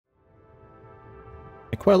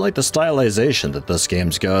I quite like the stylization that this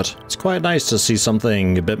game's got. It's quite nice to see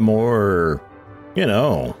something a bit more, you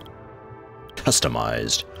know,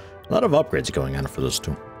 customized. A lot of upgrades going on for this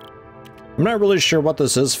too. I'm not really sure what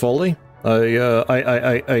this is fully.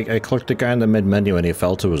 I clicked the guy in the mid-menu and he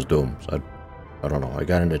fell to his doom. So I don't know, I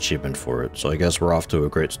got an achievement for it, so I guess we're off to a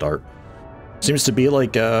great start. Seems to be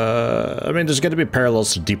like, I mean, there's going to be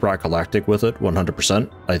parallels to Deep Rock Galactic with it,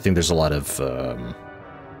 100%. I think there's a lot of,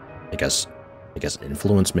 I guess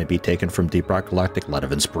influence may be taken from Deep Rock Galactic, a lot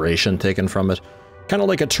of inspiration taken from it. Kind of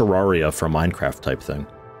like a Terraria from Minecraft type thing.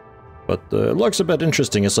 But it looks a bit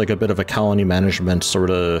interesting. It's like a bit of a colony management sort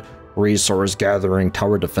of resource gathering,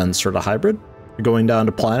 tower defense sort of hybrid. You're going down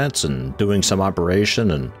to planets and doing some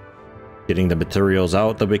operation and getting the materials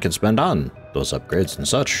out that we can spend on those upgrades and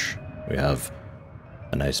such. We have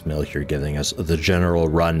a nice mill here giving us the general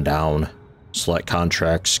rundown. Select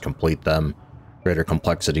contracts, complete them, greater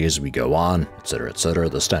complexity as we go on, etc.,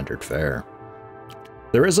 the standard fare.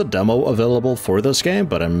 There is a demo available for this game,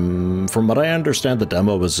 but from what I understand, the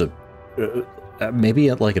demo was maybe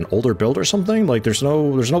at like an older build or something. Like there's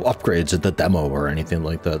no upgrades in the demo or anything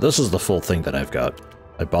like that. This is the full thing that I've got.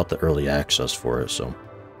 I bought the early access for it, so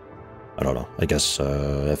I don't know. I guess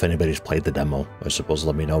if anybody's played the demo, I suppose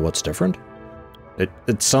let me know what's different.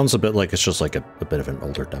 It sounds a bit like it's just like a bit of an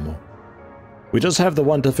older demo. We just have the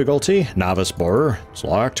one difficulty, Novice Borer. It's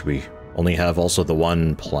locked. We only have also the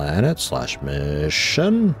one planet /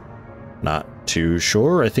 mission. Not too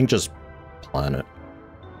sure. I think just planet.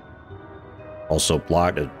 Also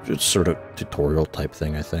blocked. It's sort of tutorial type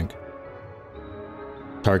thing, I think.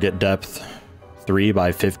 Target depth 3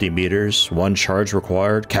 by 50 meters. 1 charge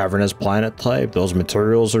required. Cavernous planet type. Those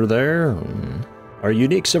materials are there. Our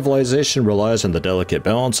unique civilization relies on the delicate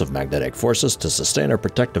balance of magnetic forces to sustain our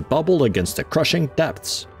protective bubble against the crushing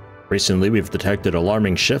depths. Recently, we've detected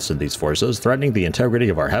alarming shifts in these forces, threatening the integrity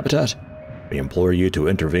of our habitat. We implore you to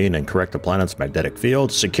intervene and correct the planet's magnetic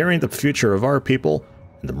field, securing the future of our people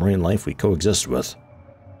and the marine life we coexist with.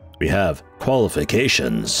 We have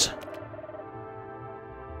qualifications.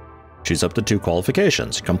 Choose up to 2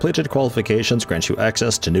 qualifications. Completed qualifications grant you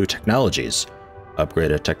access to new technologies.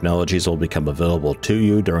 Upgraded technologies will become available to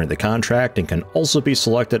you during the contract and can also be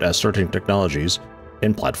selected as certain technologies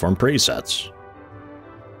in platform presets.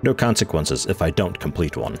 No consequences if I don't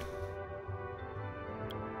complete one.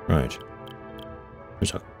 Right.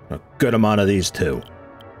 There's a good amount of these too.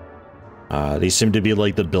 These seem to be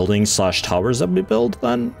like the buildings / towers that we build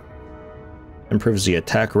then. Improves the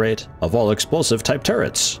attack rate of all explosive type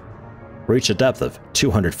turrets. Reach a depth of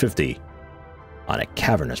 250 on a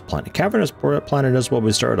cavernous planet. Cavernous planet is what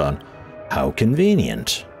we start on. How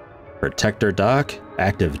convenient. Protector dock,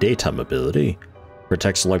 active daytime ability.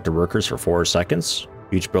 Protect selected workers for 4 seconds.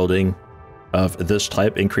 Each building of this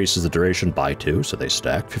type increases the duration by 2, so they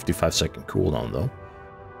stack. 55-second cooldown though.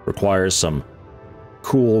 Requires some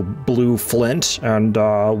cool blue flint and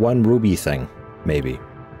 1 ruby thing, maybe.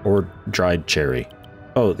 Or dried cherry.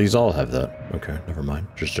 Oh, these all have that. Okay, never mind.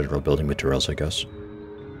 Just general building materials, I guess.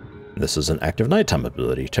 This is an active nighttime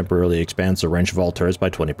ability. Temporarily expands the range of all turrets by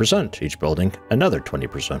 20%. Each building, another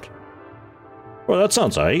 20%. Well, that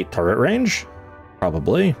sounds aight. Turret range?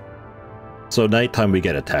 Probably. So nighttime we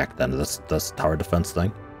get attacked then. That's the tower defense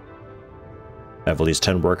thing. Have at least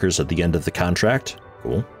 10 workers at the end of the contract.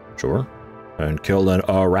 Cool. Sure. And kill an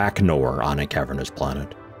Arachnor on a cavernous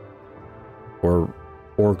planet. Or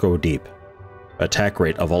go deep. Attack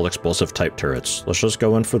rate of all explosive type turrets. Let's just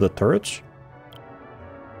go in for the turrets.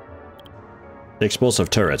 Explosive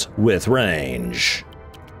turrets with range.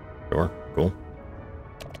 Sure, cool.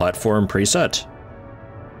 Platform preset.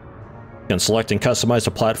 You can select and customize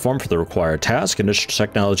a platform for the required task. Initial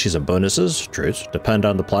technologies and bonuses, traits, depend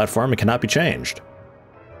on the platform and cannot be changed.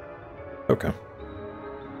 Okay.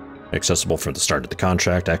 Accessible from the start of the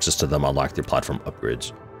contract. Access to them unlock through platform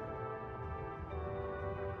upgrades.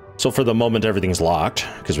 So for the moment, everything's locked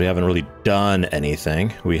because we haven't really done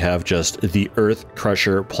anything. We have just the Earth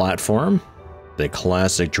Crusher platform. The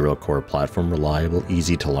classic drill core platform, reliable,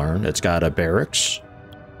 easy to learn. It's got a barracks.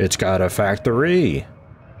 It's got a factory.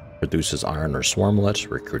 Produces iron or swarmlet,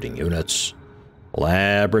 recruiting units.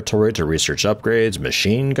 Laboratory to research upgrades,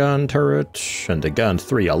 machine gun turret, and the gun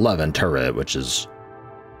 311 turret, which is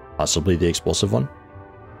possibly the explosive one.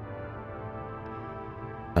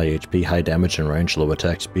 High HP, high damage and range, low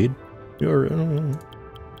attack speed.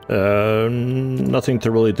 Nothing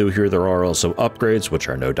to really do here. There are also upgrades, which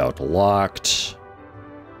are no doubt locked.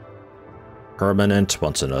 Permanent.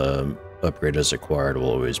 Once an upgrade is acquired, will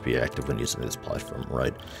always be active when using this platform,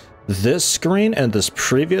 right? This screen and this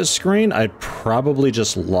previous screen, I'd probably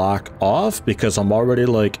just lock off because I'm already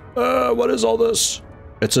like, what is all this?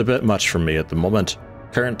 It's a bit much for me at the moment.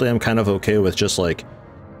 Currently, I'm kind of okay with just like,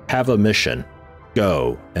 have a mission,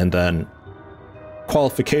 go, and then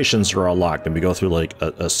qualifications are unlocked, and we go through like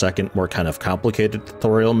a second, more kind of complicated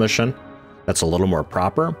tutorial mission that's a little more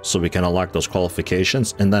proper, so we can unlock those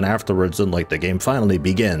qualifications, and then afterwards, then like the game finally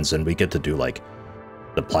begins, and we get to do like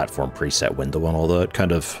the platform preset window and all that.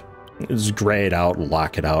 Kind of is grayed out,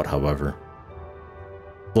 lock it out, however.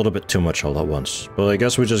 A little bit too much all at once, but I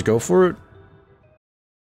guess we just go for it.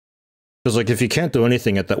 Because, like, if you can't do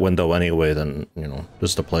anything at that window anyway, then, you know,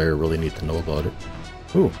 does the player really need to know about it?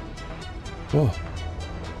 Ooh. Whoa.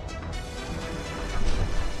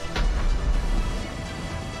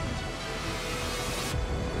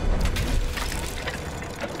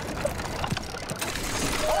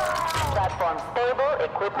 Platform stable,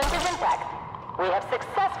 equipment is intact. We have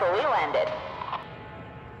successfully landed.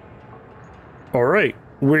 Alright,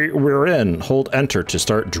 we're in. Hold enter to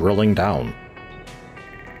start drilling down.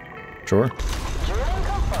 Sure. Drilling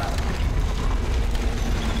confirmed.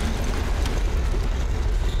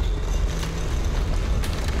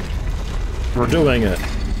 We're doing it.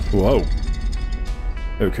 Whoa.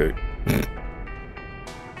 Okay.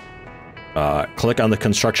 Click on the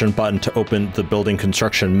construction button to open the building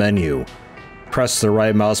construction menu. Press the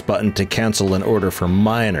right mouse button to cancel an order for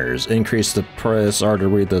miners. Increase the price or to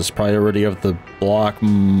read this priority of the block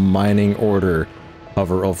mining order.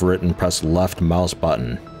 Hover over it and press left mouse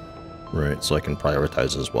button. Right, so I can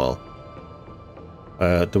prioritize as well.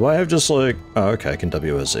 Do I have just like... Oh, okay, I can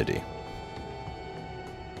WSAD.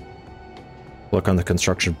 Click on the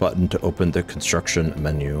construction button to open the construction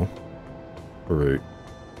menu. Right.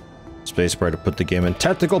 Spacebar to put the game in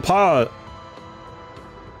tactical paw!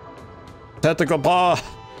 Tactical paw!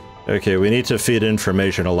 Okay, we need to feed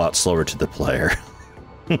information a lot slower to the player.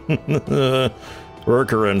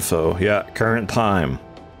 Worker info. Yeah, current time.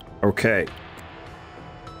 Okay.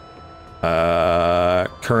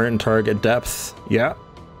 Current target depth. Yeah.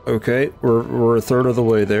 Okay, we're a third of the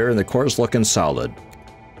way there, and the core's looking solid.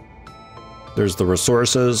 There's the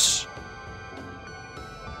resources.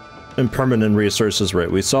 Impermanent resources, right.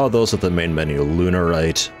 We saw those at the main menu.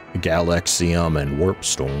 Lunarite, Galaxium, and warp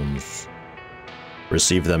stones.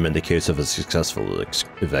 Receive them in the case of a successful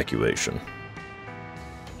evacuation.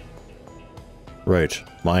 Right.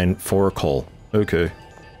 Mine 4 coal. Okay.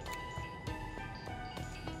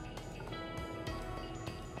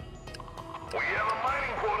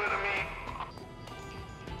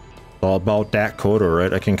 All about that quota,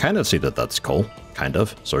 right? I can kind of see that that's coal. Kind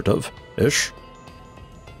of. Sort of. Ish.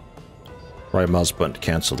 Right mouse button to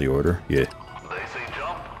cancel the order. Yeah.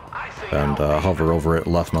 And hover over it,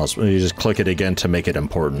 left mouse. You just click it again to make it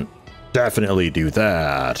important. Definitely do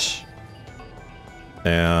that.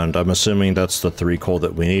 And I'm assuming that's the 3 coal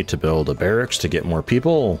that we need to build a barracks to get more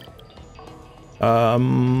people.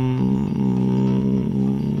 And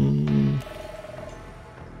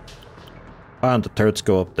the turrets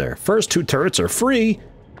go up there. First 2 turrets are free.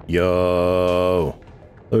 Yo.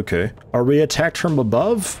 Okay. Are we attacked from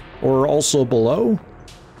above or also below?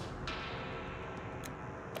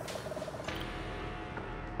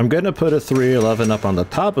 I'm gonna put a 311 up on the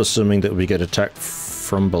top, assuming that we get attacked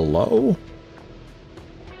from below.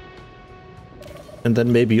 And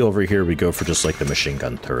then maybe over here we go for just like the machine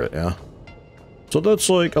gun turret, yeah? So that's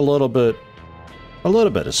like a little bit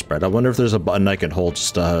of spread. I wonder if there's a button I can hold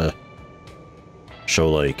just to show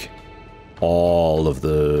like all of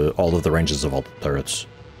the ranges of all the turrets.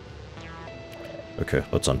 Okay,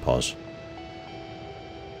 let's unpause.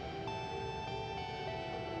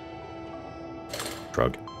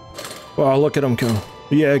 Shrug. Wow, look at him go.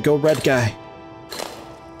 Yeah, go red guy.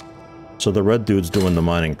 So the red dude's doing the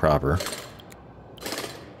mining proper.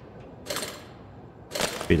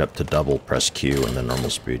 Speed up to double, press Q, and then normal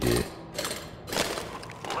speed E.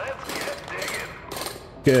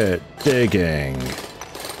 Get digging.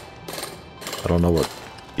 I don't know what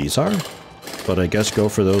these are, but I guess go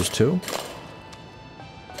for those too.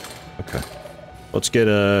 Okay. Let's get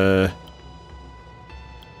a...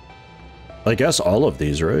 I guess all of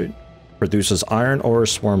these, right? Produces iron ore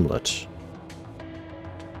swarmlet.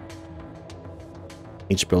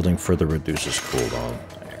 Each building further reduces cooldown.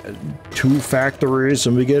 2 factories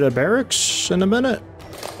and we get a barracks in a minute?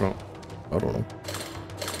 Well, I don't know.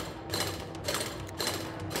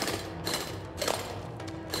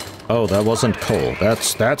 Oh, that wasn't coal.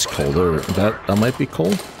 That's coal. That might be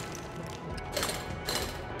coal.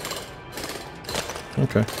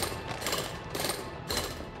 Okay.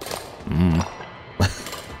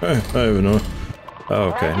 I don't know.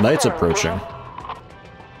 Oh, okay, night's approaching.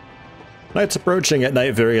 Night's approaching. At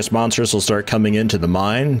night, various monsters will start coming into the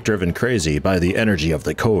mine, driven crazy by the energy of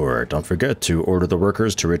the core. Don't forget to order the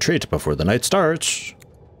workers to retreat before the night starts.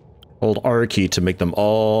 Hold R key to make them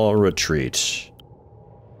all retreat.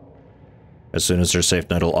 As soon as they're safe,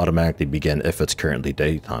 night will automatically begin if it's currently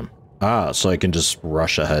daytime. Ah, so I can just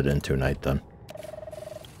rush ahead into night then.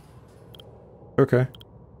 Okay.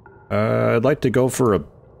 I'd like to go for a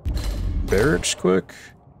barracks quick.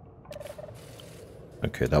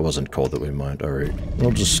 Okay, that wasn't cold that we mined. Alright, we'll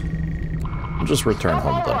just return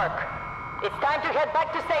home then. It's time to head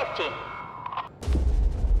back to safety.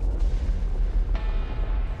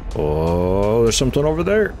 Oh, there's something over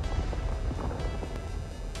there.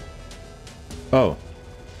 Oh.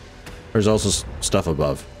 There's also stuff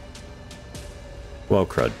above. Well,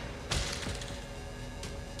 crud.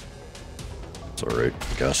 It's alright,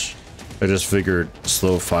 I guess. I just figured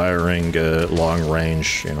slow firing, long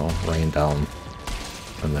range, you know, rain down.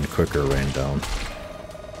 And then quicker rain down.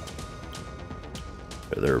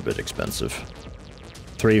 Yeah, they're a bit expensive.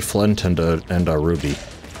 3 flint and a ruby.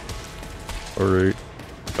 Alright.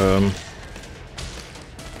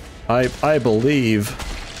 I believe...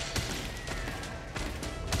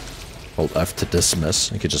 Hold F to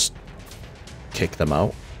dismiss. I could just kick them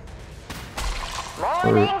out.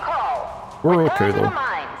 We're okay though.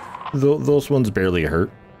 Those ones barely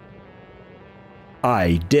hurt.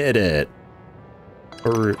 I did it!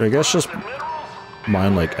 Or I guess just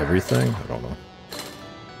mine like everything? I don't know.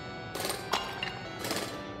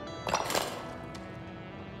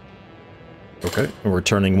 Okay, and we're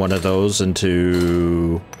turning one of those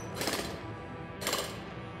into...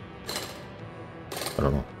 I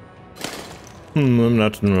don't know.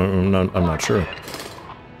 I'm not sure.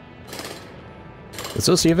 Is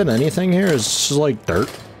this even anything here? Is this just like dirt?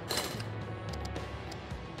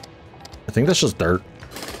 I think that's just dirt.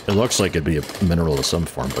 It looks like it'd be a mineral of some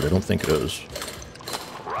form, but I don't think it is.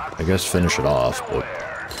 I guess finish it off, but...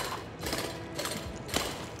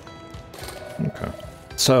 Okay.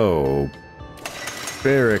 So...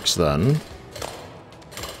 barracks then.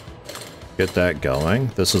 Get that going.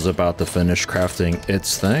 This is about to finish crafting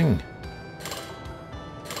its thing.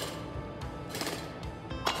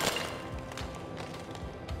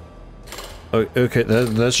 Okay,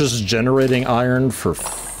 that's just generating iron for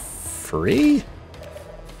free?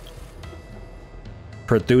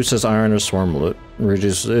 Produces iron or swarmlet.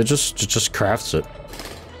 It just crafts it.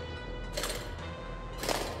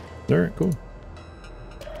 Alright, cool.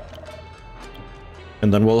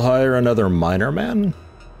 And then we'll hire another miner man,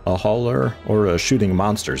 a hauler, or a shooting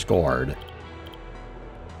monsters guard.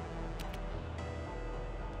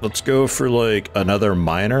 Let's go for like another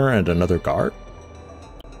miner and another guard.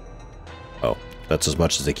 Oh, that's as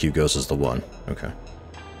much as the queue goes as the one. Okay.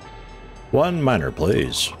 One miner,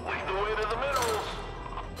 please.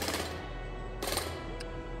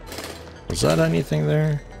 Is that anything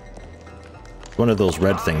there? One of those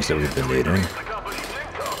red things that we've been eating.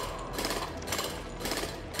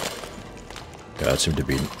 Yeah, that seemed to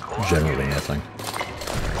be generally nothing.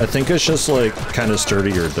 I think it's just like kind of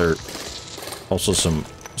sturdier dirt. Also some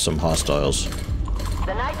hostiles.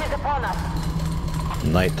 The night is upon us.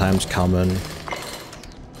 Nighttime's coming.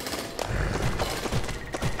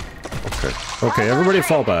 Okay. Okay, everybody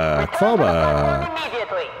fall back. Fall back.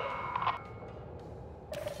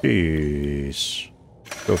 Jeez.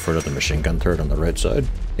 Go for another machine gun turret on the right side,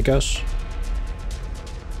 I guess.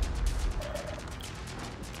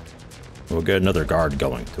 We'll get another guard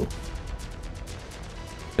going too.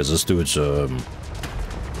 Because this dude's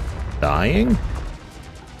dying?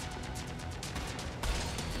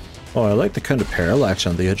 Oh, I like the kind of parallax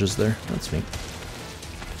on the edges there. That's neat.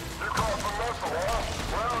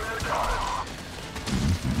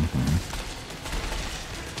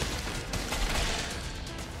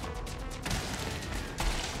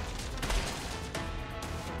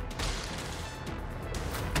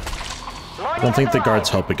 I don't think the guards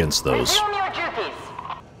help against those.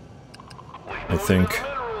 I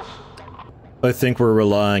think we're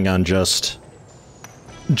relying on just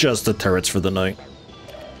the turrets for the night.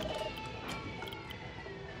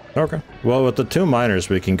 Okay. Well, with the 2 miners,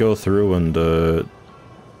 we can go through and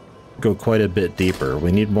go quite a bit deeper.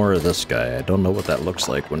 We need more of this guy. I don't know what that looks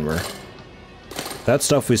like when we're... That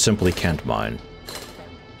stuff we simply can't mine.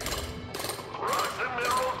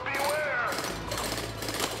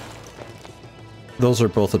 Those are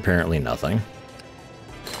both apparently nothing.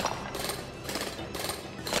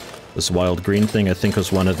 This wild green thing, I think,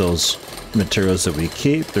 was one of those materials that we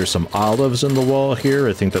keep. There's some olives in the wall here.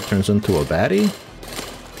 I think that turns into a baddie.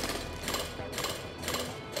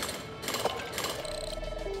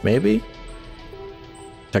 Maybe?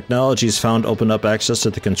 Technologies found open up access to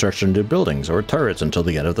the construction of new buildings or turrets until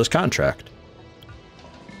the end of this contract.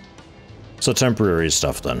 So temporary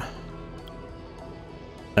stuff then.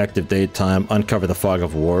 Active daytime, uncover the fog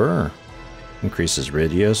of war. Increases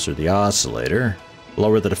radius or the oscillator.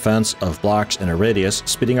 Lower the defense of blocks in a radius,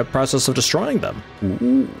 speeding up the process of destroying them.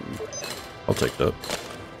 Ooh. I'll take that.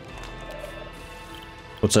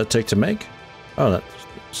 What's that take to make? Oh,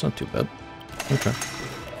 that's not too bad. Okay.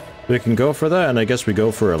 We can go for that, and I guess we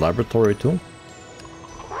go for a laboratory too.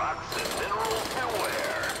 Rocks and minerals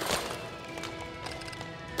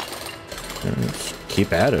beware. Let's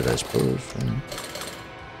keep at it, I suppose.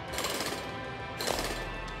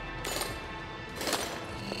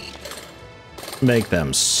 Make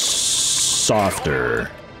them softer.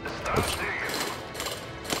 Oops.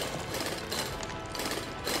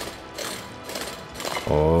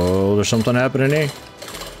 Oh, there's something happening here.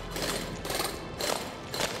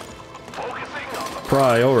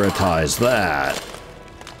 Prioritize that.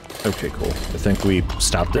 Okay, cool. I think we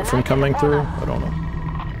stopped it from coming through. I don't know.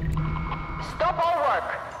 Stop all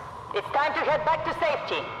work. It's time to head back to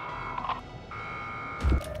safety.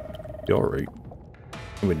 You're right.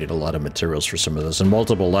 We need a lot of materials for some of this, and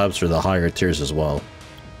multiple labs for the higher tiers as well.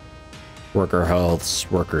 Worker healths,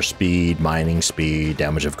 worker speed, mining speed,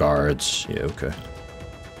 damage of guards. Yeah, okay.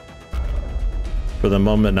 For the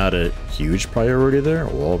moment, not a huge priority there.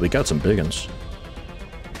 Well, we got some big ones.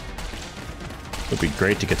 It'd be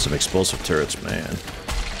great to get some explosive turrets, man.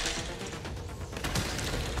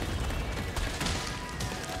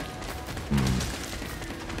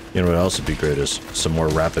 You know what else would be great is some more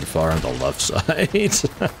rapid fire on the left side.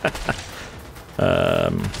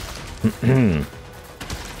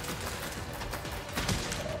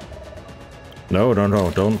 No,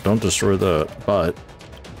 don't destroy that. But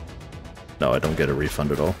no, I don't get a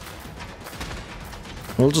refund at all.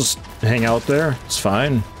 We'll just hang out there. It's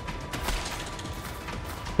fine.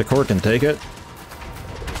 The core can take it.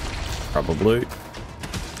 Probably.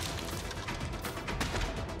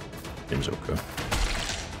 Seems okay.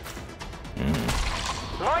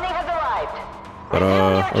 Morning has arrived. But,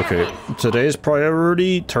 okay. Today's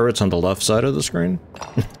priority, turrets on the left side of the screen.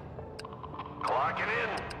 Clock it in.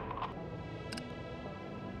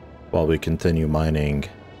 While we continue mining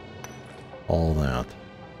all that.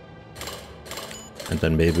 And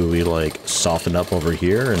then maybe we, like, soften up over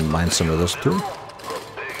here and mine some of this too. The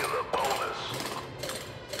bigger the bonus.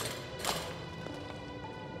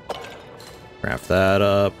 Craft that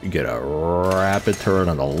up. You get a rapid turret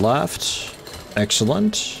on the left.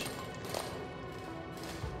 Excellent.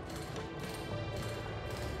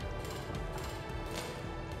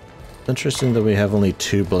 Interesting that we have only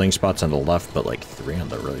 2 building spots on the left, but like 3 on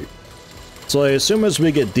the right. So I assume as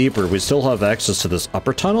we get deeper, we still have access to this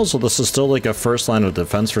upper tunnel, so this is still like a first line of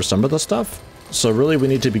defense for some of the stuff. So really we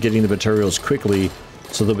need to be getting the materials quickly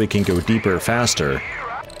so that we can go deeper faster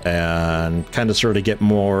and kind of sort of get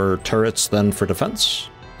more turrets than for defense,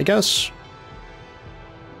 I guess.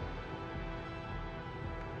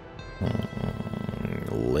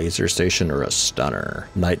 Laser station or a stunner.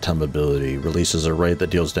 Nighttime ability releases a ray that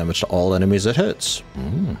deals damage to all enemies it hits.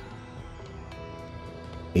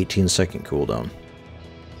 18-second cooldown.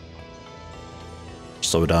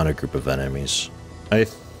 Slow down a group of enemies. I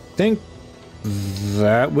think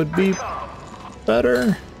that would be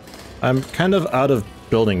better. I'm kind of out of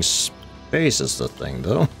building space is the thing,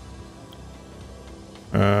 though.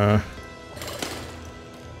 Yeah,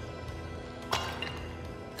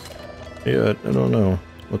 I don't know.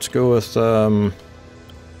 Let's go with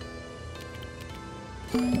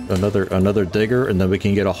another digger, and then we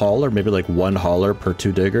can get a hauler. Maybe like 1 hauler per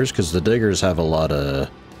 2 diggers, because the diggers have a lot of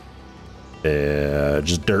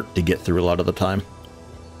just dirt to get through a lot of the time.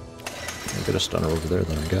 I'll get a stunner over there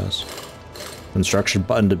then, I guess. Construction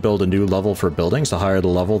button to build a new level for buildings. The higher the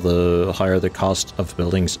level, the higher the cost of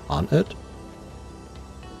buildings on it.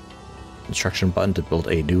 Construction button to build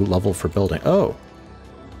a new level for building. Oh.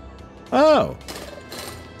 Oh!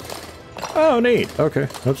 Oh, neat. Okay,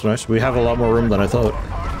 that's nice. We have a lot more room than I thought.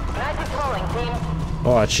 Night is falling, team.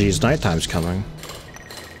 Oh, jeez, nighttime's coming.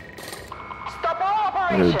 Stop all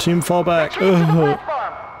operations. Team, fall back. Retreat to the Ugh.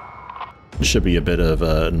 platform. It should be a bit of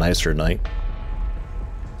a nicer night.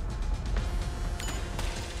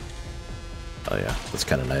 Oh yeah, that's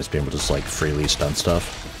kind of nice being able to just like freely stun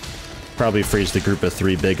stuff. Probably freeze the group of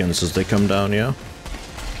 3 big ones as they come down, yeah?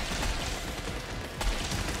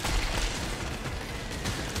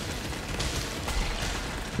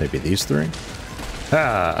 Maybe these 3?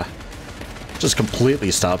 Ah! Just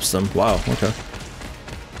completely stops them. Wow, okay.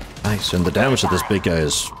 Nice, and the damage to this big guy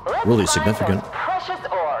is really significant. Precious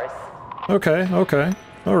ores. Okay, okay.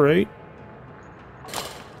 Alright.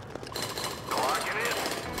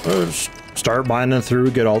 Start mining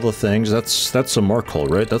through, get all the things. That's some more coal,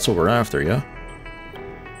 right? That's what we're after, yeah?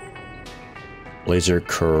 Laser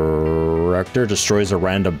corrector destroys a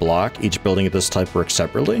random block. Each building of this type works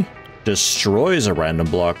separately. Destroys a random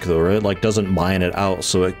block, though, right? Like, doesn't mine it out,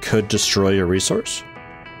 so it could destroy a resource.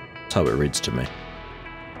 That's how it reads to me.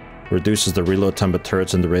 Reduces the reload time of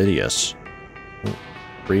turrets in the radius.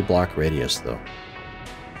 3 block radius, though.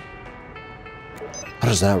 How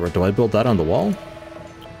does that work? Do I build that on the wall?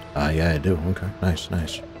 Yeah, I do. Okay, nice,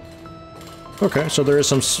 nice. Okay, so there is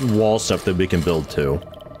some wall stuff that we can build, too.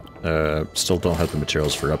 Still don't have the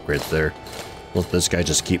materials for upgrades there. Let this guy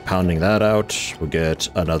just keep pounding that out. We'll get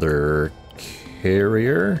another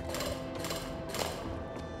carrier.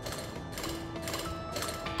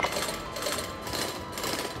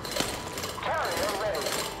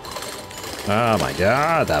 Oh my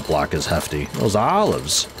god, that block is hefty. Those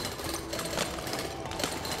olives.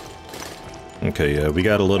 Okay, yeah, we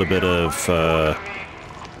got a little bit of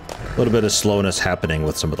slowness happening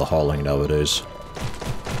with some of the hauling nowadays.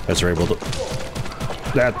 Guys are able to...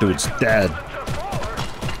 That dude's dead.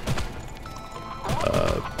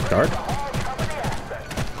 Guard?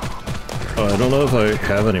 Oh, I don't know if I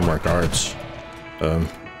have any more guards.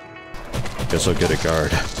 Guess I'll get a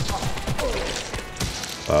guard.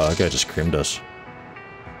 That guy just creamed us.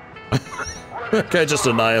 That guy just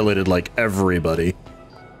annihilated, like, everybody.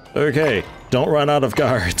 Okay, don't run out of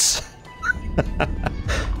guards.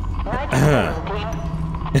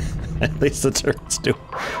 At least the turrets do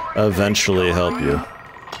eventually help you.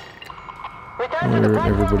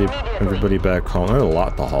 Everybody back home. There's a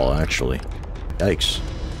lot to haul, actually. Yikes.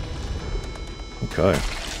 Okay.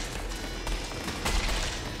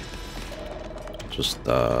 Just,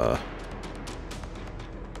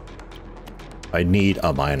 I need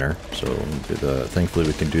a miner, so thankfully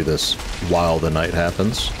we can do this while the night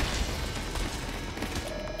happens.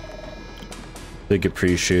 Big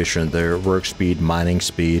appreciation there. Work speed, mining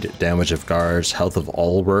speed, damage of guards, health of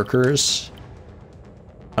all workers.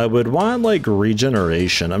 I would want, like,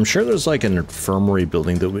 regeneration. I'm sure there's, like, an infirmary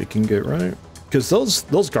building that we can get, right? Because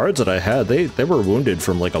those guards that I had, they were wounded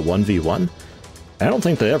from, like, a 1v1. I don't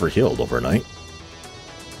think they ever healed overnight.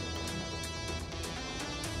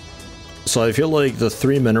 So I feel like the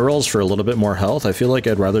 3 minerals for a little bit more health, I feel like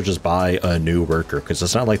I'd rather just buy a new worker, because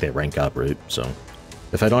it's not like they rank up, right? So,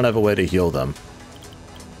 if I don't have a way to heal them,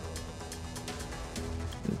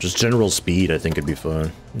 just general speed, I think it'd be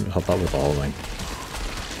fun. Help out with hauling.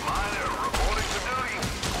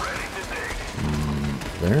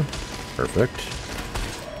 There. Perfect.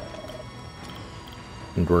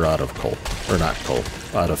 And we're out of coal. Or not coal.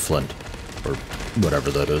 Out of flint. Or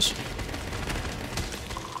whatever that is.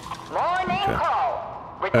 Okay.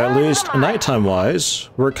 At least, nighttime-wise,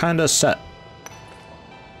 we're kind of set.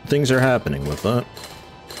 Things are happening with that.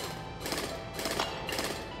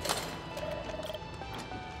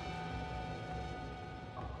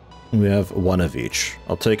 We have 1 of each.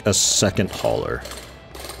 I'll take a second hauler.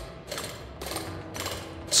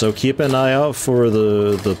 So keep an eye out for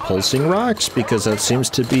the pulsing rocks, because that seems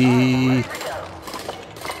to be...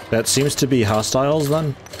 That seems to be hostiles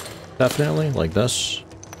then. Definitely, like this.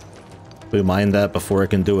 We mine that before it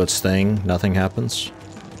can do its thing. Nothing happens.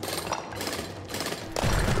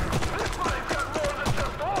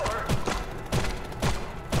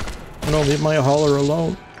 No, leave my hauler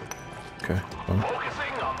alone. Okay.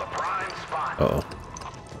 Uh-oh.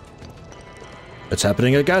 It's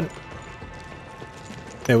happening again.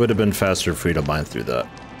 It would have been faster for you to mine through that.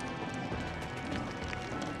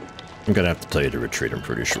 I'm gonna have to tell you to retreat, I'm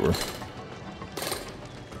pretty sure.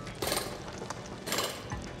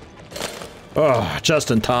 Oh,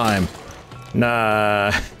 just in time.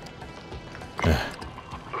 Nah.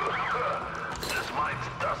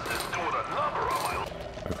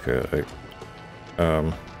 Okay,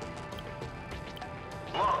 I'm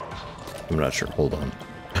not sure. Hold on.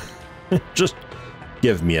 Just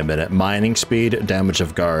give me a minute. Mining speed, damage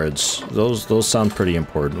of guards. Those sound pretty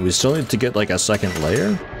important. We still need to get like a second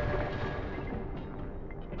layer.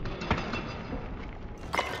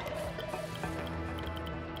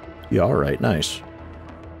 Yeah, alright, nice.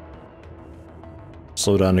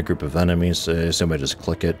 Slow down a group of enemies. Somebody just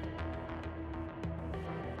click it.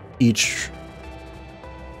 Each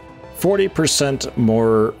 40%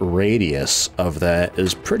 more radius of that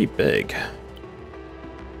is pretty big.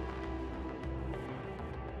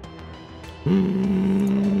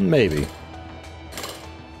 Maybe.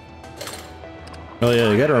 Oh yeah,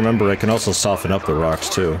 you gotta remember I can also soften up the rocks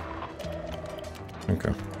too.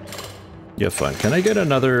 Okay. Yeah, fine. Can I get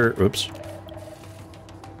another... Oops.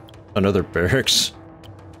 Another barracks?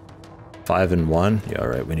 5 and 1? Yeah,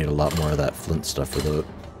 alright, we need a lot more of that flint stuff for the...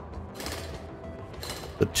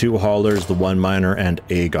 The 2 haulers, the 1 miner, and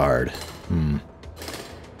a guard.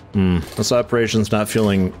 This operation's not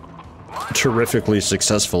feeling terrifically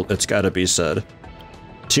successful, it's gotta be said.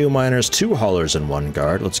 2 miners, 2 haulers, and 1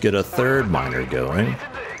 guard. Let's get a 3rd miner going.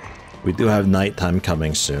 We do have nighttime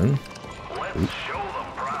coming soon.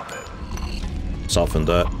 Soften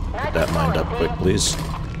that. Get that mined up quick, please.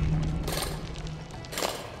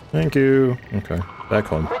 Thank you. Okay, back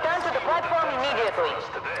home. Return to the platform immediately.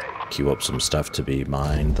 Queue up some stuff to be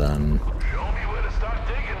mined, then. Show me where to start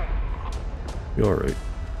digging. Be alright.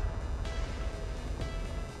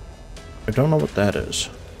 I don't know what that is.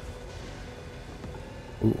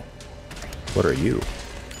 Ooh. What are you?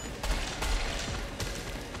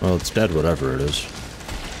 Well, it's dead, whatever it is.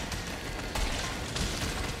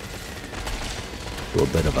 A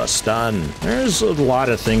bit of a stun. There's a lot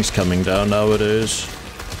of things coming down nowadays.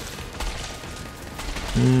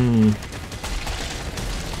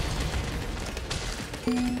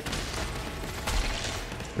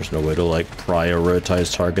 There's no way to, like,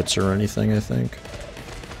 prioritize targets or anything, I think.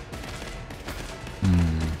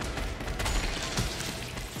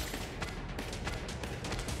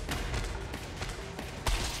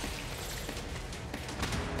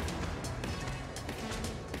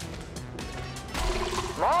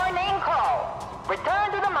 Morning call.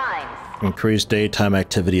 Return to the mines. Increased daytime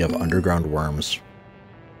activity of underground worms.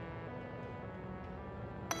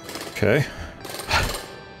 Okay.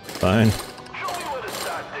 Fine.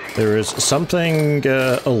 There is something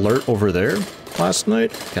alert over there last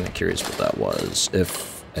night. Kind of curious what that was,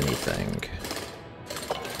 if anything.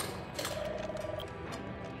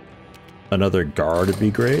 Another guard would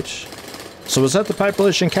be great. So was that the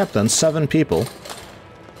population cap then? 7 people.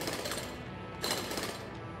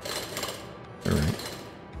 Alright.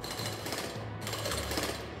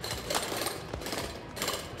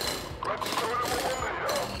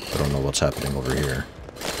 I don't know what's happening over here.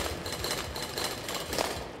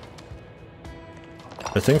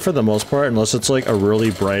 I think for the most part, unless it's like a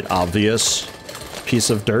really bright, obvious piece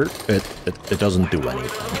of dirt, it doesn't do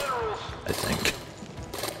anything, I think.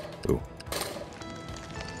 Ooh.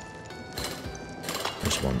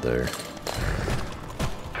 There's one there.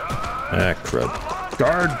 Ah, crud.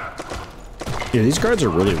 Guard! Yeah, these guards are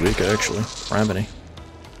really weak, actually. Criminy.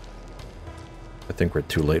 I think we're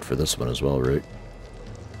too late for this one as well, right?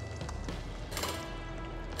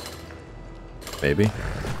 Maybe?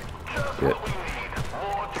 Yeah.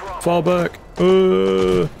 Fall back!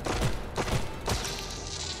 Okay.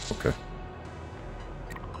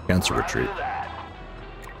 Cancel retreat.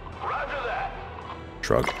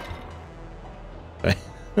 Shrug.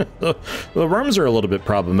 The worms are a little bit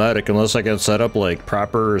problematic unless I can set up like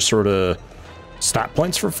proper sort of stop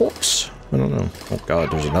points for folks. I don't know. Oh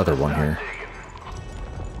god, there's another one here.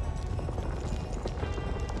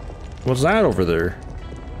 What's that over there?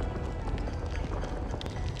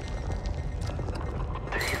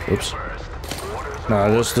 Oops. Nah,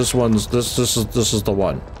 this is the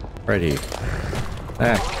one. Right here.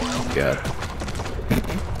 Ah, god.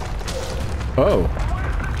 Oh.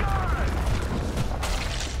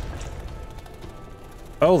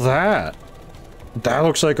 Oh, that. That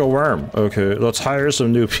looks like a worm. Okay, let's hire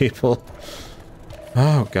some new people.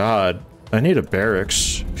 Oh god. I need a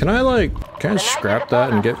barracks. Can I scrap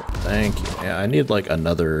that and get... Thank you. Yeah, I need like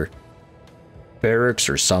another barracks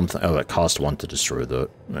or something. Oh, it cost 1 to destroy that.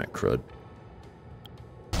 That crud.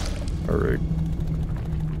 Alright.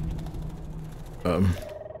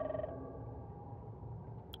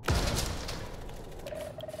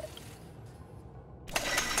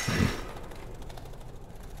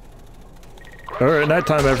 Alright,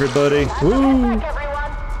 nighttime everybody. Woo!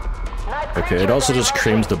 Okay, it also just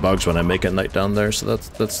creams the bugs when I make it night down there, so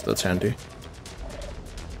that's handy.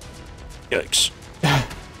 Yikes.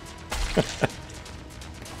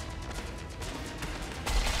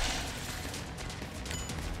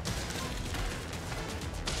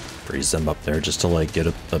 Freeze them up there just to like get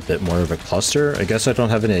a bit more of a cluster. I guess I don't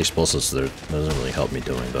have any explosives, so that doesn't really help me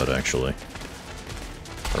doing that actually.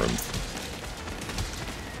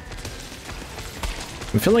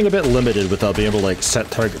 I'm feeling a bit limited without being able to like set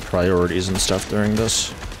target priorities and stuff during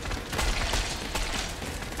this.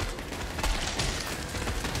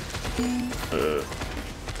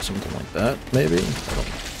 Something like that, maybe?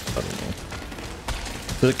 I don't know.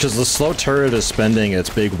 Because the slow turret is spending its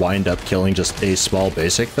big wind-up killing just a small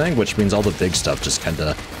basic thing, which means all the big stuff just kind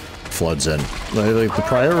of floods in. Like, the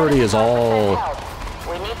priority is all...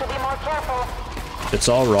 We need to be more careful. It's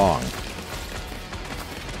all wrong.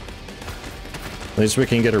 At least we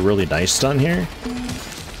can get a really nice stun here.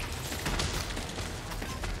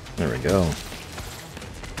 There we go.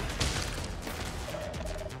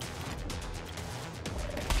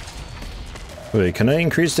 Wait, can I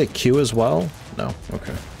increase the Q as well? No,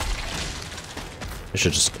 okay. I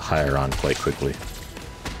should just hire on quite quickly.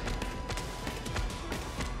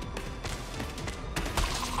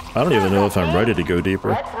 I don't even know if I'm ready to go deeper.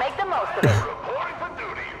 Let's make the most of it. Reporting for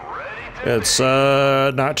duty. Ready to It's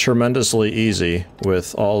not tremendously easy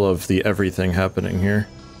with all of the everything happening here.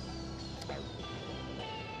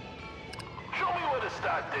 show me where to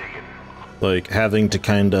start digging. Like having to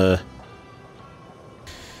kinda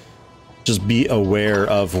just be aware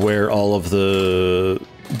of where all of the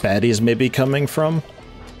baddies may be coming from,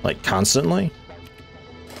 like constantly.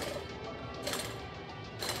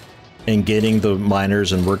 And getting the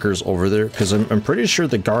miners and workers over there, because I'm pretty sure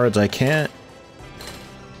the guards, I can't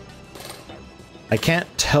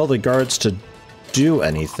tell the guards to do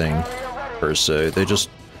anything, per se.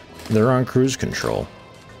 They're on cruise control.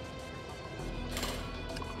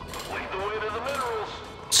 Lead the way to the minerals.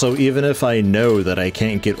 So even if I know that I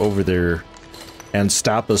can't get over there and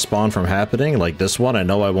stop the spawn from happening, like this one, I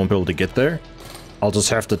know I won't be able to get there, I'll just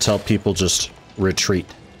have to tell people just retreat.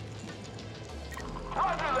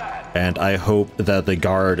 Roger that. And I hope that the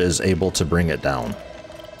guard is able to bring it down.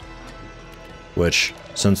 Which,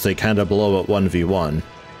 since they kind of blow at 1v1,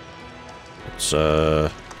 it's,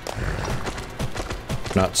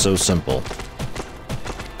 not so simple.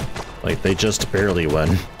 Like, they just barely win.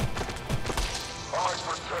 Eyes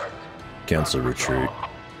protect. Cancel retreat.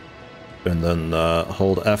 And then,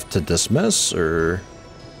 hold F to dismiss, or...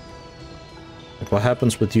 Like, what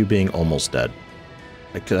happens with you being almost dead?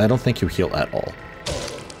 Like, I don't think you heal at all.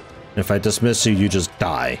 If I dismiss you, you just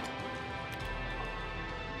die.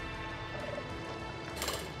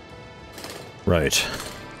 Right.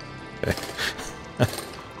 Okay.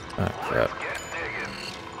 Ah, crap. Get digging.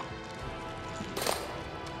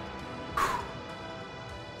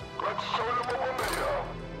 Let's show them what we're made of.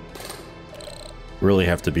 Really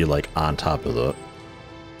have to be, like, on top of the...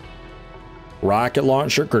 Rocket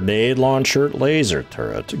launcher, grenade launcher, laser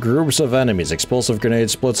turret. Groups of enemies. Explosive grenade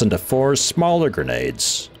splits into 4 smaller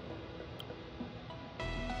grenades.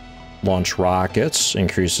 Launch rockets,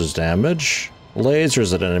 increases damage.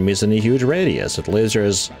 Lasers at enemies in a huge radius. If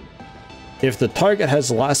the target has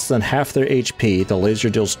less than half their HP, the laser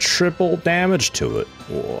deals triple damage to it.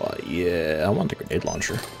 Oh, yeah, I want the grenade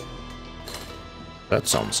launcher. That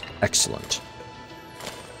sounds excellent.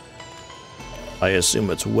 I assume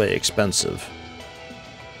it's way expensive.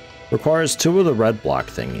 Requires 2 of the red block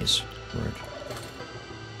thingies. Right.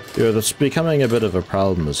 Yeah, that's becoming a bit of a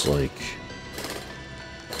problem, is like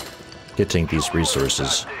getting these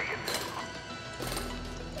resources.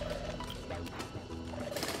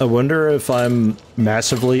 I wonder if I'm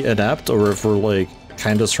massively inept, or if we're like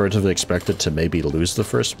kind of sort of expected to maybe lose the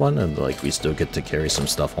first one and like we still get to carry some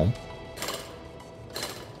stuff home.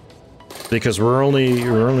 Because we're only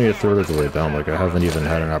a third of the way down. Like, I haven't even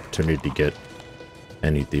had an opportunity to get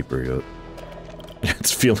any deeper yet.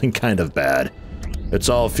 It's feeling kind of bad. It's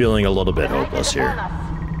all feeling a little bit hopeless here.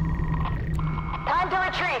 Time to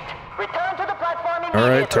retreat. Return to the platform immediately.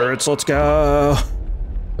 Alright, turrets, let's go!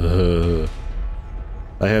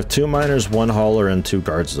 I have 2 miners, 1 hauler, and 2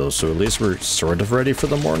 guards though, so at least we're sort of ready for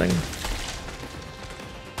the morning.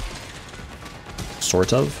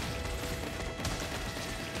 Sort of.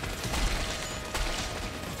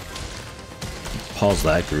 Pause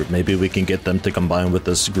that group. Maybe we can get them to combine with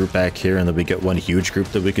this group back here, and then we get one huge group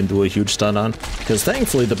that we can do a huge stun on. Because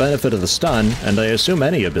thankfully the benefit of the stun, and I assume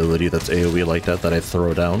any ability that's AoE like that I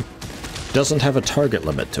throw down, doesn't have a target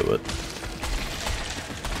limit to it.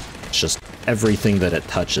 It's just everything that it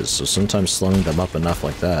touches, so sometimes slowing them up enough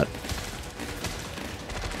like that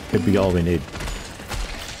could be all we need.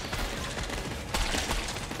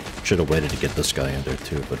 Should have waited to get this guy in there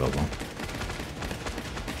too, but oh well.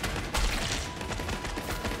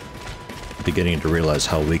 Beginning to realize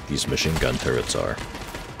how weak these machine gun turrets are.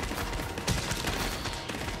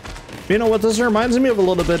 You know what this reminds me of a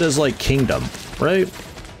little bit is like Kingdom, right?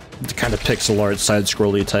 The kind of pixel art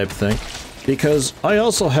side-scrolly type thing. Because I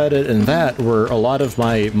also had it in that where a lot of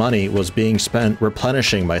my money was being spent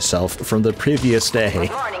replenishing myself from the previous day. Good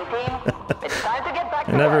morning, team. It's time to get back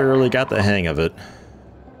to I never work. really got the hang of it.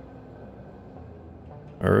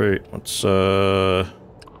 Alright, let's They say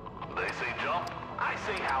jump. I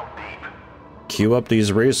say how deep. queue up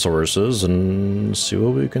these resources and see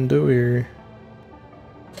what we can do here.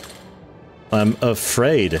 I'm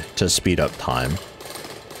afraid to speed up time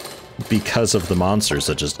because of the monsters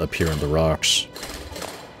that just appear in the rocks.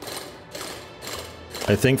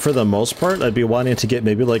 I think for the most part, I'd be wanting to get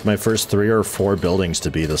maybe like my first 3 or 4 buildings to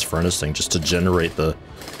be this furnace thing, just to generate the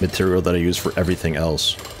material that I use for everything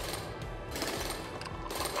else.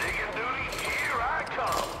 Digging duty, here I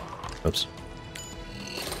come. Oops.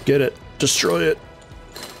 Get it. Destroy it.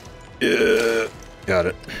 Yeah. Got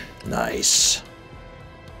it. Nice.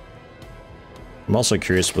 I'm also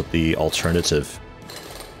curious what the alternative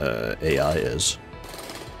AI is.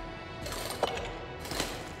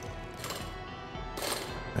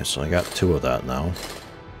 Okay, so I got 2 of that now.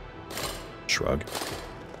 Shrug.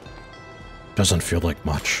 Doesn't feel like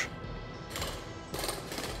much.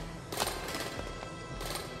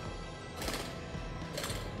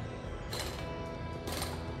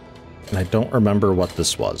 And I don't remember what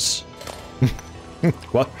this was.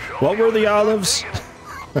 What were the olives?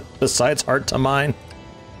 Besides hard to mine?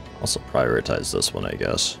 Also prioritize this one, I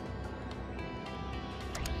guess.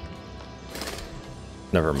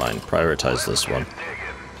 Never mind, prioritize this one.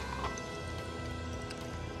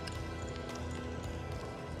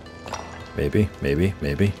 Maybe, maybe,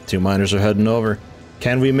 maybe. 2 miners are heading over.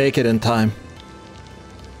 Can we make it in time?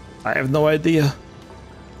 I have no idea.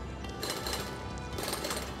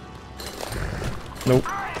 Nope.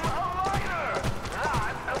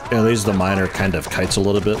 At least the miner kind of kites a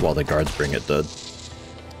little bit while the guards bring it dead.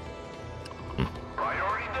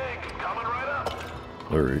 Priority dig coming right up.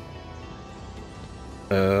 Alright.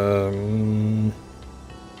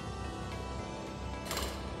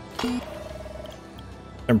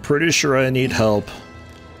 I'm pretty sure I need help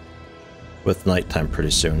with nighttime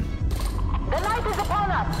pretty soon. The night is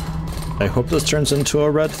upon us. I hope this turns into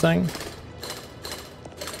a red thing.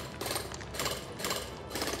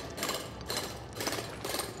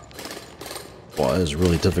 Wow, it is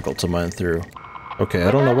really difficult to mine through. Okay, I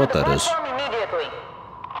don't know what that is.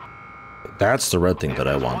 That's the red thing that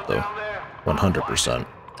I want, though. 100%.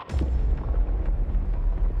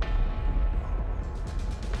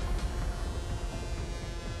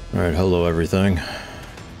 Alright, hello everything.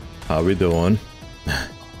 How we doing?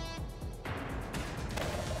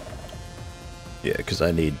 Yeah, because I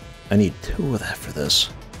need 2 of that for this.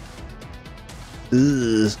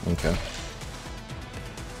 Ugh. Okay.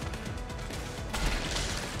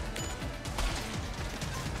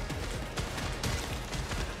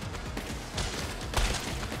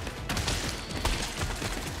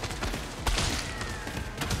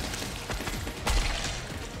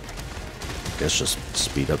 Guess just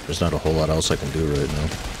speed up. There's not a whole lot else I can do right now.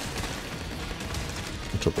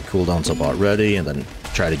 Until the cooldown's about ready, and then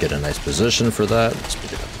try to get a nice position for that.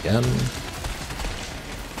 Speed it up again.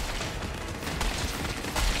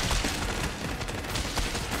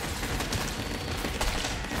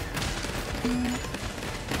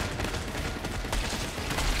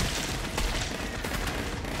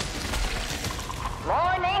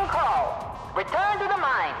 Morning call. Return to the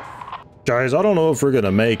mines. Guys, I don't know if we're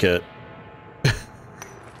gonna make it.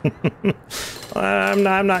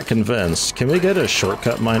 I'm not convinced. Can we get a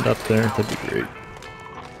shortcut mined up there? That'd be great.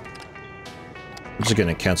 I'm just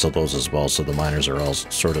gonna cancel those as well, so the miners are all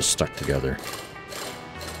sort of stuck together.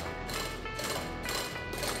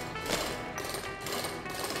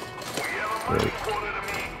 Right.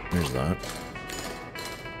 There's that.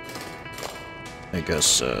 I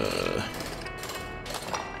guess, let's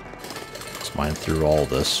mine through all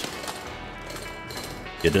this.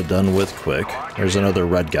 Get it done with quick. There's another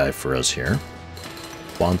red guy for us here.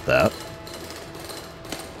 Want that.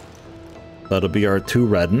 That'll be our 2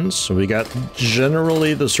 red ones. So we got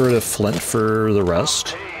generally the sort of flint for the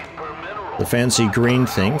rest. The fancy green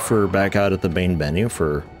thing for back out at the main menu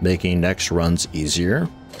for making next runs easier.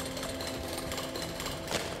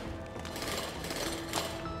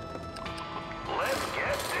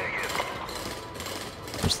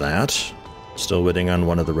 There's that. Still waiting on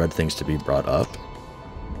one of the red things to be brought up.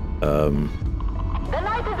 The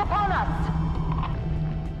night is upon us.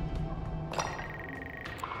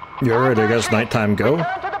 You alright, I guess nighttime go?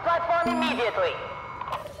 Return to the platform immediately.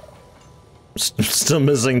 Still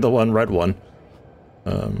missing the one red one.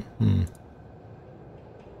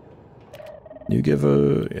 You give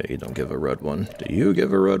a... Yeah, you don't give a red one. Do you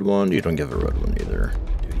give a red one? You don't give a red one either.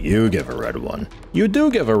 Do you give a red one? You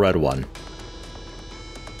do give a red one!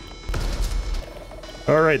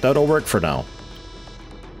 Alright, that'll work for now.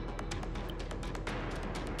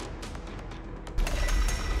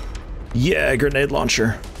 Yeah, grenade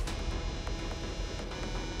launcher.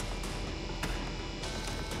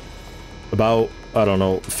 About, I don't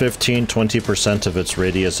know, 15-20% of its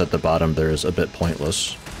radius at the bottom there is a bit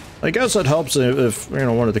pointless. I guess it helps if, you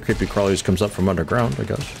know, one of the creepy crawlies comes up from underground, I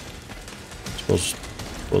guess. Suppose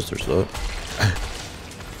there's that.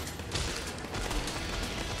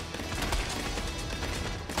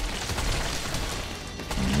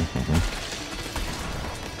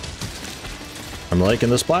 I'm liking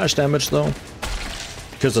the splash damage, though.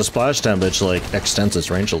 Because the splash damage, like, extends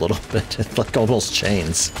its range a little bit. It, like, almost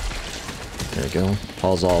chains. There we go.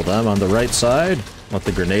 Pause all of them on the right side. Let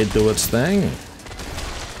the grenade do its thing.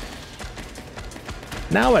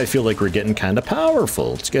 Now I feel like we're getting kind of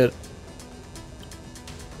powerful. Let's get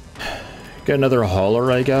another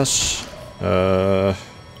hauler, I guess. Another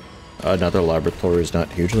laboratory is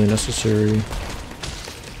not hugely necessary.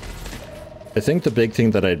 I think the big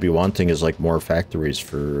thing that I'd be wanting is like more factories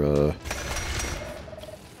for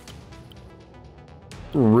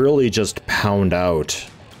really just pound out.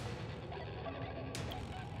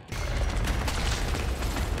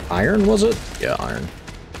 Iron, was it? Yeah, iron.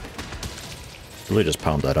 Really just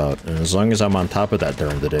pound that out. And as long as I'm on top of that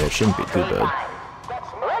during the day, it shouldn't be too bad.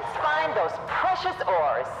 Let's find those precious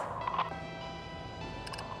ores.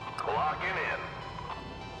 Clocking in.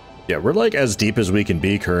 Yeah, we're like as deep as we can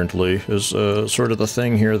be currently, is sort of the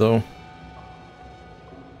thing here, though.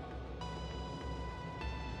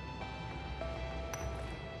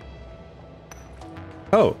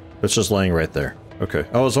 Oh, it's just laying right there. Okay.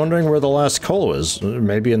 I was wondering where the last coal is.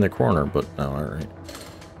 Maybe in the corner, but no, alright.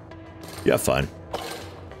 Yeah, fine.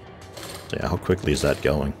 So yeah, how quickly is that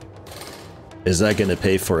going? Is that going to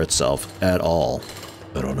pay for itself at all?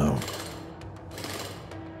 I don't know.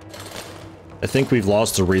 I think we've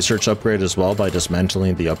lost the research upgrade as well by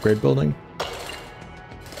dismantling the upgrade building.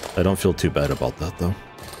 I don't feel too bad about that, though.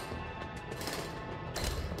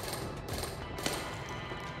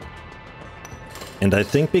 And I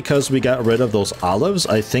think because we got rid of those olives,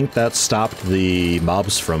 I think that stopped the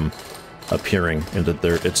mobs from appearing into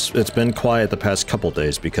there. It's been quiet the past couple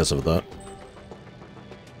days because of that.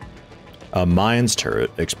 A mines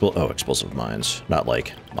turret. Explosive mines. Not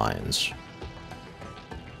like mines.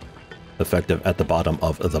 Effective at the bottom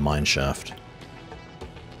of the mine shaft.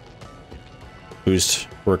 Boost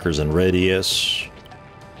workers in radius.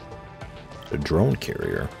 A drone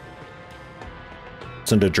carrier.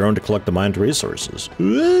 Send a drone to collect the mined resources.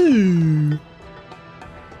 Ooh.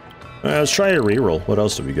 Let's try a reroll. What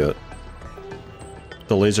else do we got?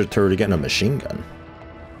 The laser turret again, a machine gun.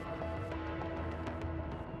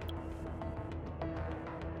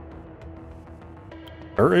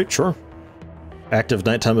 Alright, sure. Active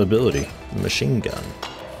nighttime ability. Machine gun.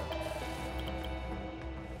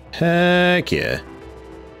 Heck yeah.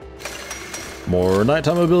 More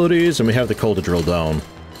nighttime abilities, and we have the coal to drill down.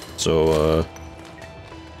 So,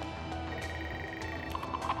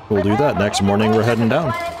 we'll do that. Next morning, we're heading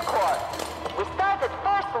down.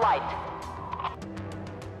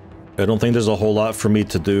 I don't think there's a whole lot for me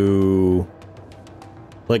to do.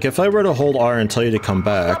 Like, if I were to hold R and tell you to come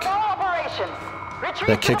back,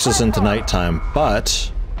 that kicks us into nighttime,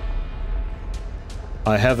 but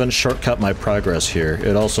I haven't shortcut my progress here.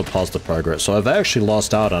 It also paused the progress, so I've actually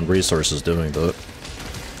lost out on resources doing that.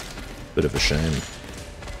 Bit of a shame.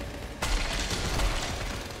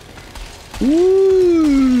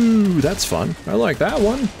 Ooh, that's fun. I like that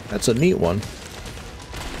one. That's a neat one.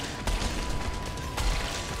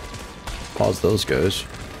 Pause those guys.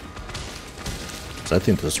 So I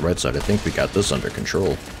think this right side, I think we got this under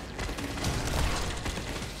control.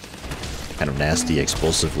 Kind of nasty,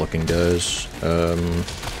 explosive looking guys. I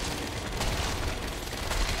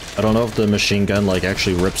don't know if the machine gun like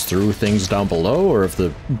actually rips through things down below or if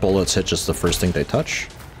the bullets hit just the first thing they touch.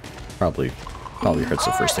 Probably hurts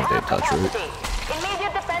the first thing they touch, right?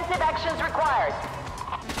 Immediate defensive actions required.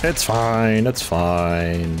 It's fine, it's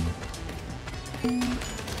fine. The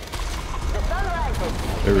sun rises.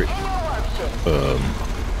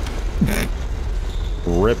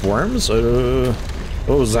 Rip worms?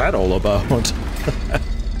 What was that all about?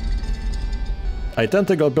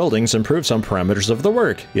 Identical buildings improve some parameters of the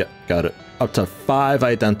work. Yeah, got it. Up to 5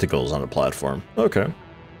 identicals on a platform. Okay.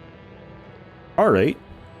 Alright.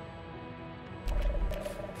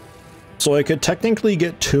 So I could technically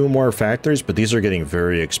get 2 more factories, but these are getting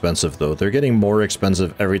very expensive though. They're getting more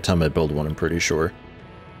expensive every time I build one, I'm pretty sure.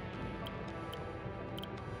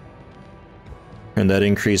 And that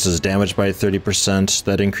increases damage by 30%.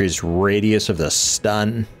 That increased radius of the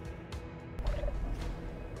stun.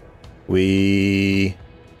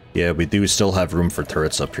 Yeah, we do still have room for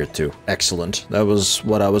turrets up here too. Excellent. That was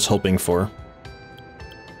what I was hoping for.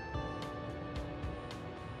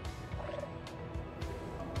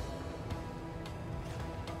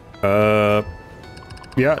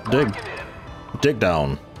 Yeah, dig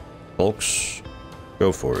down, folks.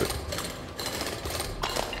 Go for it.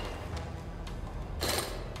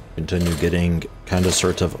 Continue getting kind of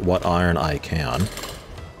sort of what iron I can.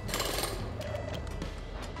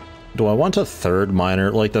 Do I want a third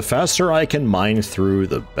miner? Like, the faster I can mine through,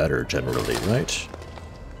 the better, generally, right?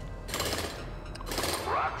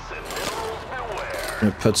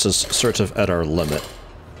 It puts us sort of at our limit.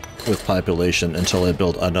 with population until I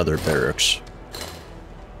build another barracks.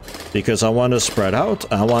 Because I want to spread out,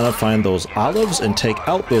 I want to find those olives and take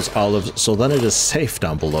out those olives so then it is safe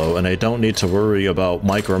down below and I don't need to worry about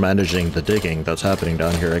micromanaging the digging that's happening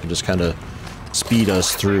down here. I can just kind of speed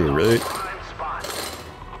us through, right?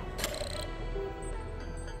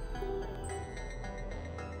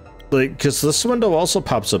 Like, because this window also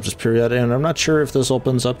pops up just periodically, and I'm not sure if this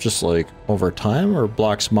opens up just like over time or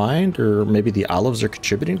blocks mind, or maybe the olives are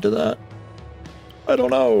contributing to that. I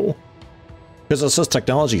don't know. Because it says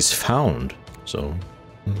technology's found, so.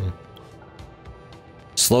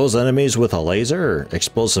 Slows enemies with a laser,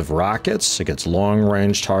 explosive rockets against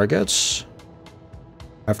long-range targets.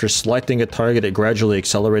 After selecting a target, it gradually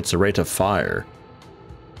accelerates the rate of fire.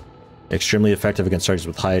 Extremely effective against targets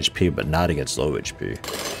with high HP, but not against low HP.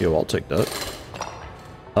 Yo, I'll take that.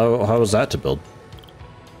 How was that to build?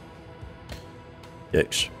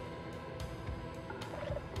 Yikes.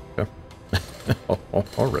 Okay. Oh,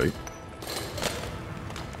 alright.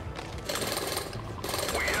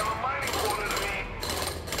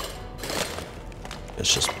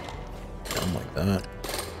 It's just down like that.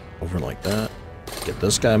 Over like that. Get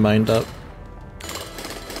this guy mined up.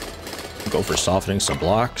 Go for softening some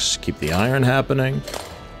blocks, keep the iron happening.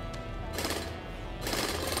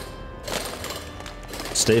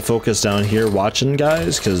 Stay focused down here watching,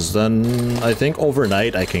 guys, because then I think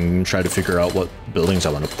overnight I can try to figure out what buildings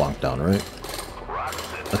I want to plonk down, right?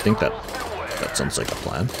 I think that sounds like a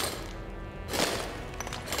plan.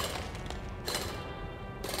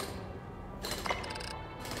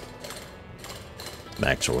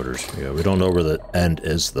 Max orders. Yeah, we don't know where the end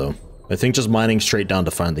is, though. I think just mining straight down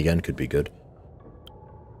to find the end could be good.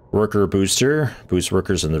 Worker booster. Boost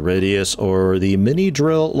workers in the radius. Or the mini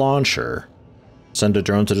drill launcher. Send a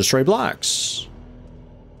drone to destroy blocks.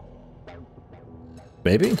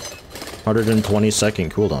 Maybe?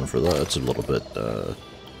 120-second cooldown for that. That's a little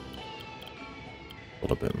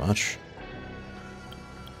bit much.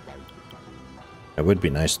 It would be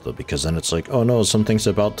nice, though, because then it's like, oh no, something's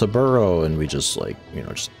about to burrow, and we just, like, you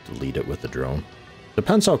know, just delete it with the drone.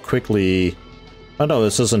 Depends how quickly... Oh no,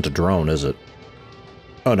 this isn't a drone, is it?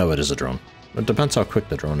 Oh no, it is a drone. It depends how quick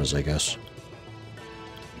the drone is, I guess.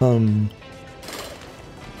 I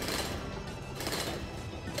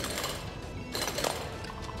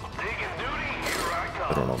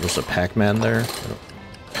don't know, there's a Pac-Man there?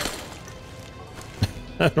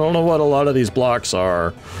 I don't know what a lot of these blocks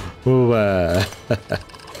are. Ooh,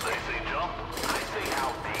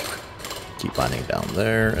 keep mining down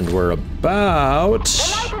there, and we're about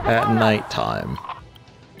at nighttime.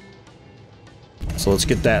 So let's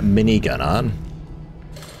get that minigun on.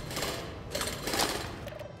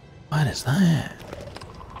 What is that?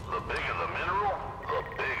 The bigger the mineral, the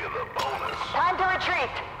bigger the bonus. Time to retreat.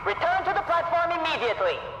 Return to the platform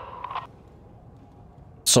immediately.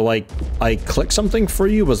 So I click something for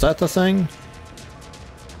you? Was that the thing?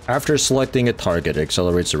 After selecting a target, it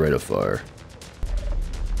accelerates the rate of fire.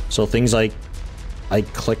 So things like I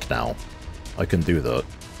click now. I can do that.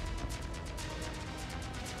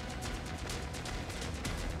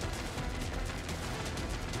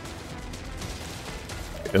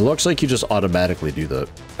 It looks like you just automatically do that.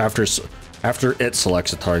 After it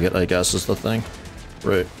selects a target, I guess, is the thing.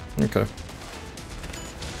 Right. Okay.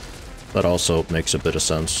 That also makes a bit of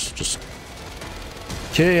sense. Just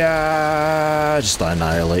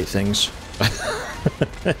annihilate things.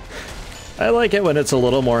 I like it when it's a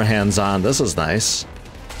little more hands-on. This is nice.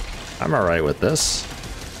 I'm alright with this.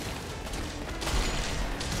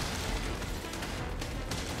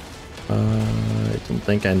 I don't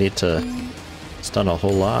think I need to stun a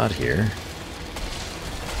whole lot here.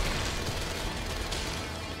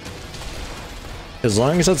 As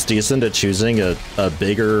long as it's decent at choosing a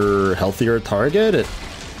bigger, healthier target,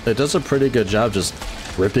 it does a pretty good job just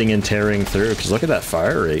ripping and tearing through, because look at that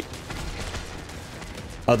fire rate.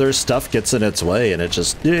 Other stuff gets in its way, and it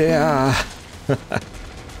just, yeah.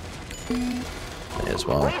 May as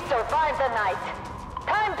well. We survived the night.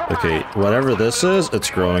 Time to Okay, whatever this is,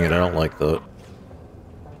 it's growing, and I don't like the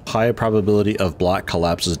high probability of block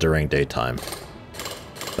collapses during daytime.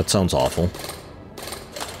 That sounds awful.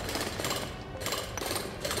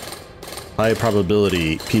 High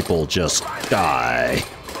probability people just die.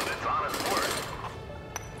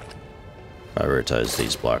 Prioritize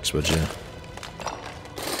these blocks, would you?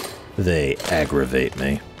 They aggravate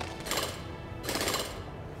me.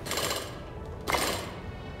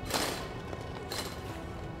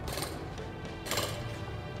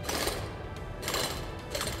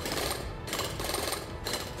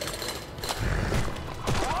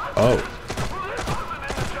 Oh.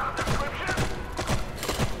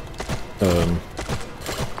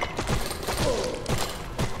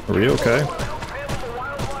 Are we okay?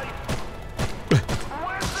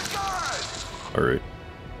 Alright.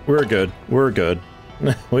 We're good. We're good.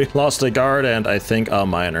 We lost a guard and I think a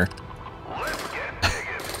miner.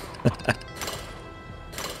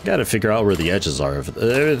 Gotta figure out where the edges are.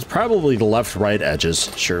 It's probably the left-right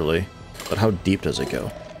edges, surely. But how deep does it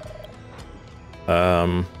go?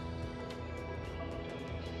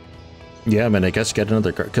 Yeah, I mean, I guess get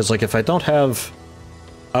another guard. Because, like, if I don't have...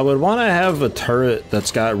 I would want to have a turret that's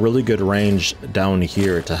got really good range down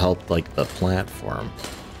here to help, like, the platform.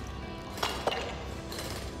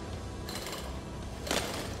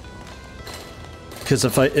 Because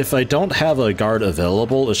if I don't have a guard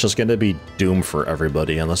available, it's just going to be doom for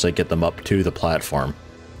everybody unless I get them up to the platform.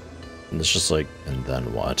 And it's just like, and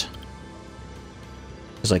then what?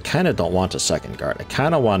 Because I kind of don't want a second guard. I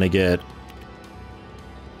kind of want to get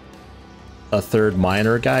a third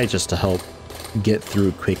miner guy just to help get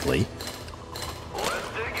through quickly. Let's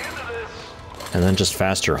dig into this. And then just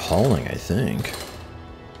faster hauling, I think.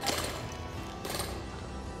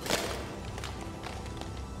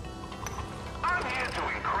 I'm here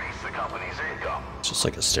to increase the company's income. It's just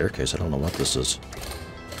like a staircase. I don't know what this is.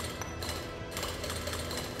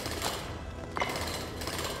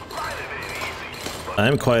 Might have been easy, but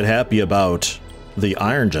I'm quite happy about the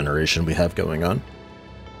iron generation we have going on.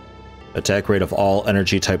 Attack rate of all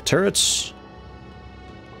energy type turrets.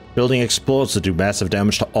 Building explodes to do massive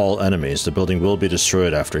damage to all enemies. The building will be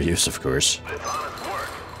destroyed after use, of course. it's honest work.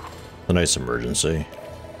 A nice emergency.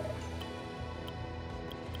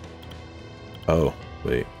 Oh,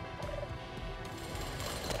 wait.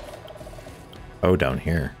 Oh, down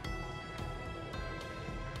here.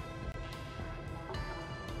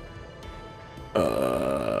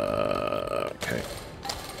 Okay.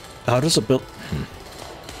 How does it build?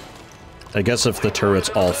 I guess if the turrets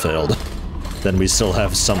all failed, then we still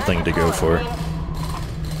have something to go for.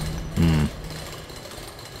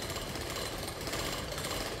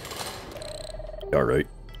 Alright.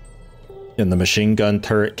 In the machine gun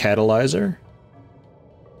turret catalyzer?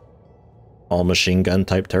 All machine gun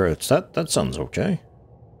type turrets. That sounds okay.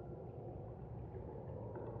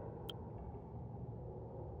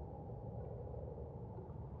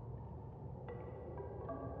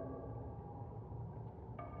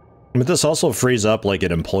 But this also frees up like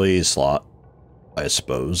an employee slot, I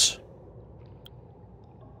suppose.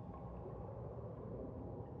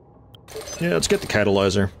 Yeah, let's get the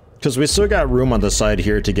catalyzer. Because we still got room on the side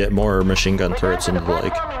here to get more machine gun turrets into the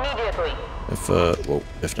like.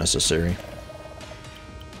 If necessary.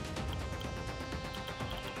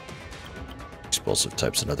 Explosive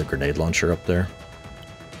types, another grenade launcher up there.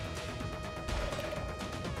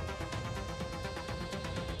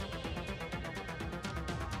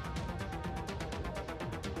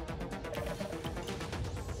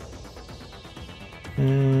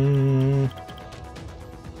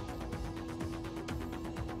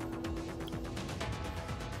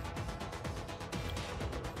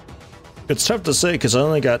 It's tough to say because I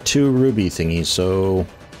only got 2 ruby thingies, so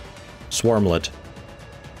swarmlet.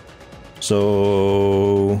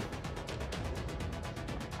 So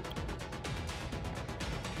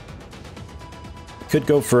could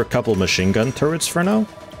go for a couple machine gun turrets for now.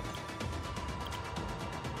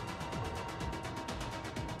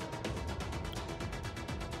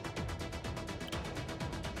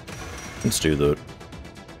 Let's do that.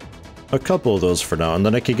 A couple of those for now, and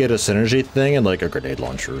then I could get a synergy thing and like a grenade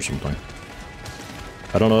launcher or something.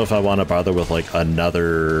 I don't know if I want to bother with like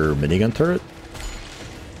another minigun turret.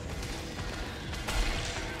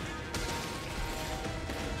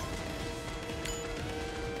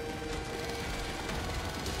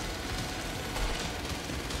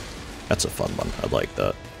 That's a fun one. I like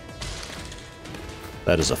that.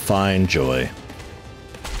 That is a fine joy.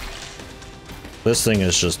 This thing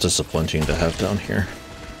is just disappointing to have down here.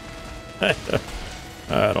 I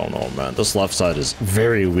don't know, man. This left side is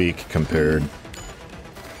very weak compared.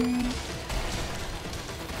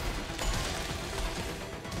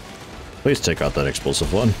 Please take out that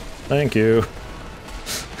explosive one. Thank you.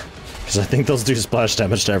 Because I think those do splash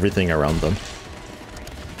damage to everything around them.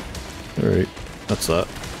 Alright, that's that.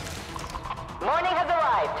 Morning has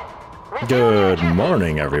arrived. Resume Good your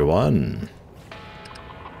morning, everyone.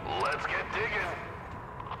 Let's get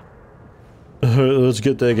digging. Let's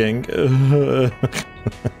get digging.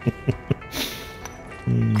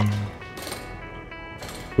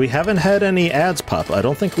 We haven't had any ads pop. I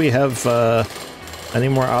don't think we have any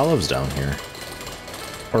more olives down here.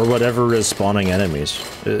 Or whatever is spawning enemies.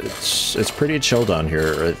 It's pretty chill down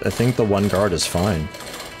here. I think the one guard is fine.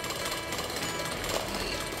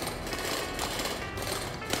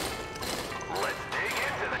 Let's dig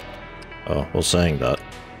into this. Oh, well, saying that.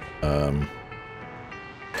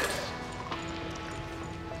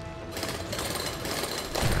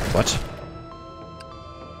 What?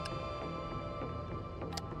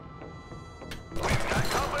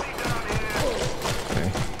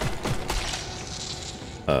 Okay.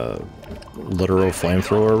 Literal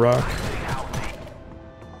flamethrower rock?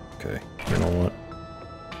 Okay, you know what?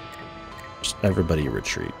 Just everybody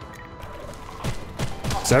retreat.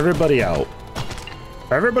 It's everybody out.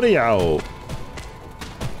 Everybody out!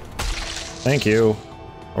 Thank you.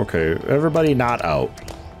 Okay, everybody not out.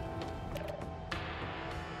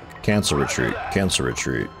 Cancel retreat. Cancel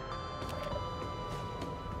retreat.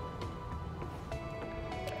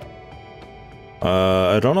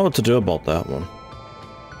 I don't know what to do about that one.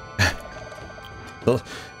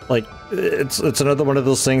 Like, it's another one of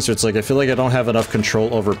those things where it's like, I feel like I don't have enough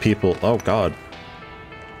control over people. Oh god.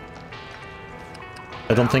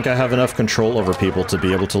 I don't think I have enough control over people to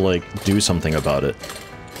be able to, like, do something about it.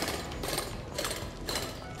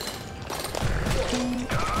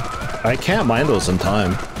 I can't mine those in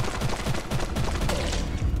time.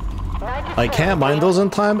 I can't mine those in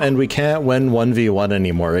time, and we can't win 1v1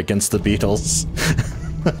 anymore against the Beatles.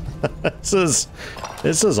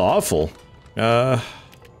 This is awful.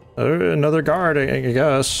 Another guard, I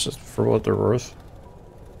guess, for what they're worth.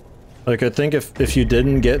 Like, I think if you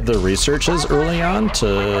didn't get the researches early on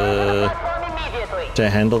to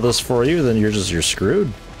handle this for you, then you're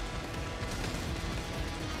screwed.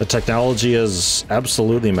 The technology is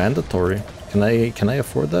absolutely mandatory. Can I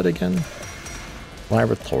afford that again?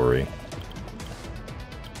 Laboratory.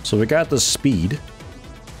 So we got the speed.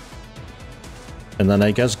 And then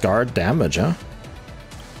I guess guard damage, huh?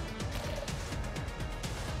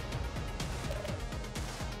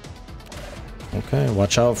 Okay,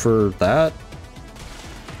 watch out for that.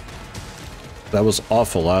 That was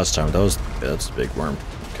awful last time. That's a big worm.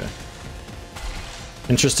 Okay.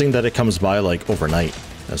 Interesting that it comes by like overnight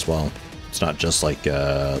as well. It's not just like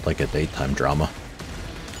a daytime drama.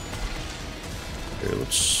 Here,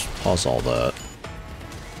 let's pause all that.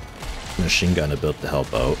 Machine gun about to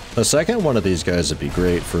help out. A second one of these guys would be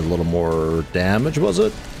great for a little more damage, was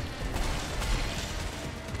it?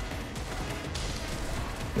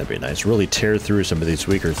 That'd be nice. Really tear through some of these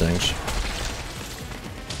weaker things.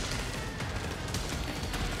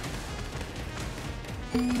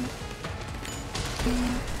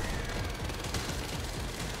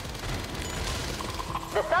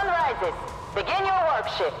 The sun rises. Begin your work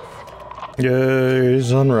shifts. Yay,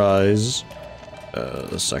 sunrise.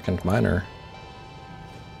 The second miner.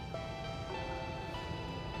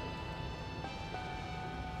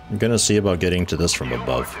 I'm gonna see about getting to this from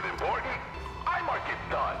above.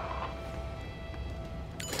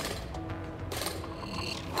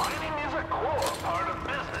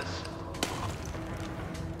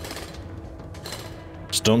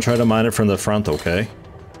 Just don't try to mine it from the front, okay?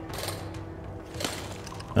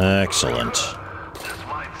 Excellent.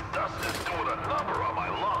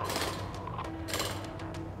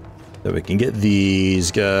 Then we can get these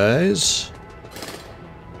guys.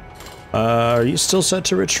 Are you still set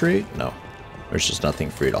to retreat? No. There's just nothing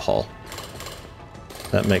for you to haul.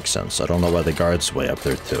 That makes sense. I don't know why the guard's way up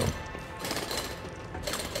there too.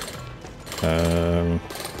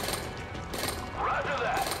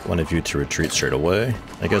 One of you to retreat straight away.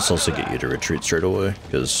 I guess I'll also get you to retreat straight away,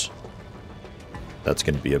 because that's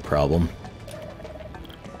going to be a problem.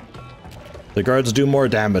 The guards do more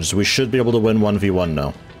damage, so we should be able to win 1v1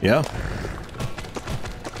 now. Yeah?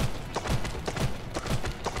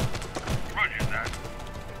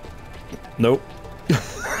 Nope.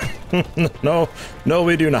 No,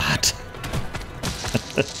 we do not.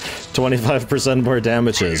 25% more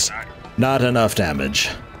damages. Not enough damage.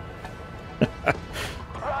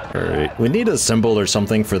 Alright, we need a symbol or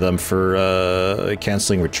something for them for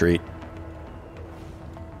canceling retreat.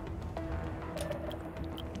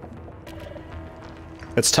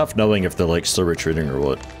 It's tough knowing if they're like still retreating or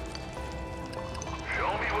what.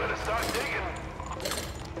 Show me where to start digging.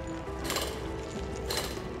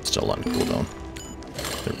 Still on cooldown.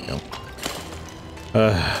 There we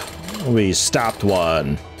go. We stopped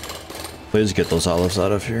one. Please get those olives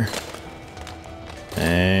out of here.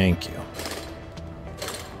 Thank you.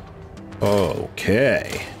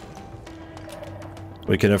 Okay.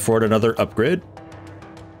 We can afford another upgrade.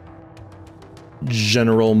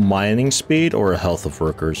 General mining speed or health of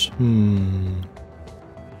workers?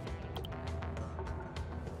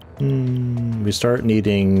 We start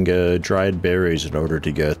needing dried berries in order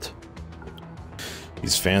to get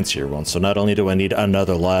these fancier ones. So not only do I need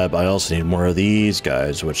another lab, I also need more of these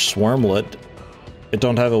guys, which Swarmlet, I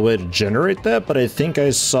don't have a way to generate that, but I think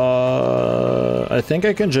I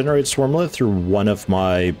can generate Swarmlet through one of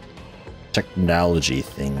my technology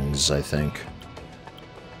things, I think.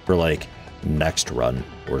 For, like, next run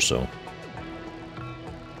or so.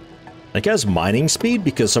 I guess mining speed,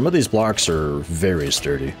 because some of these blocks are very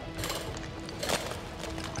sturdy.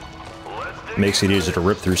 Makes it easier to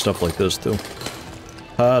rip through stuff like this, too.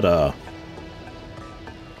 Ta-da.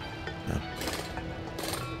 Yeah.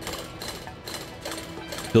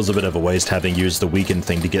 Feels a bit of a waste having used the weakened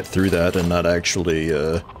thing to get through that and not actually,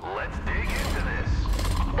 Let's dig into this.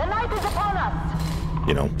 The night is upon us.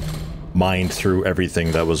 you know, mined through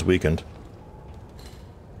everything that was weakened.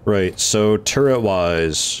 Right, so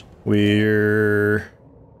turret-wise, we're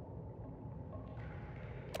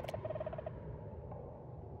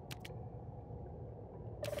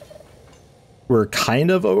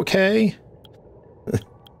kind of okay.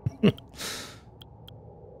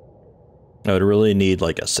 I would really need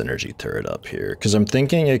like a synergy turret up here, because I'm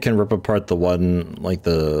thinking it can rip apart the one, like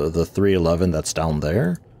the 311 that's down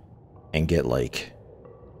there, and get like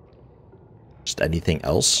just anything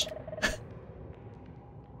else.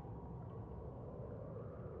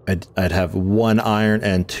 I'd have 1 iron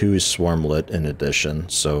and 2 swarmlet in addition,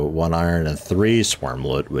 so 1 iron and 3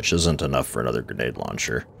 swarmlet, which isn't enough for another grenade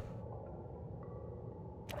launcher.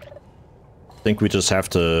 I think we just have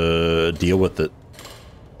to deal with it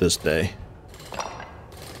this day.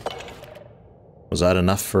 Was that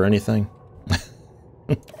enough for anything?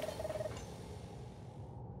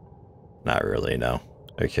 Not really, no.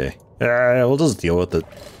 Okay. We'll just deal with it,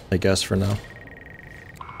 I guess, for now.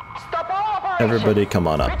 Stop all operations. Everybody come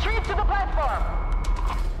on up. Retreat to the platform.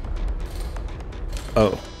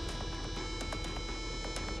 Oh.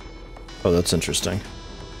 Oh, that's interesting.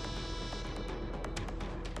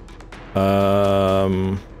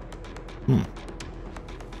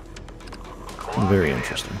 Very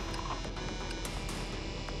interesting.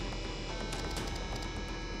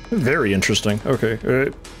 Very interesting.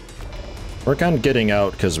 Okay. Work on getting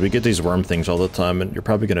out, because we get these worm things all the time, and you're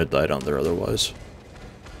probably gonna die down there otherwise.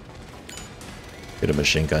 Get a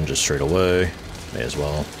machine gun just straight away. May as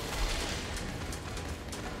well.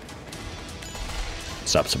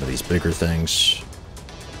 Stop some of these bigger things.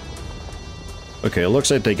 Okay, it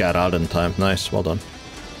looks like they got out in time. Nice, well done.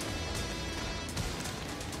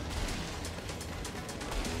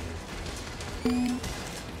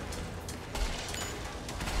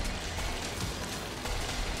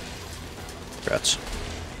 Congrats.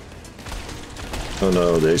 Oh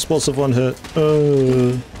no, the explosive one hit.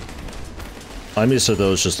 I'm used to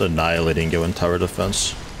those just annihilating you in tower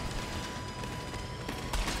defense.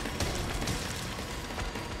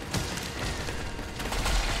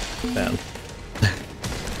 Man.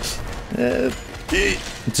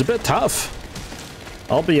 It's a bit tough.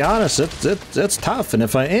 I'll be honest, it's tough, and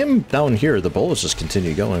if I am down here, the bullets just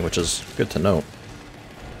continue going, which is good to know.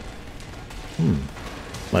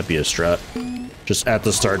 Might be a strat. Just at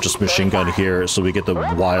the start, just machine gun here, so we get the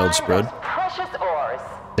wild spread. Precious ores.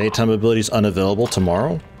 Daytime abilities unavailable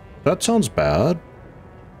tomorrow? That sounds bad.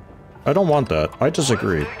 I don't want that. I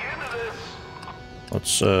disagree.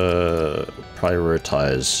 Let's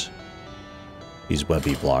prioritize these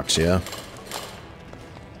webby blocks, yeah?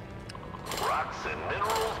 Rocks and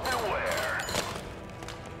minerals beware.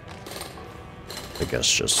 I guess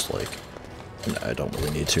just like... Nah, I don't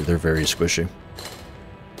really need to. They're very squishy.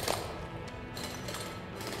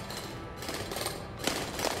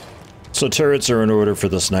 So turrets are in order for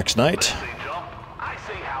this next night. Say jump, I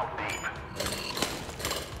say how deep.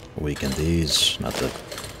 Weaken these. Not that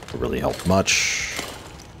it really help much.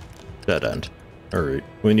 Dead end. Alright.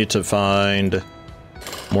 We need to find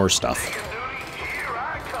more stuff. Taking duty, here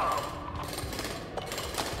I come.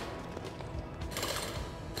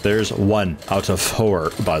 There's 1 out of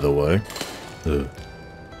 4, by the way. Ugh.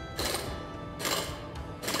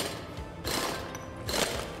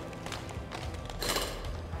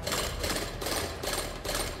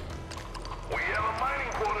 We have a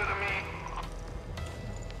mining quota to meet.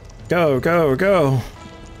 Go, go, go!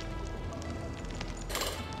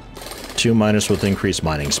 2 miners with increased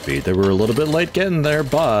mining speed. They were a little bit late getting there,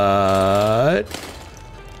 but...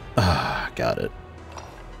 got it.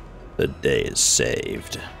 The day is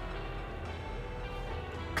saved.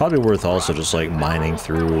 Probably worth also just like mining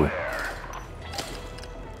through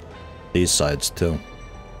these sides too.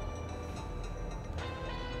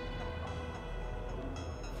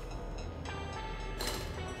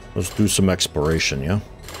 Let's do some exploration, yeah?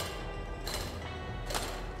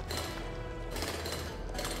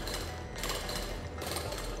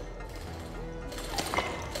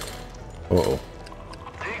 Uh-oh.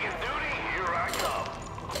 Taking duty, here I come.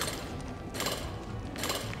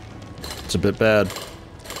 It's a bit bad.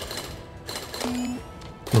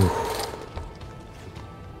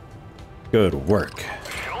 Good work.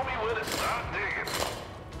 Show me where to start digging.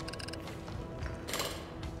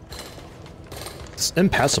 It's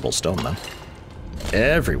impassable stone, man.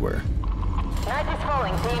 Everywhere. Night is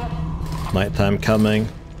falling, team. Nighttime coming.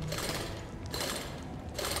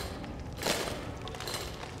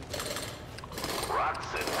 Rocks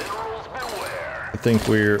and minerals beware. I think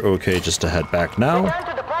we're okay just to head back now.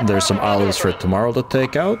 There's some olives for tomorrow to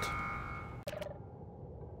take out.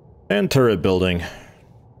 And turret building.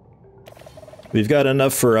 We've got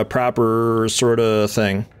enough for a proper sort of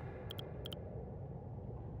thing.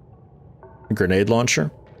 Grenade launcher.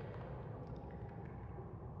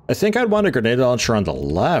 I think I'd want a grenade launcher on the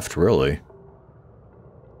left, really.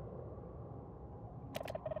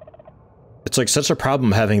 It's like such a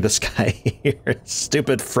problem having this guy here.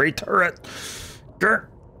 Stupid freight turret. Grr.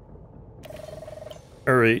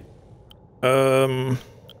 Alright.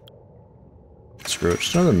 Screw it.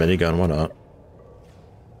 Just another minigun, why not?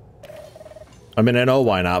 I mean, I know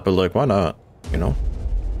why not, but like, why not? You know?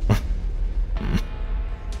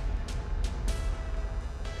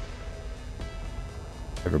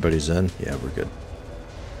 Everybody's in? Yeah, we're good.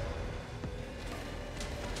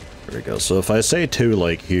 There we go. So if I say 2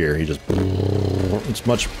 like here, he just... It's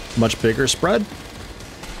much bigger spread.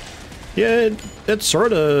 Yeah, it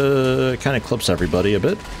sort of kind of clips everybody a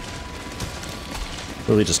bit.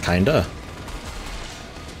 Really just kinda.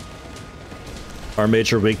 Our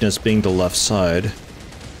major weakness being the left side.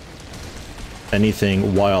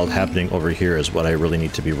 Anything wild happening over here is what I really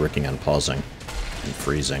need to be working on pausing and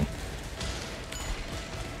freezing.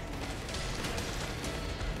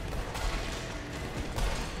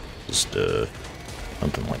 Just,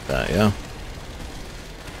 something like that, yeah?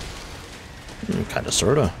 Kinda,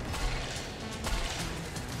 sorta.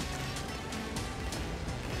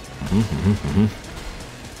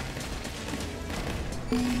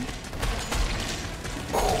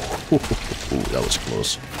 Ooh, that was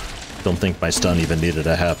close. Don't think my stun even needed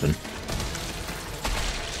to happen.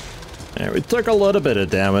 Yeah, we took a little bit of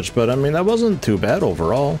damage, but I mean, that wasn't too bad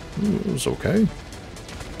overall. It was okay.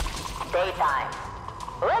 Daytime.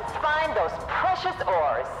 Let's find those precious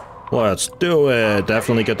ores. Let's do it.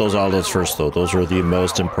 Definitely get those olives first, though. Those are the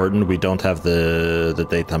most important. We don't have the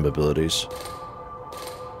daytime abilities.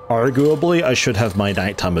 Arguably, I should have my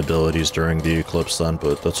nighttime abilities during the eclipse then,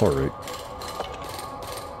 but that's alright.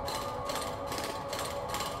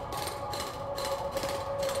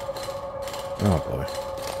 Oh boy.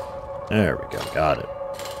 There we go, got it.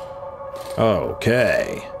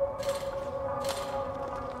 Okay.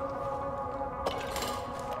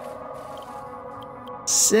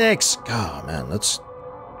 Six! Oh man, that's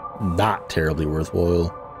not terribly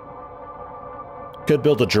worthwhile. Could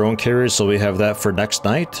build a drone carrier so we have that for next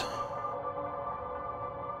night.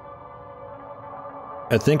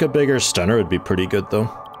 I think a bigger stunner would be pretty good though.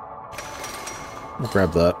 I'll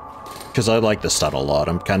grab that. Because I like the stun a lot.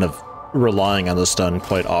 I'm kind of relying on the stun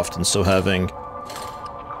quite often, so having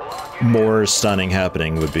more stunning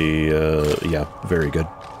happening would be, yeah, very good.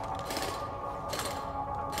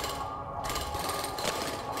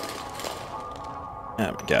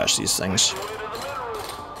 Oh my gosh, these things.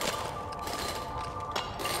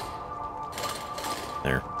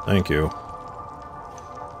 There, thank you.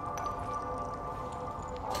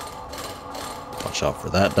 Watch out for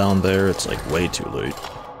that down there, it's like way too late.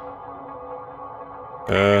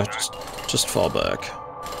 Just fall back.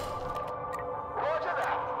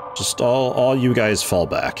 Just all you guys fall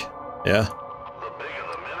back. Yeah?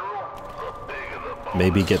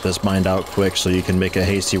 Maybe get this mined out quick so you can make a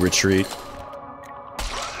hasty retreat.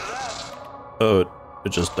 Oh,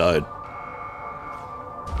 it just died.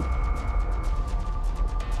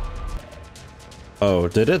 Oh,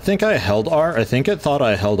 did it think I held R? I think it thought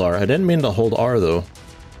I held R. I didn't mean to hold R though.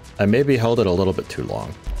 I maybe held it a little bit too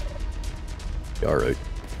long. Alright.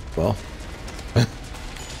 Well.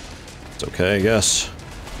 It's okay, I guess.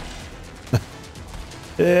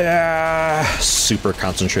 Yeah. Super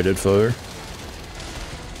concentrated fire.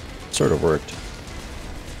 Sort of worked.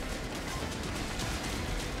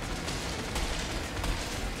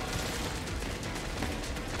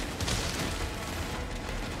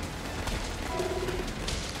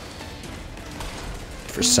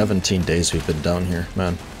 For 17 days we've been down here,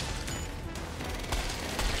 man.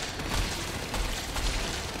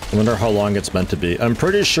 I wonder how long it's meant to be. I'm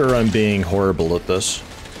pretty sure I'm being horrible at this.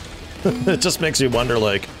 It just makes me wonder,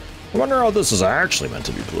 like, I wonder how this is actually meant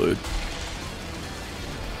to be played.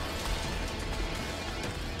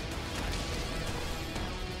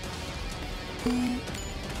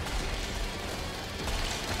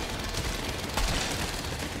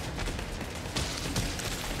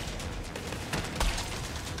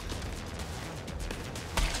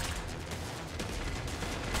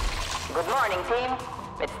 Good morning, team.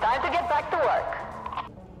 It's time to get back to work.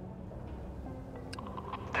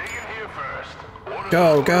 Dig in here first.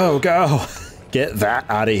 Go, go, go! Get that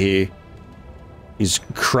out of here. These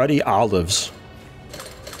cruddy olives.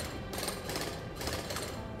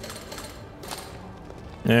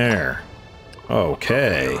 There.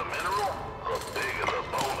 Okay. Mineral, the bigger the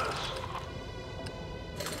bonus.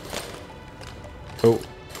 Oh.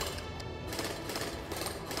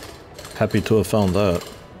 Happy to have found that.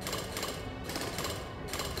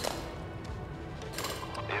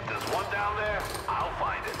 If there's one down there, I'll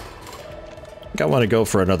find it. I think I want to go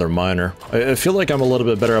for another miner. I feel like I'm a little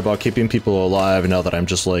bit better about keeping people alive now that I'm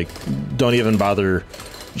just like, don't even bother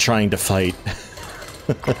trying to fight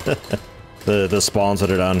the spawns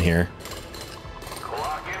that are down here.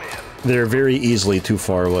 Clocking in. They're very easily too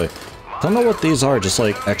far away. I don't know what these are, just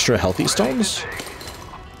like extra healthy stones?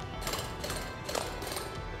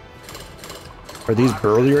 Are these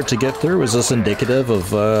burlier to get through? Is this indicative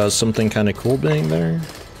of something kind of cool being there?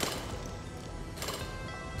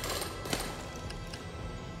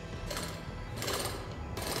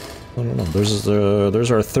 I don't know.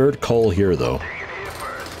 There's our third coal here, though. Dig in here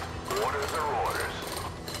first. Orders are orders.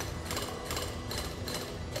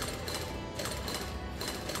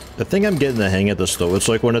 I think I'm getting the hang of this, though. It's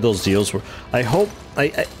like one of those deals where I hope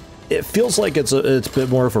it feels like it's a bit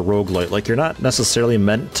more of a roguelite. Like, you're not necessarily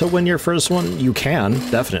meant to win your first one. You can,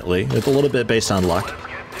 definitely. It's a little bit based on luck. Let's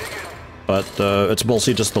get digging. But it's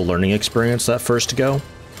mostly just the learning experience that first go.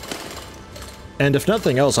 And if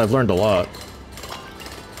nothing else, I've learned a lot.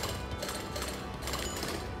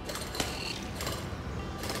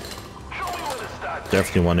 Show me where to start.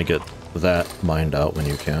 Definitely want to get that mined out when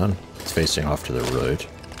you can. It's facing off to the right.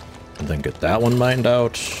 And then get that one mined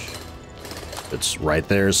out. It's right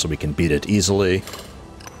there, so we can beat it easily.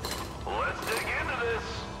 Let's dig into this.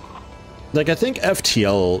 Like, I think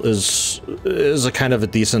FTL is a kind of a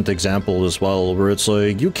decent example as well, where it's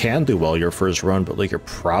like, you can do well your first run, but like, you're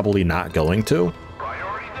probably not going to.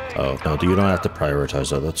 Priority dig. Oh, no, you don't have to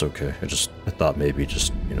prioritize that, that's okay. I thought maybe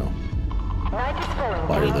just, you know, Night is falling,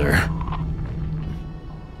 while you're team. there.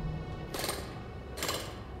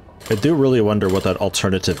 I do really wonder what that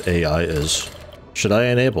alternative AI is. Should I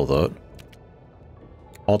enable that?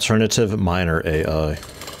 Alternative miner AI.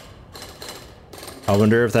 I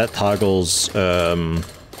wonder if that toggles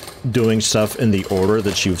doing stuff in the order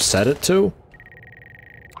that you've set it to,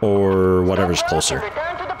 or whatever's closer.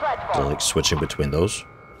 Return to the So platform. like switching between those.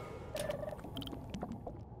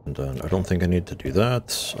 And then I don't think I need to do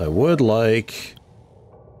that. I would like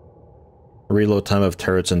reload time of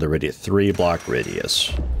turrets in the radius 3 block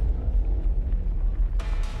radius.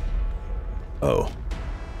 Oh.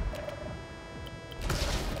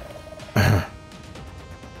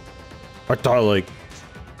 I thought like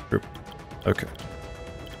okay.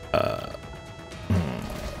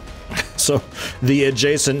 So the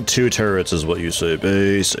adjacent 2 turrets is what you say,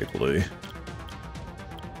 basically.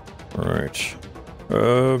 Alright.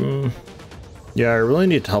 Yeah, I really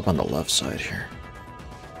need help on the left side here.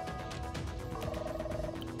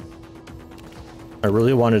 I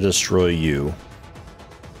really want to destroy you.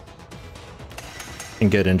 And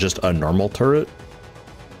get in just a normal turret.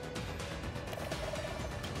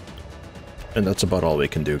 And that's about all we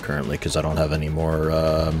can do currently, because I don't have any more,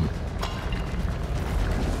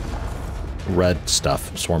 red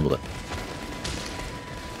stuff. Swarmlet.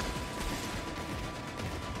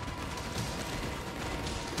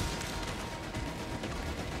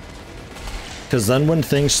 Because then when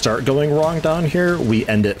things start going wrong down here, we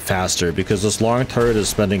end it faster, because this long turret is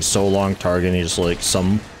spending so long targeting just like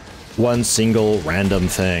one single random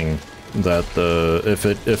thing that if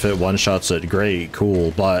it one-shots it, great,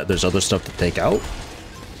 cool, but there's other stuff to take out.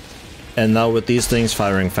 And now with these things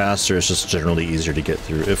firing faster, it's just generally easier to get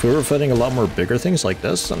through. If we were fighting a lot more bigger things like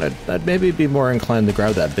this, then I'd maybe be more inclined to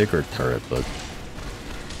grab that bigger turret, but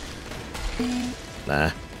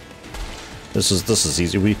nah. This is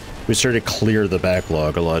easy. We started to clear the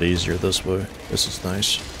backlog a lot easier this way. This is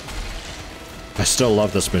nice. I still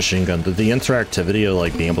love this machine gun. The interactivity of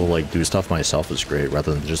like being able to like do stuff myself is great,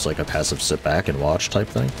 rather than just like a passive sit back and watch type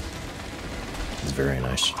thing. It's very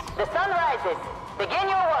nice. The sun rises. Begin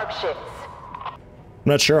your work shifts. I'm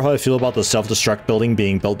not sure how I feel about the self-destruct building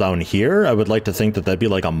being built down here. I would like to think that that'd be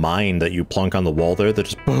like a mine that you plunk on the wall there that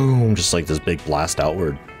just boom, just like this big blast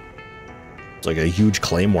outward. It's like a huge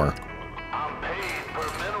claymore. I'm paid per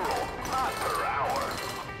mineral, not per hour.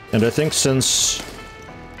 And I think since,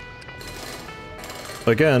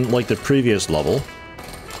 again, like the previous level,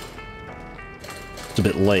 it's a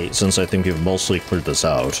bit late since I think we've mostly cleared this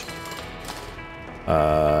out.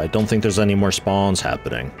 I don't think there's any more spawns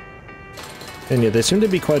happening. And yeah, they seem to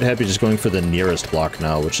be quite happy just going for the nearest block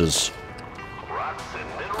now, which is Rocks and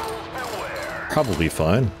minerals beware. probably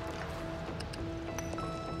fine.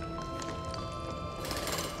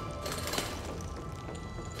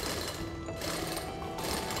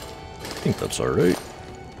 I think that's alright.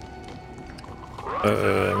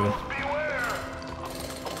 Beware.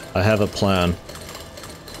 I have a plan.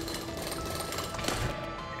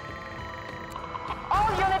 All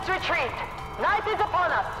units retreat. Night is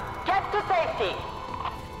upon us. Get to safety.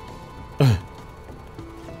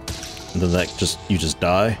 And then you just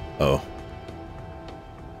die? Oh.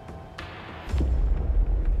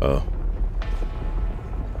 Oh.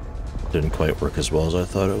 Didn't quite work as well as I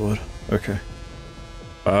thought it would. Okay.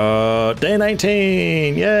 Day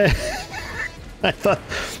 19! Yay! I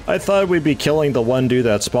thought we'd be killing the one dude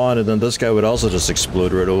that spawned, and then this guy would also just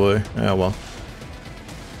explode right away. Yeah, well.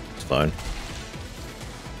 It's fine.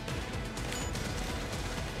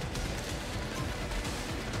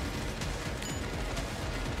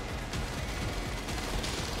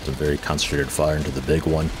 It's a very concentrated fire into the big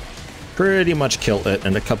one. Pretty much kill it,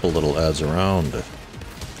 and a couple little adds around.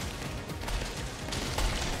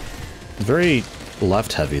 Very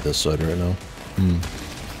left heavy this side right now.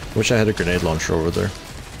 Wish I had a grenade launcher over there.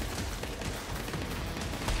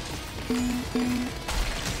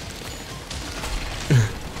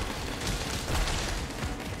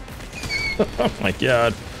 Oh my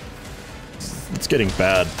god. It's getting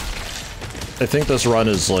bad. I think this run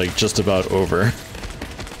is like just about over.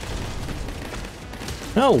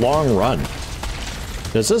 No, long run.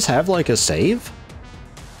 Does this have like a save?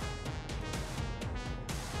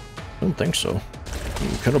 I don't think so.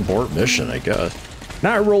 You could abort mission, I guess.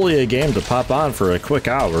 Not really a game to pop on for a quick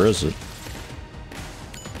hour, is it?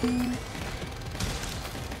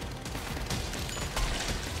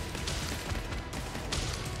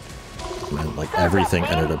 Man, like everything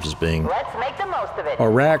ended up just being... Let's make the most of it.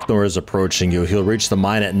 Arachnor is approaching you. He'll reach the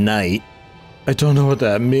mine at night. I don't know what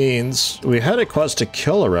that means. We had a quest to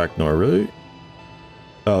kill Arachnor, right?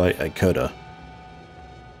 Oh, I coulda.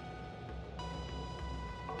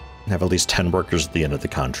 Have at least 10 workers at the end of the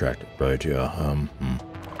contract. Right, yeah.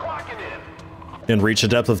 Clocking in. And reach a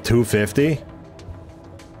depth of 250?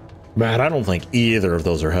 Man, I don't think either of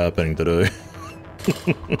those are happening today. Let's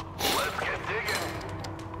get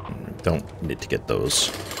digging. Don't need to get those.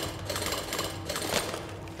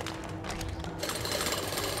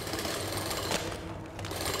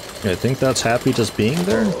 I think that's happy just being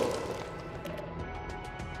there.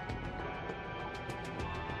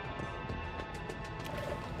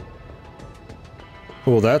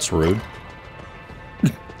 Well, that's rude.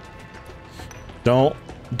 Don't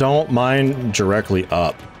mine directly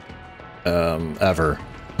up. Ever.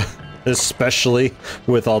 Especially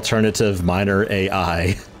with alternative miner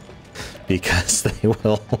AI. Because they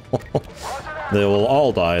will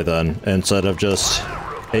all die then, instead of just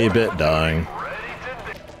a bit dying.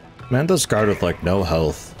 Man, this guard with like no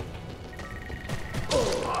health.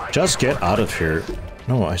 Just get out of here.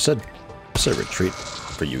 No, I said retreat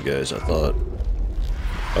for you guys, I thought.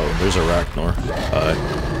 Oh, there's Arachnor.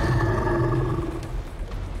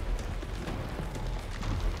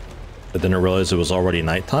 I didn't realize it was already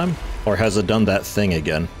nighttime? Or has it done that thing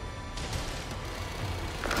again?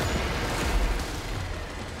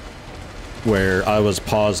 Where I was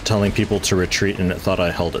paused telling people to retreat and it thought I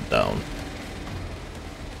held it down.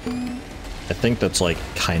 I think that's like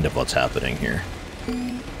kind of what's happening here.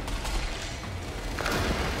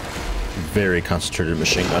 Very concentrated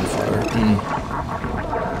machine gun fire.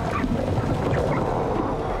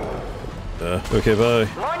 Okay, bye.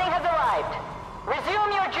 Morning has arrived.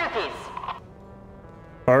 Resume your duties.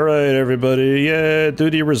 Alright, everybody. Yeah,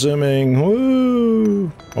 duty resuming.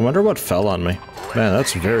 Woo! I wonder what fell on me. Man,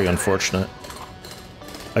 that's very unfortunate.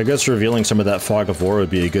 I guess revealing some of that fog of war would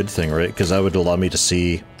be a good thing, right? Because that would allow me to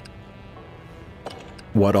see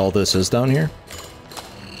what all this is down here.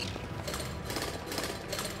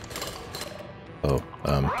 Oh,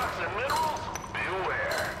 Rocks and minerals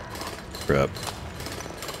beware. crap.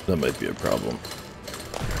 That might be a problem.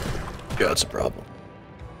 Yeah, it's a problem.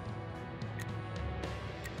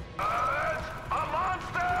 A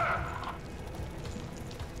monster.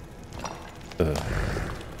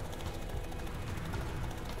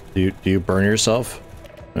 Do you burn yourself?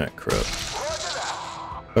 Ah, crap.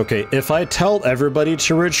 Okay, if I tell everybody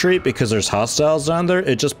to retreat because there's hostiles down there,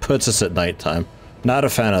 it just puts us at nighttime. Not a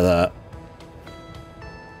fan of that.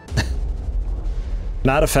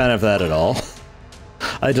 Not a fan of that at all.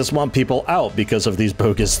 I just want people out because of these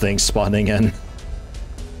bogus things spawning in.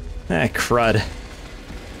 Ah, crud.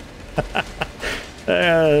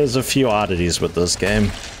 There's a few oddities with this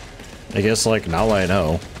game. I guess, like, now I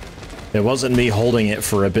know. It wasn't me holding it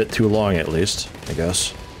for a bit too long, at least, I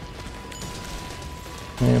guess.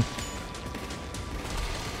 Yeah.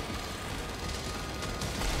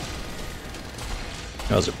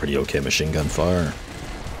 That was a pretty okay machine gun fire.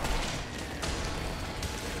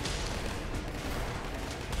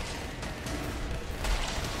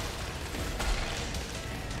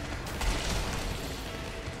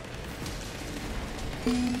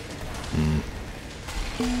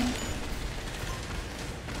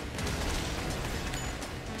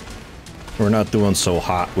 We're not doing so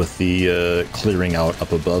hot with the clearing out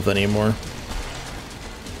up above anymore.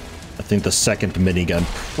 I think the second minigun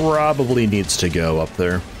probably needs to go up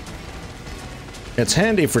there. It's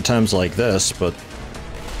handy for times like this, but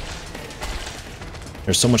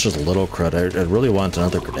there's so much as little crud. I really want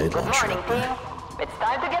another grenade launcher. Good morning, team. It's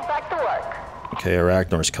time to get back to work. Okay,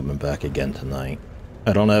 Arachnor's coming back again tonight.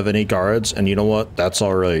 I don't have any guards, and you know what? That's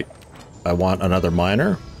alright. I want another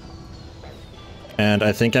miner. And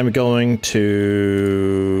I think I'm going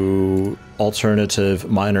to alternative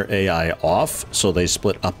miner AI off, so they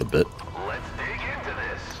split up a bit. Let's dig into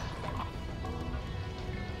this.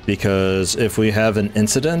 Because if we have an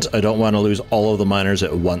incident, I don't want to lose all of the miners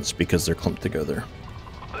at once because they're clumped together.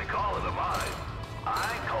 They call it a mine.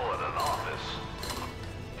 I call it an office.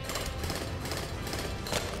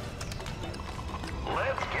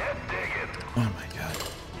 Let's get digging. Oh my god.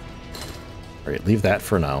 Alright, leave that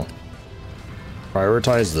for now.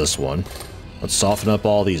 Prioritize this one. Let's soften up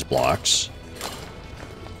all these blocks.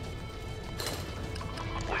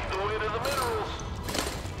 Lead the way to the minerals.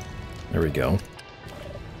 There we go.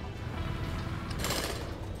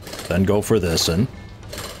 Then go for this one.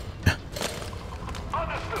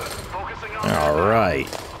 Understood. Focusing on Alright.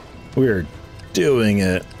 We're doing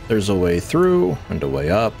it. There's a way through and a way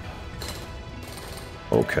up.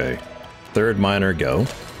 Okay. Third miner, go.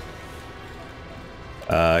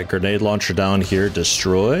 Grenade launcher down here,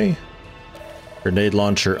 destroy. Grenade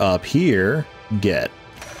launcher up here, get.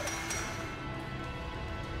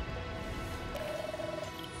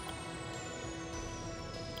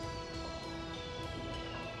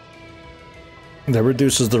 That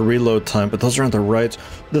reduces the reload time, but those are on the right.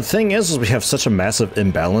 The thing is we have such a massive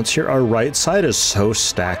imbalance here. Our right side is so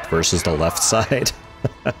stacked versus the left side.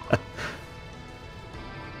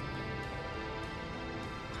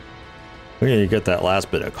 We need to get that last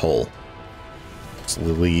bit of coal. Let's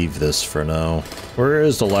leave this for now. Where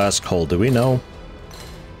is the last coal? Do we know?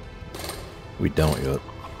 We don't yet.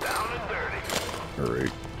 down and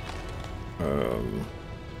dirty. Alright.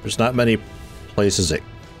 There's not many places it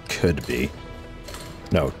could be.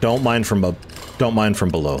 No, don't mine from below.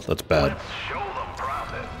 That's bad. Let's show them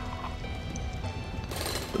profit.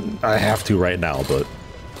 I have to right now, but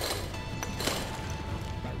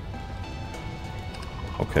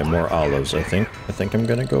okay, more olives, I think. I think I'm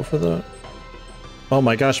gonna go for that. Oh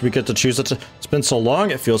my gosh, we get to choose it. It's been so long,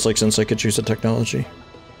 it feels like since I could choose a technology.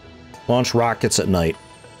 Launch rockets at night.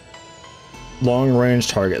 Long range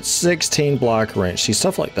target, 16 block range. See,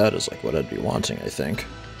 stuff like that is like what I'd be wanting, I think.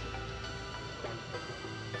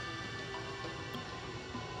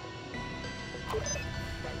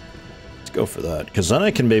 Let's go for that, because then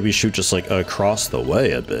I can maybe shoot just like across the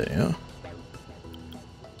way a bit, yeah?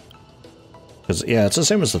 Because, yeah, it's the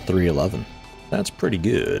same as the 311. That's pretty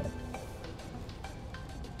good.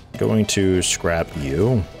 Going to scrap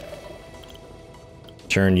you.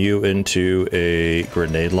 Turn you into a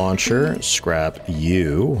grenade launcher. Scrap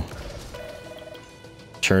you.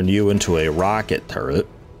 Turn you into a rocket turret.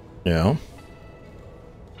 Yeah.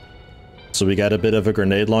 So we got a bit of a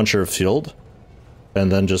grenade launcher field.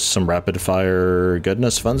 And then just some rapid fire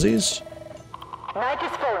goodness funsies. Night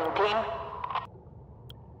is falling, team.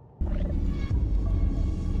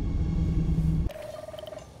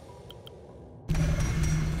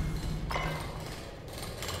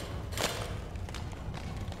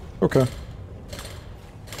 Okay.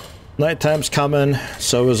 Nighttime's coming,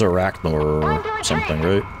 so is Arachnor or something,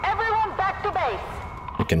 right? Everyone back to base.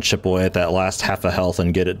 You can chip away at that last half a health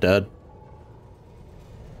and get it dead.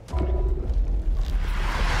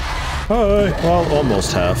 Hi. Well,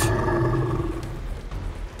 almost half.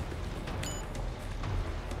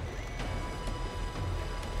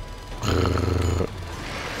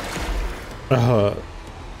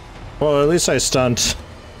 Well, at least I stunned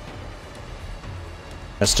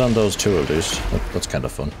those two at least. That's kind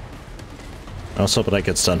of fun. I was hoping I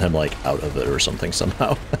could stun him, like, out of it or something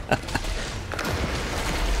somehow.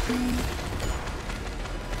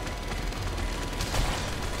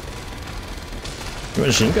 The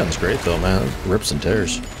machine gun's great though, man. It rips and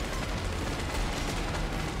tears.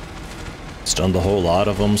 Stunned a whole lot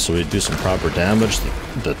of them, so we do some proper damage.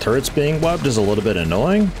 The turrets being webbed is a little bit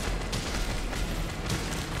annoying.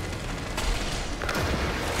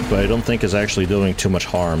 but I don't think is actually doing too much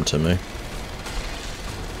harm to me.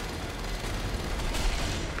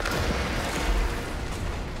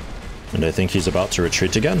 And I think he's about to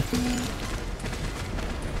retreat again.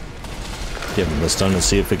 Give him this done and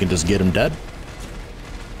see if we can just get him dead.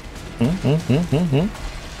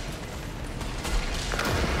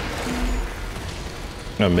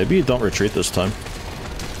 No, maybe you don't retreat this time.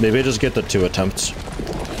 Maybe I just get the 2 attempts.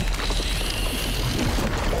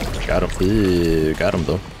 Got him. Ew, got him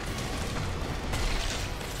though.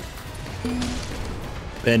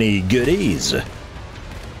 Any goodies? I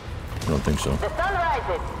don't think so. The sun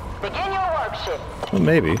rises. Begin your work shift. Well,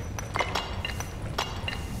 maybe.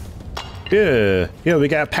 Yeah, we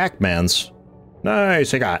got Pac-Mans.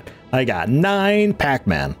 Nice, I got 9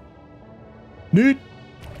 Pac-Man. Neat.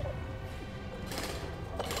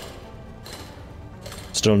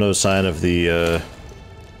 Still no sign of the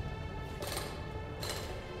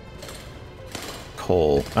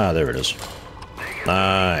coal. Ah, there it is.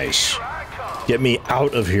 Nice. Get me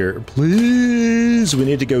out of here, please. We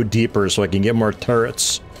need to go deeper so I can get more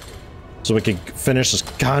turrets. So we can finish this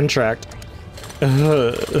contract. Man.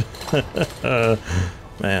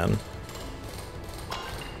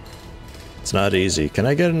 It's not easy. Can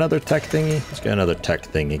I get another tech thingy? Let's get another tech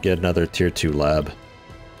thingy. Get another tier 2 lab.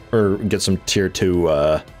 Or get some tier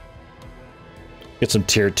 2, get some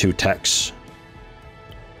tier 2 techs.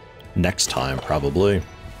 Next time, probably.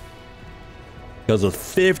 Because with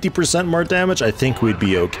 50% more damage, I think we'd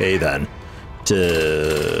be okay then.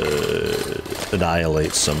 To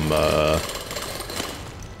annihilate some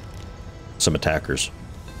attackers.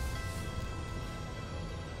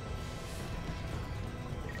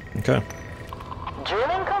 Okay.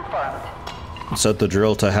 Drilling confirmed. Set the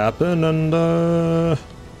drill to happen and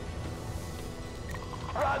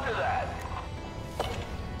Roger that.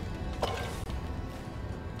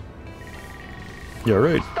 yeah,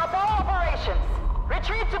 right. Stop all operations.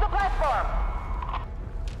 Retreat to the platform.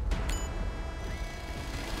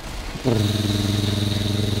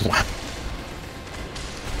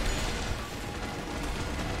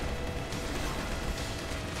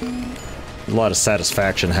 A lot of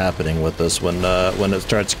satisfaction happening with this when it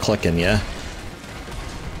starts clicking, yeah?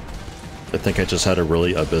 I think I just had a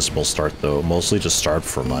really abysmal start, though. Mostly just starved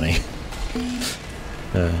for money.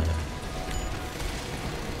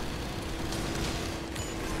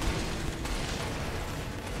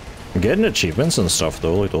 I'm getting achievements and stuff,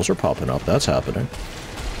 though. Like, those are popping up. That's happening.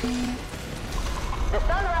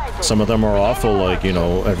 Some of them are awful, like, you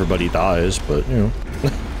know, everybody dies, but, you know.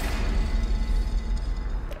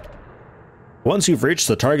 Once you've reached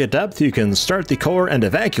the target depth, you can start the core and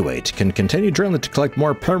evacuate. Can continue drilling to collect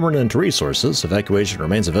more permanent resources. Evacuation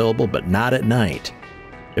remains available, but not at night.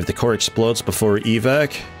 If the core explodes before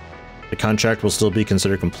evac, the contract will still be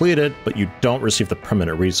considered completed, but you don't receive the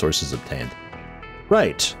permanent resources obtained.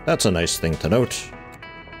 Right, that's a nice thing to note.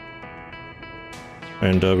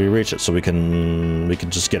 And we reach it, so we can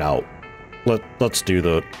just get out. Let's do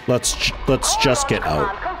the let's just get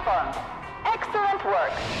out. Excellent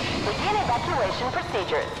work. Begin evacuation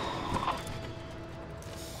procedures.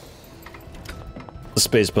 The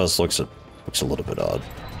space bus looks a little bit odd.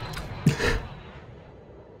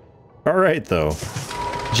 All right, though.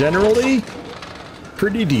 Generally,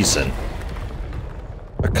 pretty decent.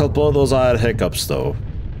 A couple of those odd hiccups, though.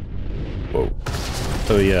 Whoa.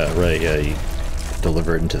 Oh yeah, right. Yeah, you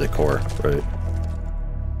deliver it into the core, right?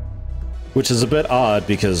 Which is a bit odd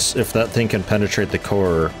because if that thing can penetrate the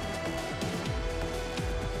core,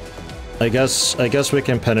 I guess we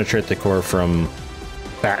can penetrate the core from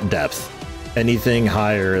that depth. Anything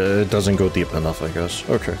higher, it doesn't go deep enough, I guess.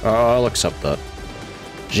 Okay, I'll accept that.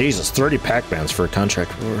 Jesus, 30 Pac-Mans for a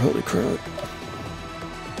contract. Holy crap.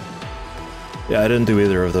 Yeah, I didn't do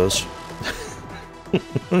either of those.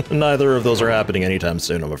 Neither of those are happening anytime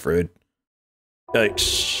soon, I'm afraid.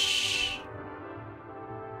 Yikes.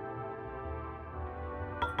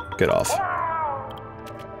 Get off.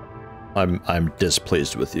 I'm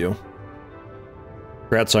displeased with you.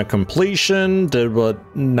 Congrats on completion. Did what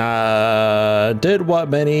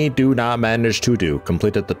many do not manage to do.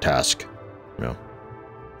 Completed the task. Yeah.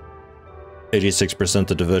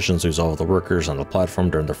 86% of divisions lose all of the workers on the platform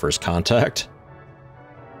during their first contact.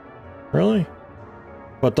 Really?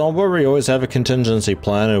 But don't worry, always have a contingency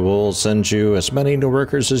plan and we'll send you as many new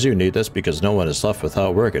workers as you need. That's because no one is left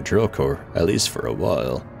without work at Drill Corps, at least for a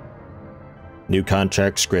while. New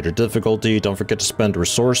contracts, greater difficulty, don't forget to spend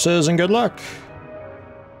resources, and good luck!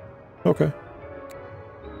 Okay.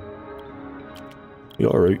 You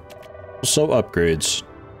alright. So upgrades.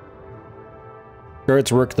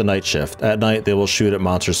 Guards work the night shift. At night, they will shoot at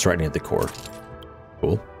monsters threatening the core.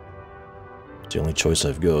 Cool. It's the only choice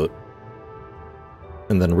I've got.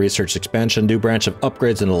 And then research expansion, new branch of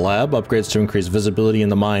upgrades in the lab, upgrades to increase visibility in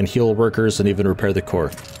the mine, heal workers, and even repair the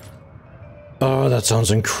core. Oh, that sounds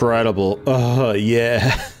incredible. Oh,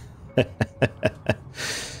 yeah.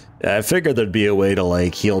 I figured there'd be a way to,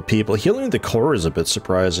 like, heal people. Healing the core is a bit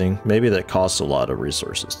surprising. Maybe that costs a lot of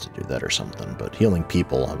resources to do that or something, but healing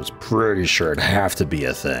people, I was pretty sure it'd have to be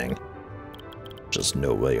a thing. Just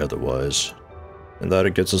no way otherwise. And that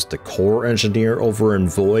it gets us the core engineer over in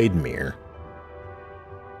Voidmere.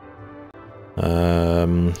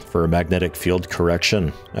 For a magnetic field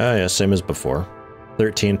correction. Ah, yeah, same as before.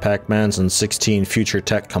 13 Pac-Mans and 16 future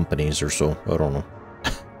tech companies or so. I don't know.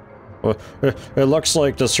 Well, it looks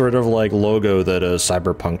like the sort of like logo that a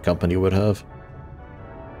cyberpunk company would have.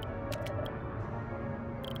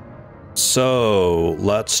 So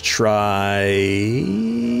let's try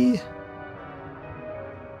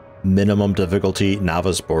minimum difficulty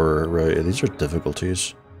novice borer. Right, these are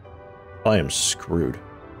difficulties. I am screwed.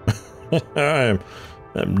 I'm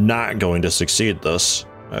not going to succeed this.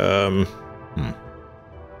 I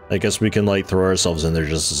guess we can like throw ourselves in there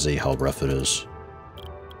just to see how rough it is.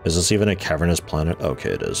 Is this even a cavernous planet? Okay,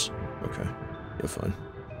 it is. Okay, you're fine.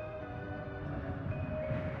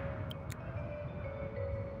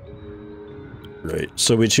 Right,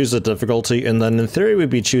 so we choose the difficulty, and then in theory we'd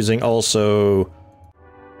be choosing also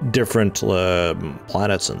different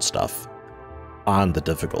planets and stuff on the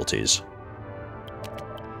difficulties.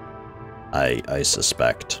 I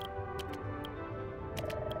suspect.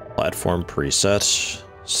 Platform preset.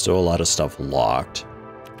 Still a lot of stuff locked.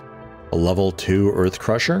 A level 2 Earth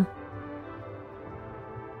Crusher?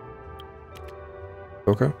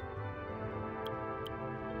 Okay.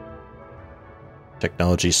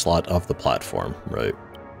 Technology slot of the platform, right.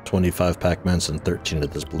 25 Pac-Mans and 13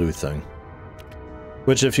 of this blue thing.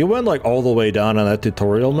 Which if you went like all the way down on that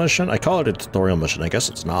tutorial mission, I call it a tutorial mission, I guess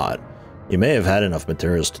it's not. You may have had enough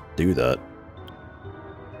materials to do that.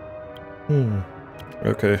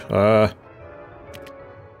 Okay,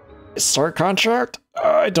 start contract?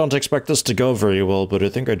 I don't expect this to go very well, but I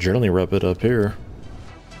think I generally wrap it up here.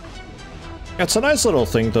 It's a nice little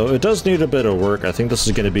thing, though. It does need a bit of work. I think this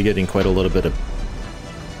is going to be getting quite a little bit of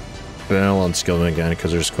balance going on,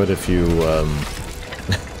 because there's quite a few,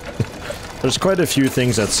 there's quite a few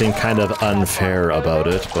things that seem kind of unfair about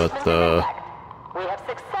it, but, We have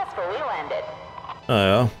successfully landed.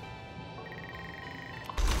 oh yeah.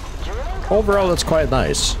 Overall, it's quite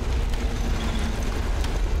nice.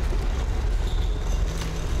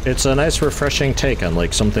 It's a nice, refreshing take on,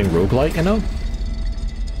 like, something roguelite, you know?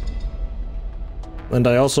 And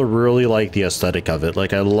I also really like the aesthetic of it.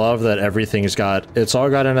 Like, I love that everything's got... It's all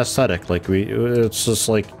got an aesthetic. Like, it's just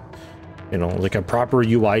like, you know, like a proper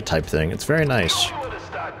UI type thing. It's very nice.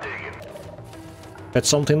 It's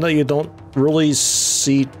something that you don't really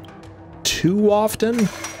see too often.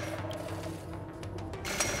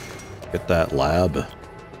 Get that lab.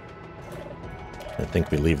 I think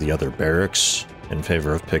we leave the other barracks in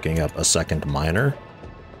favor of picking up a second miner.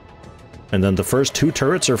 And then the first 2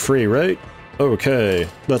 turrets are free, right? Okay,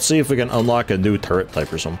 let's see if we can unlock a new turret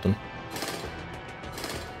type or something.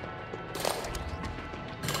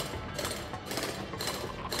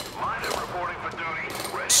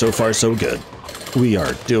 So far, so good. We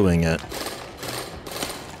are doing it.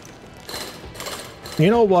 You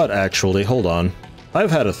know what, actually? Hold on.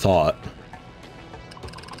 I've had a thought.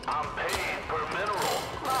 I'm paid per mineral,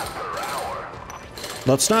 not per hour.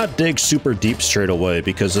 Let's not dig super deep straight away,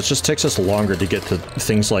 because it just takes us longer to get to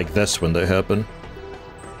things like this when they happen.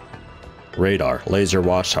 Radar, laser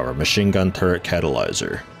watchtower, machine gun turret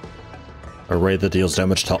catalyzer. Array that deals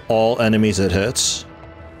damage to all enemies it hits.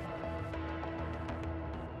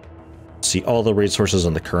 See all the resources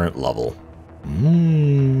on the current level.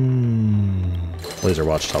 Laser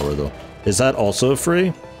watchtower, though. Is that also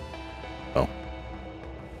free? Oh.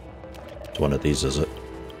 It's one of these, is it?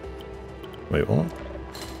 Wait, what?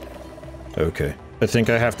 Okay. I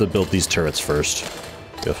think I have to build these turrets first.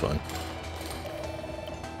 Yeah, fine.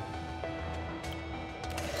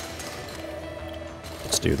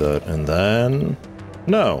 Let's do that, and then...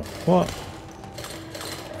 No! What?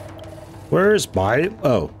 Where is my...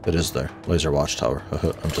 Oh, it is there. Laser watchtower.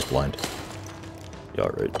 I'm just blind. Yeah,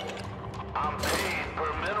 alright. I'm paid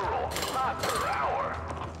per mineral, not per hour.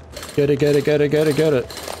 Get it, get it, get it, get it, get it.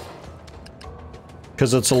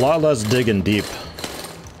 Because it's a lot less digging deep.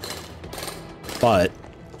 But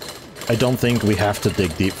I don't think we have to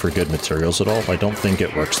dig deep for good materials at all. I don't think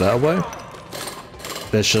it works that way.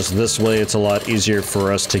 It's just this way it's a lot easier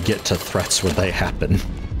for us to get to threats when they happen.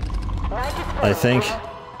 I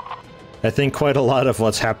think quite a lot of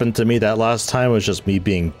what's happened to me that last time was just me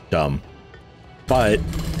being dumb. But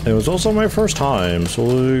it was also my first time, so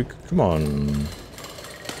like, come on.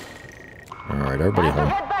 Alright, everybody home.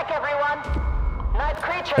 Head back, everyone. Night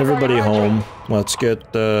creatures Everybody are emerging. home. Let's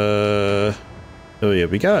get oh yeah,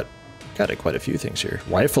 we got quite a few things here.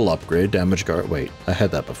 Rifle upgrade, damage guard. Wait, I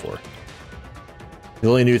had that before. The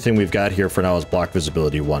only new thing we've got here for now is block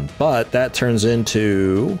visibility 1, but that turns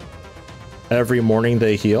into every morning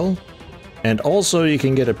they heal. And also you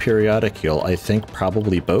can get a periodic heal. I think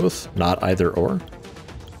probably both, not either or.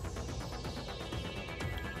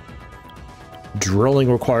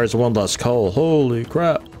 Drilling requires 1 less coal. Holy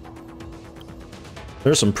crap.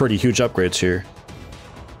 There's some pretty huge upgrades here.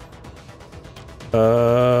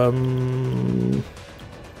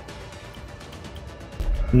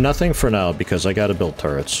 Nothing for now because I gotta build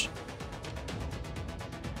turrets.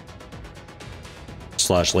 /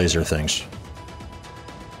 laser things.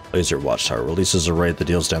 Laser watchtower releases a ray that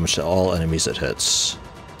deals damage to all enemies it hits.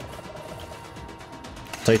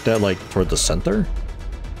 Take that like toward the center?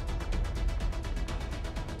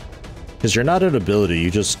 Because you're not an ability,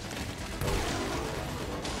 you just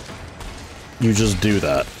do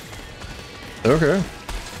that. Okay.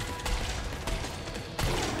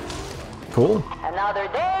 Cool. Another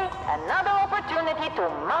day, another opportunity to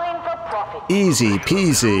mine for profit. Easy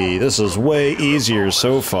peasy. This is way easier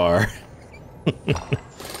so far.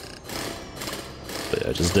 But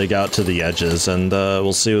yeah, just dig out to the edges and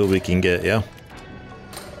we'll see what we can get, yeah?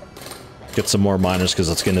 Get some more miners because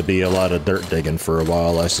it's going to be a lot of dirt digging for a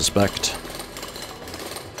while, I suspect.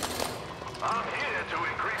 I'm here to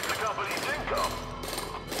increase the company's income.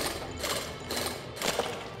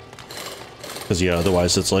 Because yeah,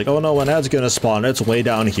 otherwise it's like, oh no, an ad's going to spawn, it's way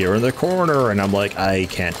down here in the corner, and I'm like, I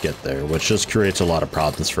can't get there, which just creates a lot of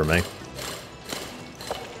problems for me.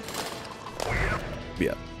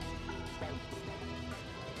 Yeah.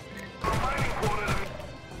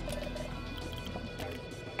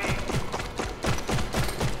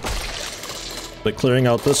 But clearing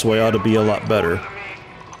out this way ought to be a lot better.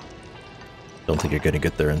 Don't think you're gonna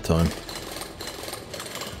get there in time.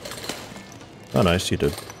 Oh nice, you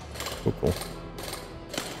did. Cool, cool.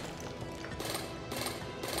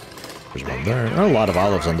 There's one there. There are a lot of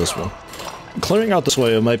olives on this one. Clearing out this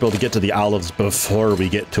way, I might be able to get to the olives before we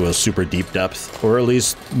get to a super deep depth. Or at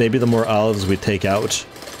least, maybe the more olives we take out,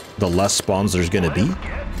 the less spawns there's gonna be.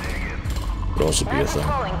 Could also be a thing.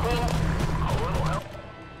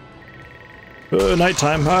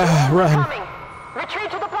 Nighttime. Run. Coming. Retreat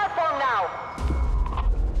to the platform now.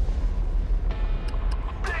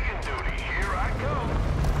 Digging duty, here I go.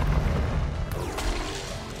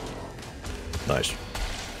 Nice.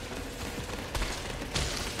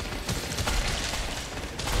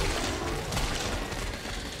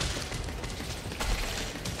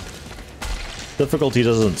 Difficulty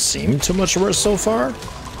doesn't seem too much worse so far.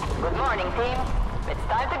 Good morning, team. It's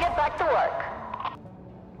time to get back to work.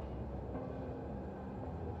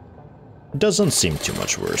 Doesn't seem too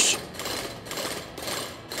much worse.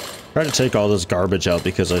 Try to take all this garbage out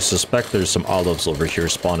because I suspect there's some olives over here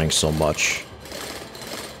spawning so much.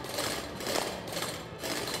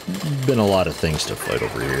 Been a lot of things to fight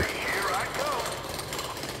over here.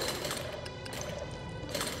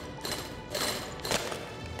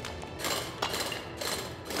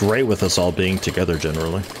 Great with us all being together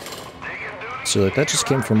generally. So like that just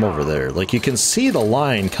came from over there. Like you can see the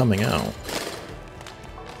line coming out.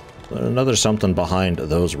 Another something behind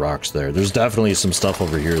those rocks there. There's definitely some stuff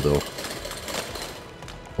over here though.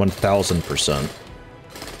 1000%.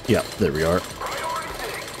 Yeah, there we are.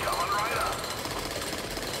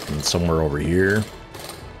 And somewhere over here.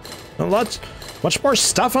 And much more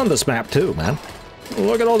stuff on this map too, man.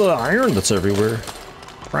 Look at all the iron that's everywhere.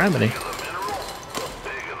 Criminy.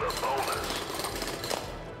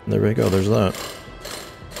 There we go, there's that.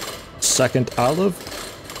 Second olive.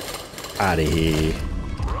 Outta here.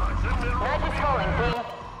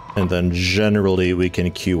 And then generally we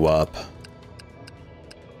can queue up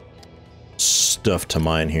stuff to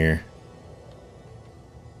mine here.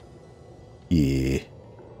 Yeah.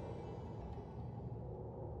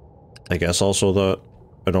 I guess also that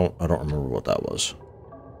I don't remember what that was.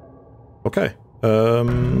 Okay.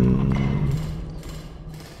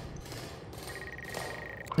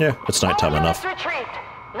 Yeah, it's nighttime enough. Retreat.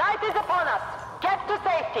 Night is upon us. Get to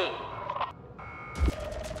safety.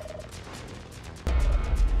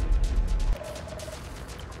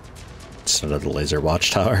 It's another laser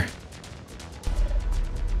watchtower.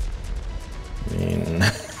 I mean,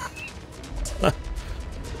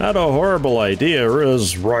 not a horrible idea.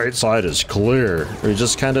 His right side is clear. It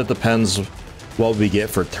just kind of depends what we get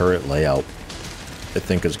for turret layout. I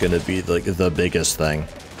think is going to be like the biggest thing.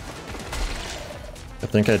 I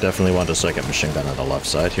think I definitely want a second machine gun on the left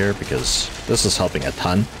side here, because this is helping a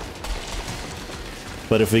ton.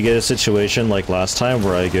 But if we get a situation like last time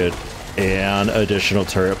where I get an additional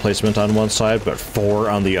turret placement on one side, but 4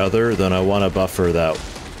 on the other, then I want to buffer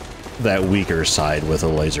that weaker side with a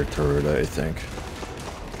laser turret, I think.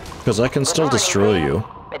 Because I can still destroy you.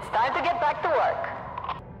 It's time to get back to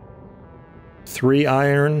work. 3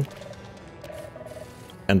 iron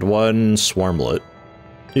and 1 swarmlet.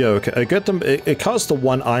 Yeah, okay, I get them. It costs the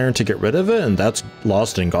 1 iron to get rid of it, and that's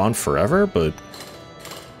lost and gone forever, but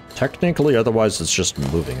technically, otherwise it's just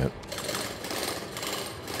moving it.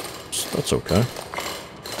 So that's okay.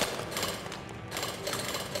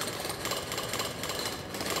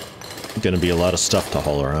 Gonna be a lot of stuff to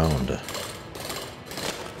haul around.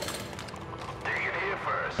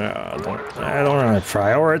 I don't want to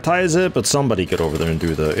prioritize it, but somebody get over there and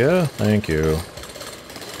do that. Yeah, thank you.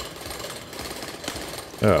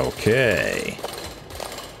 Okay.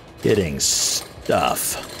 Getting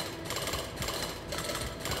stuff.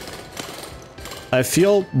 I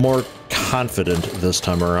feel more confident this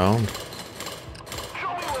time around.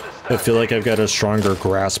 I feel like I've got a stronger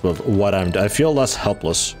grasp of what I feel less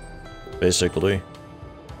helpless, basically.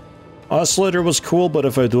 Oscillator was cool, but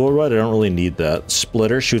if I do it right, I don't really need that.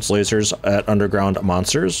 Splitter shoots lasers at underground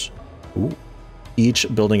monsters. Ooh. Each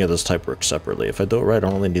building of this type works separately. If I do it right, I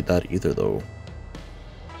don't really need that either, though.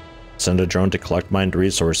 Send a drone to collect mined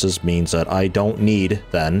resources means that I don't need,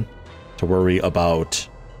 then, to worry about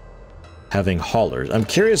having haulers. I'm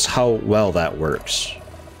curious how well that works.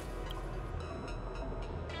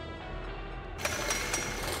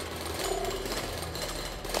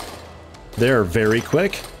 They're very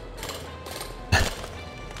quick.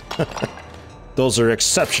 Those are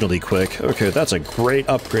exceptionally quick. Okay, that's a great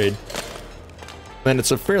upgrade. And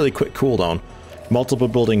it's a fairly quick cooldown. Multiple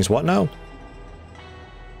buildings, what now?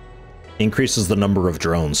 Increases the number of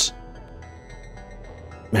drones.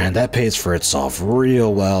 Man, that pays for itself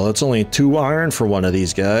real well. It's only 2 iron for one of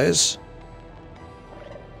these guys.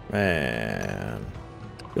 Man,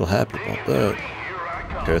 feel happy about that.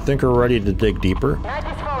 Okay, I think we're ready to dig deeper. Night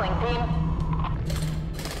is falling, team.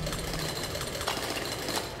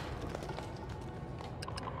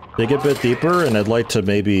 Dig a bit deeper, and I'd like to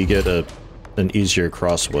maybe get an easier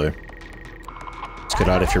crossway. Let's get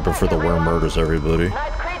out of here before the worm murders everybody.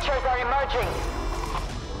 Night creatures are emerging.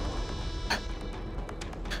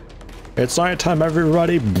 It's nighttime,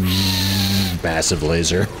 everybody. Massive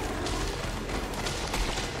laser.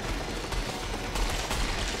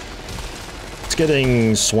 It's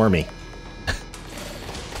getting swarmy.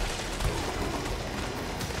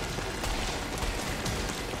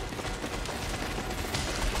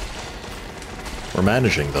 We're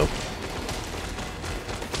managing, though.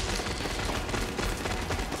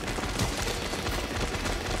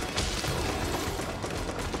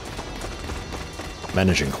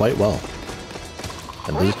 Managing quite well.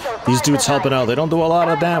 And these dudes helping out. They don't do a lot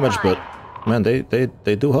of damage, but man, they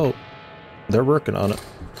do help. They're working on it.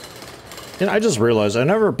 And I just realized I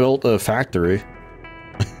never built a factory.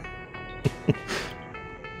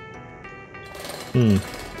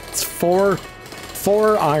 It's four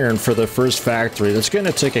iron for the first factory. That's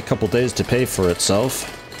gonna take a couple days to pay for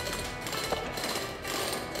itself.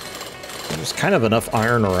 There's kind of enough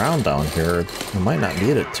iron around down here. I might not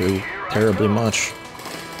need it too terribly much.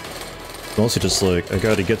 Mostly just like, I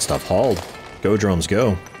gotta get stuff hauled. Go drones,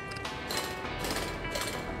 go.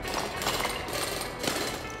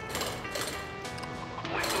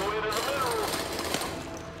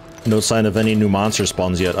 No sign of any new monster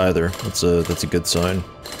spawns yet either. That's a good sign.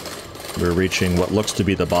 We're reaching what looks to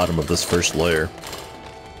be the bottom of this first layer.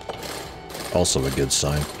 Also a good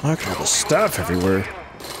sign. Look at all the stuff everywhere.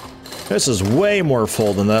 This is way more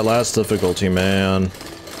full than that last difficulty, man.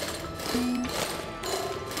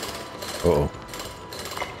 Uh-oh.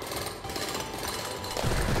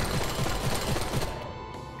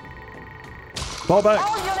 Fall back!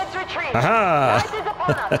 All units retreat. Aha! Night is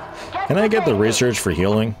upon us. Can I get the research for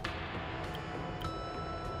healing?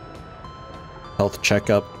 Health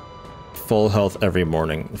checkup. Full health every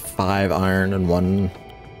morning. 5 iron and 1...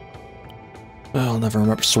 I'll never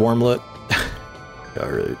remember. Swarmlet.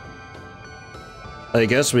 Alright. I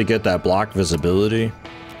guess we get that block visibility.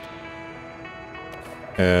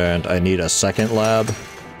 And I need a second lab.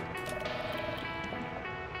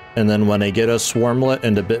 And then when I get a swarmlet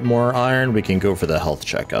and a bit more iron, we can go for the health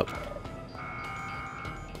checkup.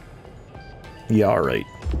 Yeah, alright.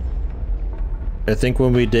 I think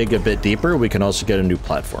when we dig a bit deeper, we can also get a new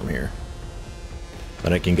platform here.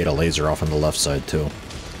 Then I can get a laser off on the left side too.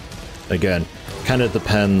 Again, kind of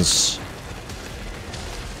depends.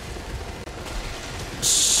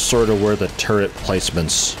 sort of where the turret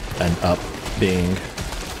placements end up being.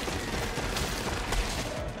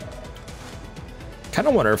 Kind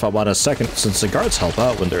of wonder if I want a second, since the guards help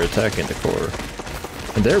out when they're attacking the core.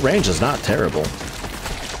 And their range is not terrible.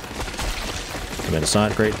 I mean, it's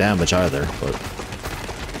not great damage either, but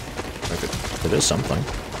it is something.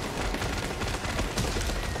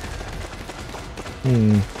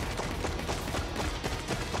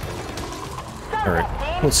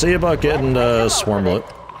 Alright, let's see about getting Swarmlet.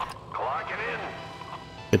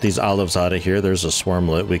 Get these olives out of here. There's a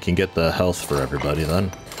Swarmlet. We can get the health for everybody then.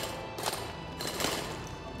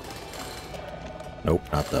 Nope,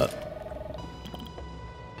 not that.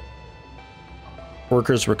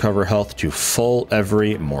 Workers recover health to full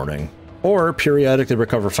every morning. Or periodically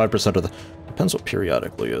recover 5% of the... Depends what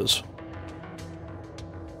periodically is.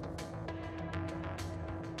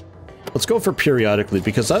 Let's go for periodically,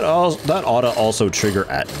 because that ought to also trigger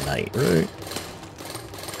at night, right?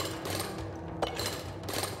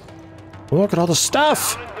 Look at all the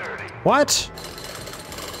stuff! What?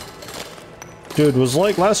 Dude, was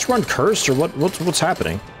like last run cursed or what's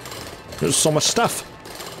happening? There's so much stuff.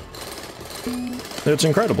 It's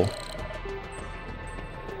incredible.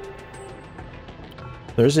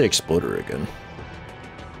 There's the exploder again.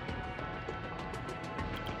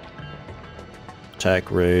 Attack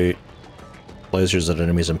rate. Lasers at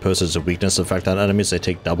enemies imposes a weakness effect on enemies. They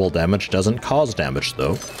take double damage. Doesn't cause damage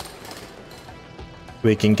though.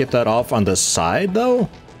 We can get that off on the side though.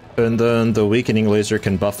 And then the weakening laser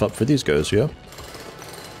can buff up for these guys, yeah?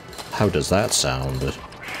 How does that sound? Show me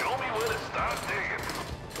where to start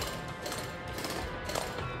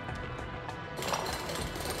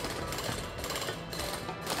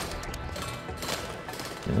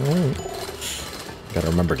digging. Gotta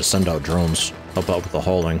remember to send out drones. Help out with the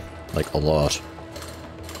hauling. Like, a lot.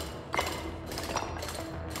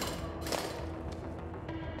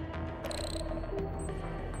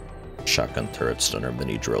 Shotgun turret, stunner,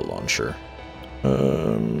 mini drill launcher.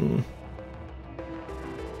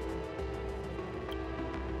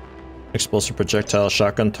 Explosive projectile,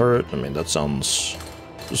 shotgun turret. I mean, that sounds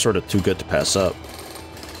sort of too good to pass up.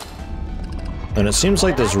 And it seems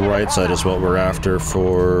like this right side is what we're after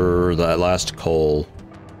for that last coal.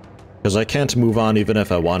 Because I can't move on even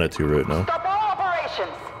if I wanted to right now. Stop all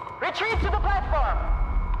operations! Retreat to the platform!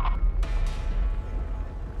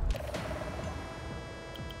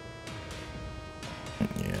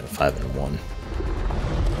 Yeah, 5 and 1.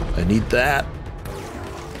 I need that.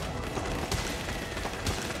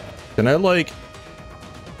 Can I, like...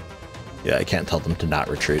 Yeah, I can't tell them to not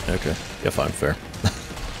retreat. Okay. Yeah, fine, fair.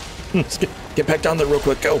 Let's get back down there real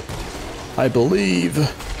quick. Go. I believe.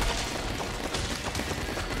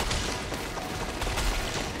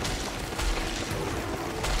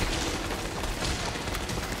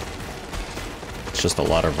 It's just a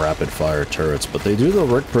lot of rapid fire turrets, but they do the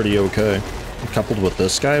work pretty okay. Coupled with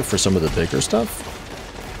this guy for some of the bigger stuff,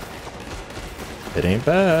 it ain't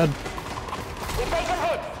bad. We've taken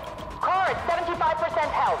hits. Core at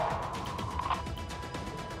 75% health.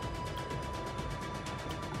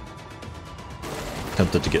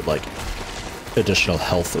 Tempted to get like additional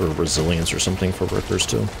health or resilience or something for workers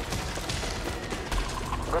too.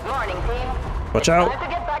 Good morning, team. Watch out! Time to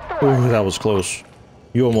get back to work. Ooh, that was close.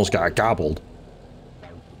 You almost got gobbled.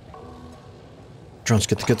 Drones,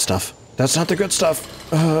 get the good stuff. That's not the good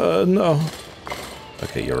stuff. No.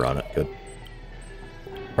 Okay, you're on it. Good.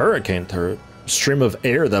 Hurricane turret. Stream of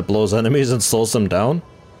air that blows enemies and slows them down.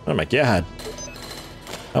 Oh my god.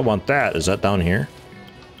 I want that. Is that down here?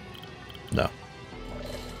 No.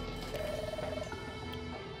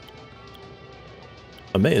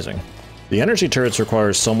 Amazing. The energy turrets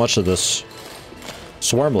require so much of this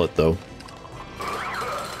swarmlet, though.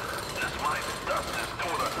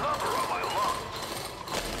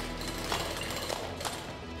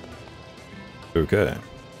 Okay.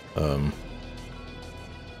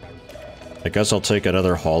 I guess I'll take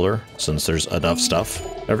another hauler, since there's enough stuff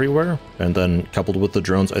everywhere. And then, coupled with the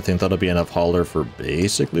drones, I think that'll be enough hauler for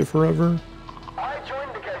basically forever.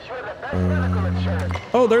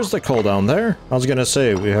 Oh, there's the coal down there. I was gonna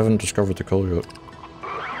say, we haven't discovered the coal yet.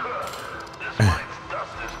 I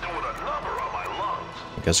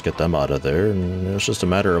guess get them out of there, and it's just a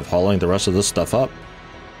matter of hauling the rest of this stuff up.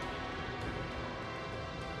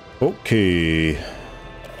 Okay.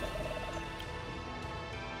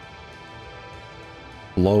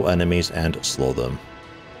 Blow enemies and slow them.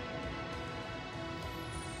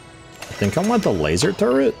 I think I want the laser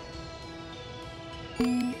turret.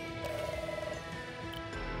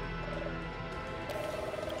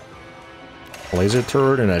 Laser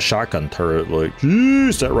turret and a shotgun turret. Like,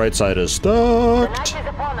 jeez, that right side is stuck. The night is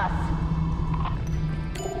upon us.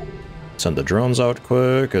 Send the drones out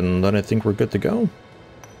quick, and then I think we're good to go.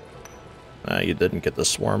 Ah, you didn't get the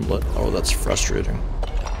swarmlet. Oh, that's frustrating.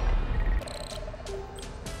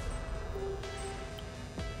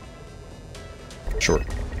 Sure.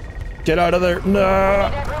 Get out of there! No!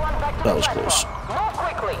 That was close.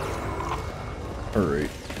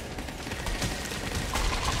 Alright.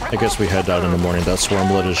 I guess we head out in the morning. That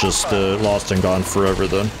swarmlet is just lost and gone forever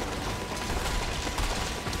then.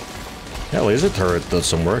 Yeah, laser turret does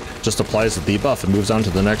some work. Just applies the debuff and moves on to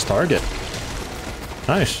the next target.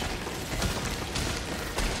 Nice.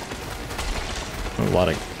 A lot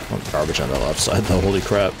of garbage on the left side though, holy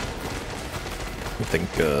crap. I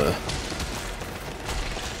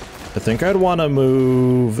think I'd want to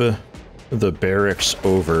move the barracks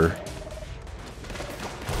over.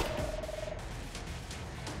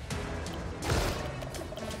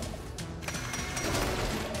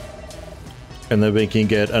 And then we can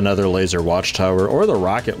get another laser watchtower, or the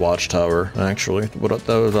rocket watchtower, actually. That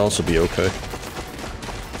would also be okay.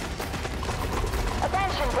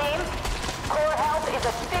 Attention, team. Core health is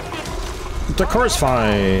at 50. The core's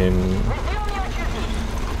fine.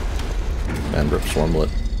 And rip swarmlet.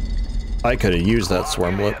 I could have used that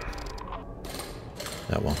swarmlet.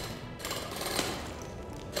 Yeah, well.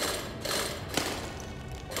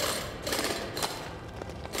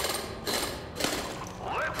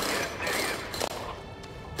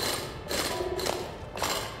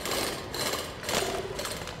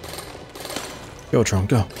 Go, Tron,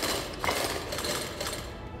 go.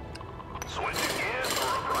 Switching gears for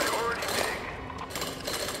a priority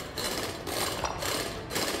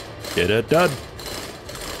dig. Get it done.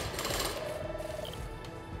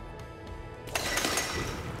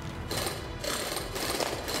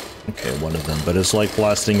 Okay, one of them, but it's like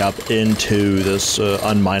blasting up into this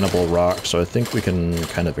unminable rock, so I think we can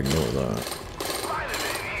kind of ignore that. Mine it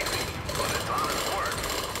ain't easy, but it's honest work.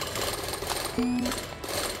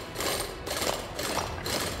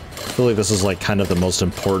 I feel like this is like kind of the most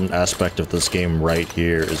important aspect of this game right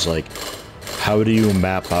here, is like, how do you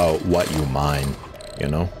map out what you mine, you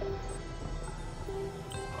know?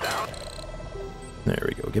 There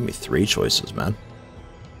we go, give me 3 choices, man.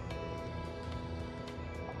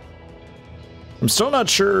 I'm still not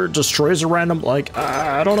sure destroys a random, like,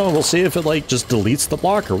 I don't know, we'll see if it like just deletes the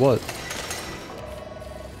block or what.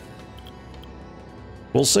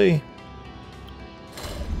 We'll see.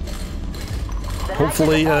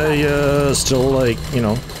 Hopefully I still, like, you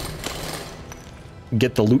know,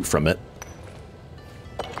 get the loot from it.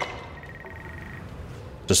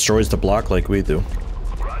 Destroys the block like we do.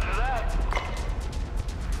 Roger that.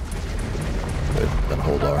 Good, then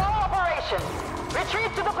hold R. Operation.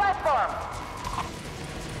 Retreat to the platform.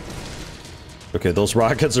 Okay, those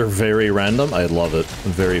rockets are very random. I love it.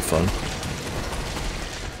 Very fun.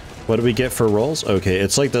 What do we get for rolls? Okay,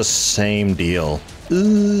 it's like the same deal.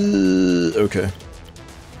 Okay.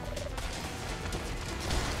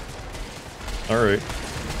 Alright.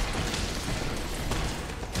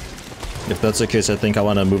 If that's the case, I think I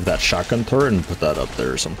want to move that shotgun turret and put that up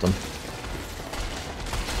there or something.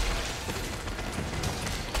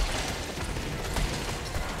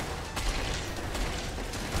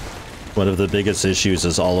 One of the biggest issues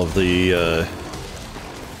is all the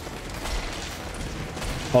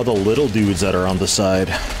little dudes that are on the side.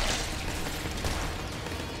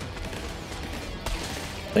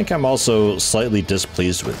 I think I'm also slightly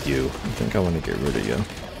displeased with you. I think I want to get rid of you.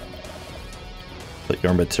 Put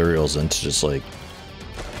your materials into just like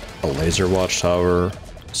a laser watchtower.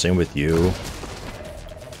 Same with you.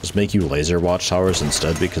 Just make you laser watchtowers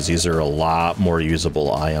instead, because these are a lot more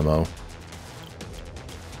usable IMO.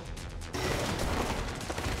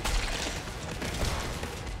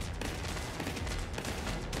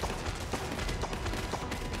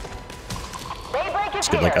 Let's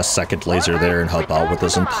get like a second laser there and help out with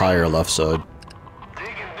this entire left side.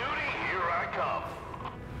 Digging duty, here I come.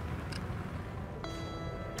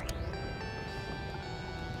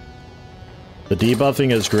 The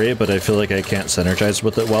debuffing is great, but I feel like I can't synergize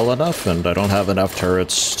with it well enough, and I don't have enough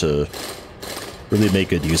turrets to really make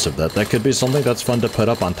good use of that. That could be something that's fun to put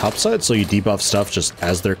up on top side, so you debuff stuff just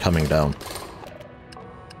as they're coming down.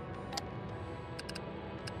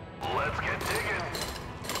 Let's get digging.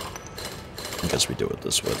 I guess we do it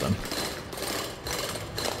this way then.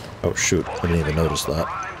 Oh shoot, I didn't even notice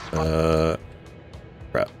that.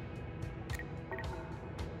 Crap.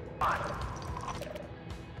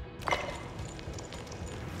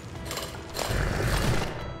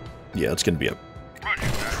 Yeah, it's gonna be a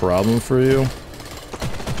problem for you.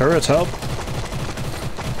 Turrets, help!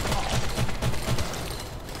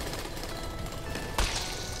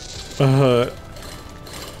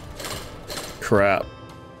 Crap.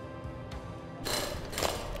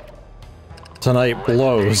 Tonight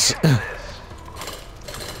blows.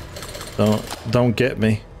 Don't get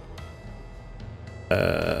me.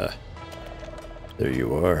 There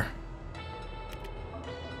you are.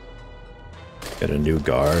 Got a new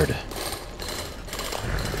guard.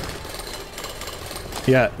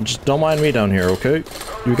 Yeah, just don't mind me down here, okay?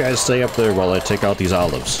 You guys stay up there while I take out these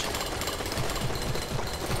olives.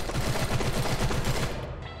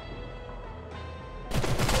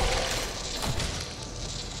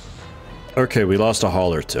 Okay, we lost a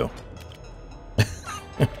haul or two.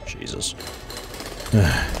 Jesus.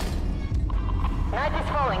 Night is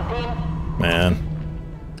falling, team. Man.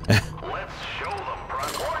 Let's show them,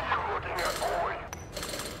 Brock. What are you looking at, boy?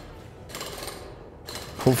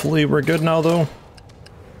 Hopefully we're good now, though.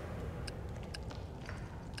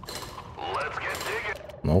 Let's get digging.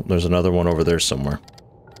 Nope, there's another one over there somewhere.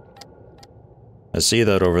 I see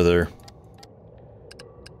that over there.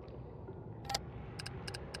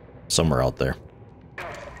 Somewhere out there.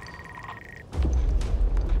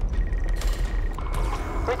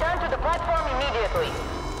 Return to the platform immediately.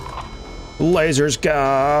 Lasers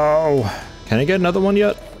go! Can I get another one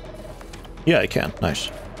yet? Yeah, I can. Nice.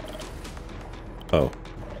 Oh.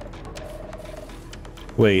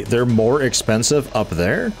 Wait, they're more expensive up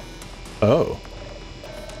there? Oh.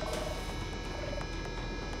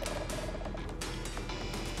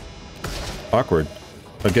 Awkward.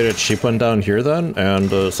 I'll get a cheap one down here then,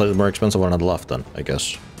 and a slightly more expensive one on the left then, I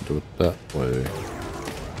guess. Do it that way.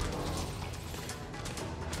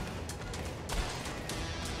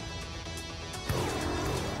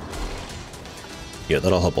 Yeah,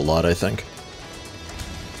 that'll help a lot, I think.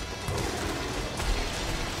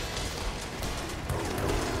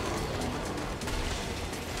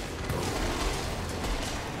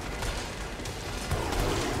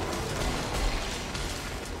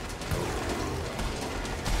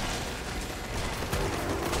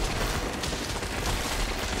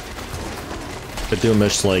 I do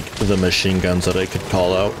miss, like, the machine guns that I could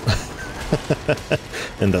call out.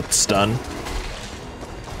 And that stun.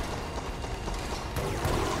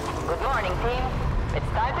 Good morning, team. It's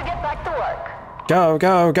time to get back to work. Go,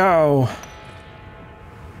 go, go!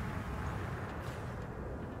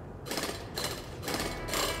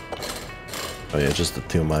 Oh yeah, just the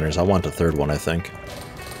two miners. I want the third one, I think.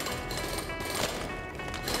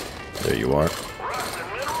 There you are. Rust and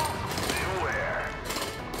minerals? Beware.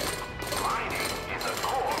 Mining is a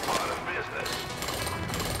core part of business.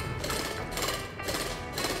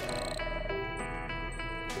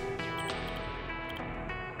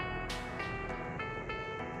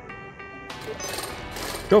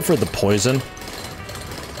 Go for the poison.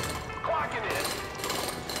 Clocking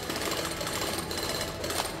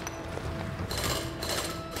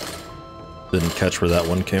in. Didn't catch where that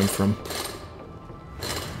one came from.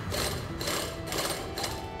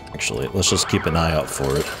 Actually, let's just keep an eye out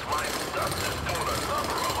for it. My stuff is doing a number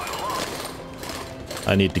on my lungs.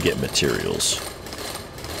 I need to get materials.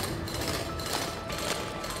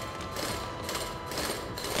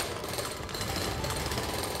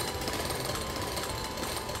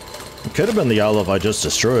 It could have been the olive I just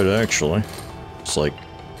destroyed, actually. It's like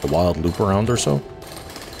a wild loop around or so.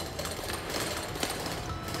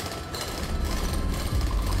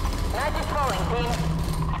 Night is falling, team.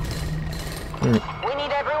 We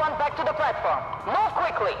need everyone back to the platform. Move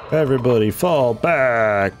quickly. Everybody fall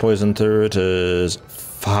back! Poison turret is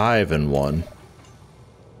 5-1.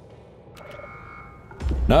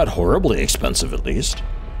 Not horribly expensive, at least.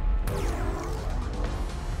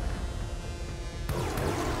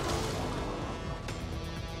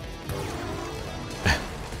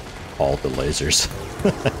 All the lasers.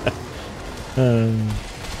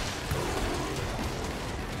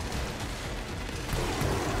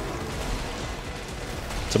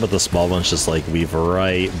 Some of the small ones just like weave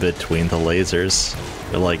right between the lasers.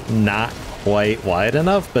 They're like not quite wide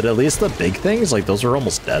enough, but at least the big things, like those are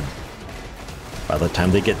almost dead by the time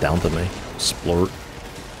they get down to me. Splort.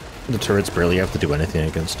 The turrets barely have to do anything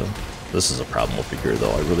against them. This is a problem over here though.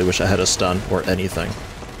 I really wish I had a stun or anything.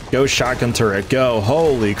 Go shotgun turret, go!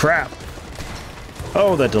 Holy crap!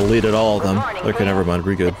 Oh, that deleted all of them. Okay, never mind,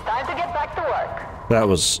 we're good. It's time to get back to work. That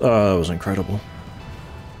was incredible.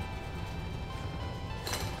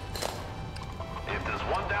 If there's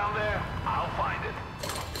one down there, I'll find it.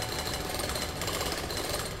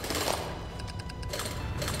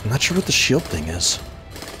 I'm not sure what the shield thing is.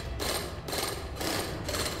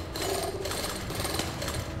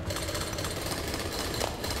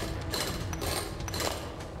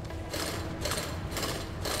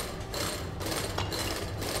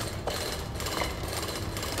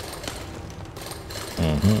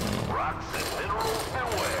 Rocks and minerals,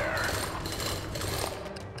 beware.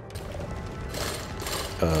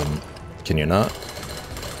 Can you not?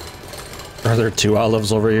 Are there 2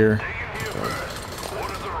 olives over here?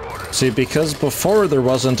 See, because before there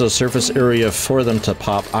wasn't a surface area for them to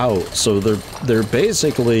pop out, so they're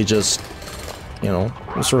basically just, you know,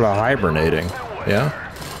 sort of hibernating, yeah?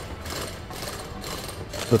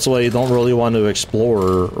 That's why you don't really want to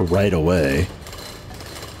explore right away.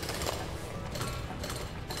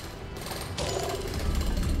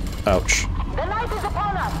 Ouch. The night is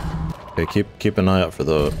upon us. Okay, keep an eye out for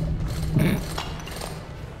the...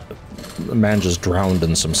 The man just drowned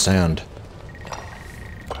in some sand.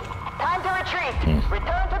 Time to retreat.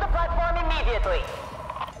 Return to the platform immediately.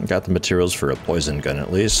 Got the materials for a poison gun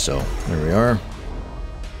at least, so there we are.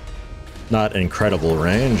 Not incredible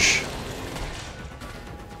range.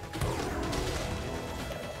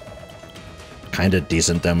 Kind of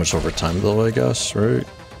decent damage over time though, I guess, right?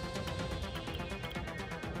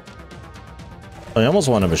 I almost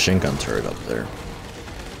want a machine gun turret up there.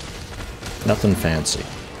 Nothing fancy.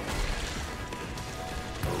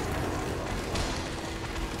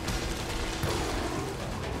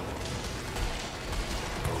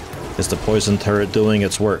 Is the poison turret doing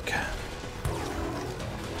its work?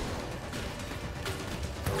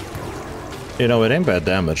 You know, it ain't bad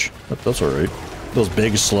damage. That's alright. Those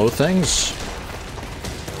big slow things?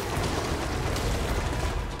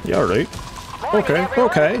 Yeah, alright. Okay,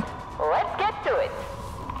 okay. Let's get to it.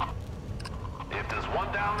 If there's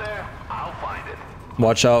one down there, I'll find it.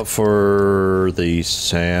 Watch out for the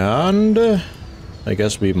sand. I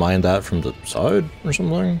guess we mine that from the side or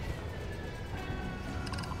something.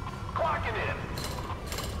 Clocking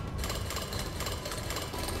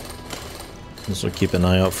in. So keep an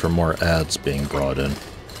eye out for more ads being brought in.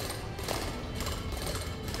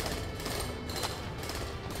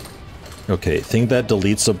 Okay, think that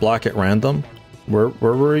deletes a block at random? Where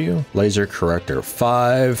were you? Laser corrector.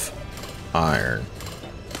 5 iron.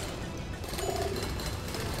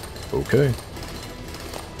 Okay.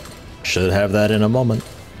 Should have that in a moment.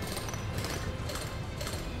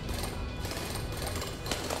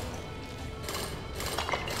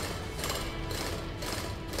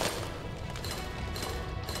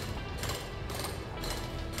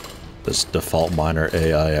 This default miner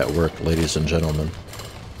AI at work, ladies and gentlemen.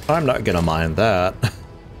 I'm not gonna mind that.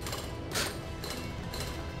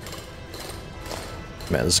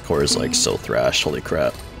 Man, this core is like so thrashed, holy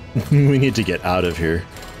crap. We need to get out of here.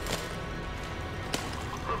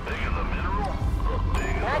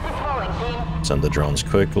 Send the drones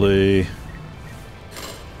quickly.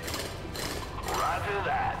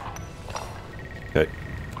 Okay.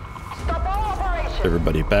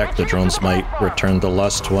 Everybody back, the drones might return the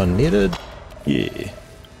last one needed. Yeah.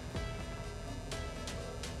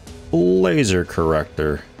 Laser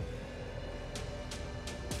corrector.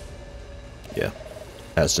 Yeah.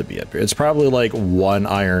 Has to be up here. It's probably like 1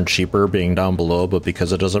 iron cheaper being down below, but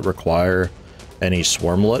because it doesn't require any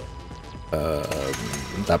swarmlet,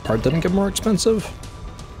 that part didn't get more expensive.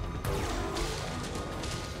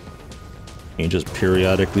 You just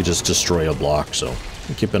periodically just destroy a block, so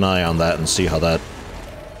keep an eye on that and see how that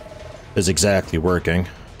is exactly working.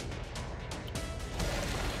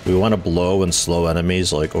 Do we want to blow and slow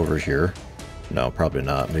enemies like over here? No, probably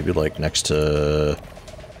not. Maybe like next to...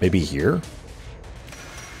 maybe here?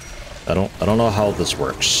 I don't know how this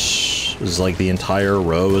works. Is like the entire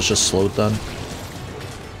row is just slowed then?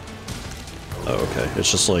 Oh, okay. It's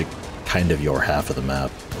just like kind of your half of the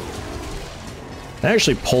map. It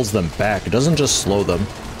actually pulls them back. It doesn't just slow them.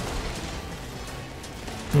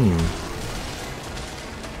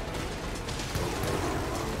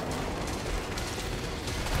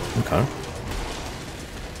 Okay.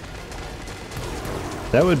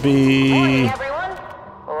 That would be Morning, everyone.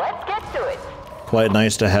 Let's get to it. quite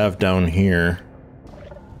nice to have down here.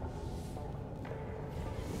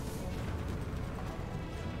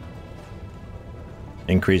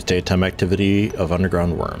 Increased daytime activity of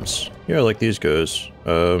underground worms. Yeah, like these guys.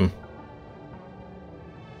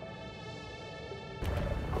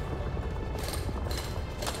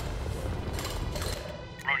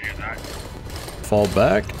 Fall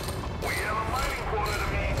back. We have a mining quota to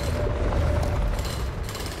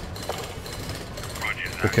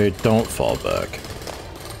meet. Okay, don't fall back.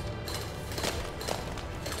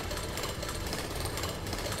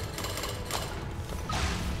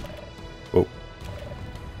 Oh.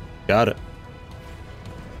 Got it.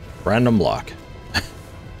 Random block.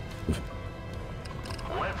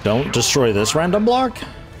 Don't destroy this random block.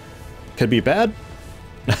 Could be bad.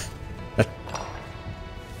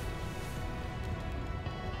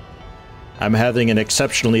 I'm having an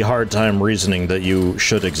exceptionally hard time reasoning that you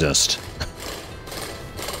should exist.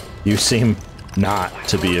 You seem not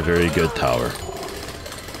to be a very good tower.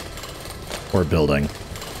 Or building.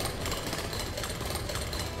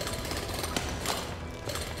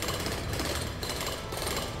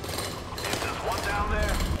 There's one down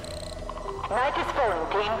there. Night is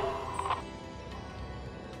falling, team.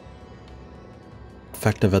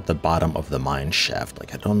 Effective at the bottom of the mine shaft.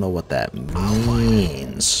 Like, I don't know what that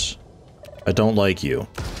means. I don't like you.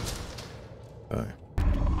 Okay.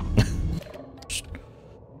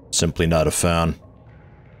 Simply not a fan.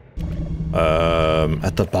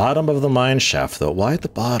 At the bottom of the mine shaft, though. Why at the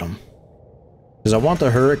bottom? Because I want the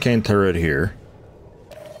hurricane turret here.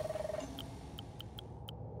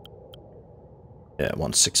 Yeah, I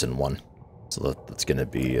want 6 and 1. So that's gonna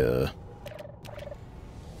be a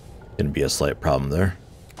slight problem there.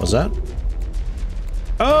 What's that?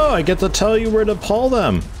 Oh, I get to tell you where to pull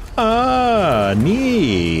them. Ah,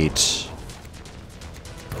 neat.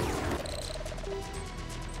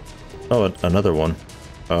 Oh, another one.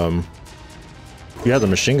 Yeah, the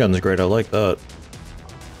machine gun's great. I like that.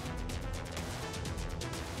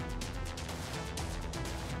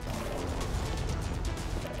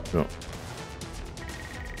 Oh.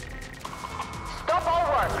 Stop all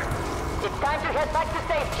work. It's time to head back to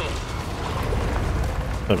safety.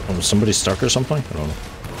 Was somebody stuck or something? I don't know.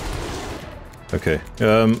 Okay.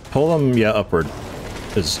 Pull them, yeah, upward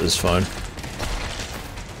is fine.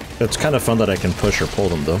 It's kind of fun that I can push or pull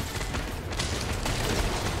them, though.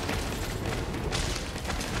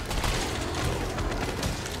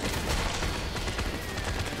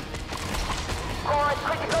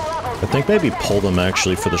 I think maybe pull them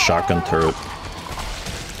actually for the shotgun turret.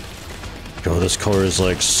 Oh, this core is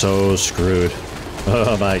like so screwed.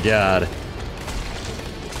 Oh my god.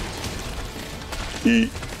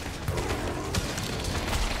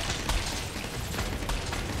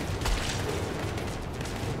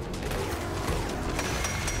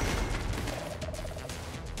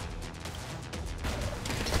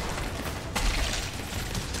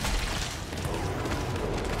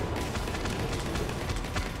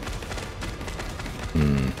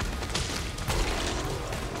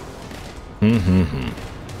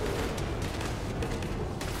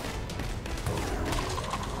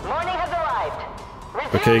 Morning has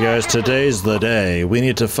arrived. Okay guys, today's the day. We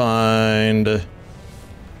need to find... Oh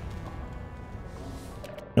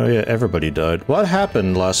yeah, everybody died. What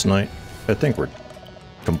happened last night? I think we're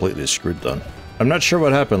completely screwed then. I'm not sure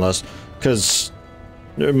what happened last... Because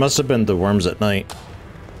it must have been the worms at night.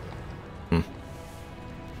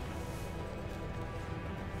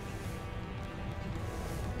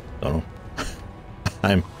 Don't know.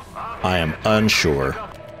 I am unsure.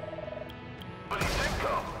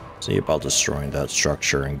 See about destroying that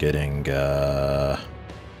structure and getting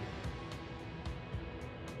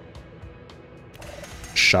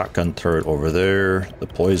shotgun turret over there. The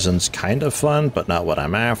poison's kind of fun, but not what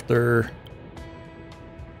I'm after.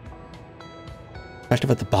 Active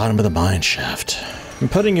at the bottom of the mine shaft. I'm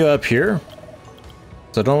putting you up here.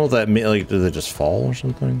 So I don't know if that means, like, do they just fall or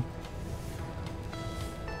something?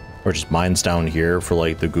 Or just mines down here for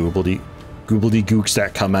like the goobledy gooks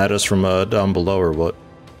that come at us from down below, or what?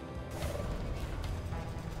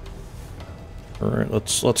 All right,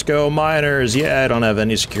 let's go, miners. Yeah, I don't have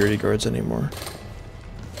any security guards anymore.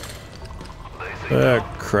 Ah,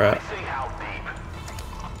 crap.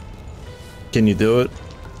 Can you do it?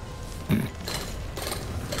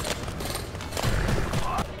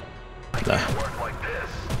 Nah.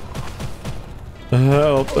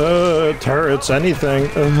 Help, turrets, anything.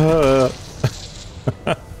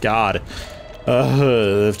 God.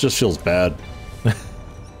 It just feels bad.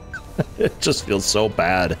 It just feels so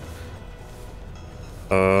bad.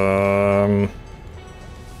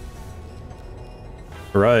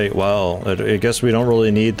 Right, well, I guess we don't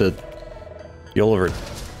really need the heal over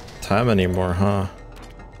time anymore, huh?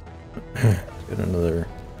 Get another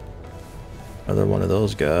one of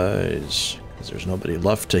those guys. Because there's nobody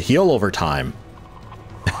left to heal over time.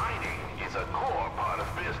 Is a core part of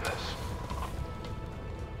business.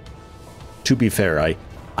 To be fair,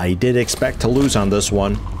 I did expect to lose on this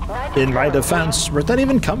one. In my defense, where'd that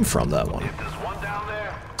even come from, that one? There's one down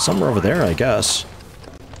there. Somewhere over there, I guess.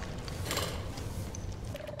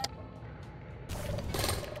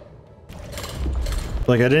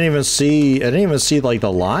 Like, I didn't even see like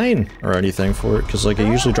the line or anything for it, because like it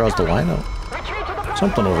usually draws the line out.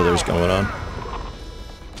 Something over there's going on.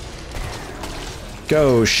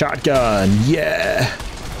 Go, shotgun, yeah!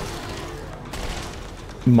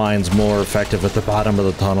 Mine's more effective at the bottom of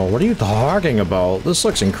the tunnel. What are you talking about? This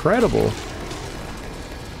looks incredible.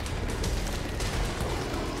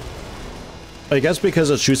 I guess because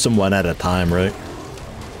it shoots them one at a time, right?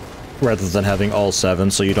 Rather than having all 7,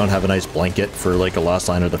 so you don't have a nice blanket for like a last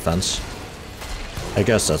line of defense. I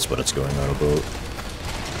guess that's what it's going on about.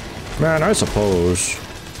 Man, I suppose.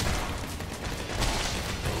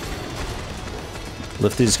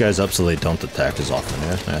 Lift these guys up so they don't attack as often.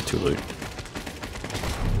 Yeah, too late.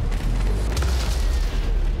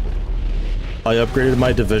 I upgraded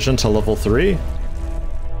my division to level 3.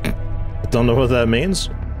 Don't know what that means,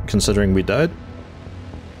 considering we died.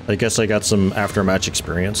 I guess I got some aftermatch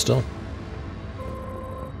experience still.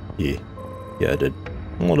 Yeah, I did.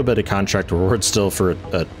 A little bit of contract reward still for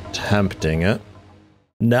attempting it.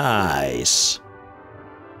 Nice.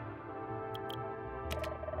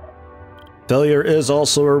 Failure is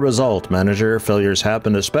also a result, manager. Failures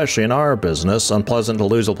happen, especially in our business. Unpleasant to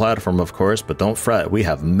lose a platform, of course, but don't fret, we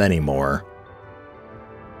have many more.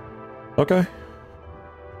 Okay.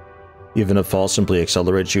 Even if fall simply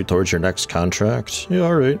accelerates you towards your next contract. Yeah,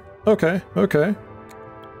 alright. Okay.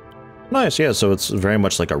 Nice, yeah, so it's very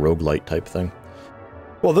much like a roguelite type thing.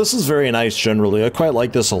 Well, this is very nice generally. I quite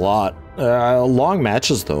like this a lot. Long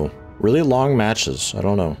matches, though. Really long matches. I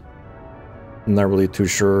don't know. I'm not really too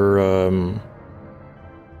sure.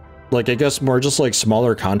 Like, I guess more just like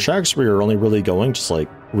smaller contracts where you're only really going just like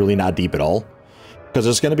really not deep at all. Because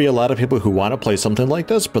there's going to be a lot of people who want to play something like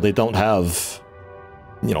this, but they don't have,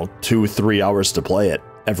 you know, 2-3 hours to play it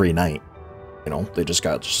every night. You know, they just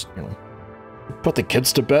got you know, put the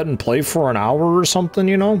kids to bed and play for an hour or something,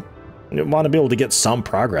 you know? You want to be able to get some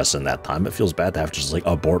progress in that time. It feels bad to have to just like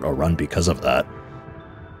abort a run because of that.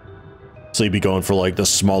 So you'd be going for like the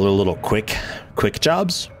smaller little quick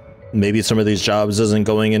jobs. Maybe some of these jobs isn't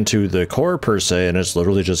going into the core per se, and it's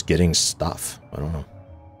literally just getting stuff. I don't know.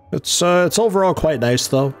 It's overall quite nice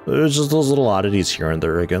though. There's just those little oddities here and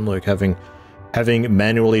there again, like having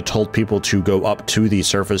manually told people to go up to the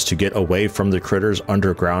surface to get away from the critters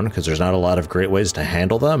underground because there's not a lot of great ways to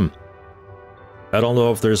handle them. I don't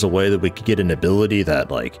know if there's a way that we could get an ability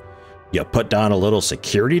that, like, you put down a little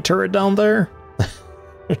security turret down there?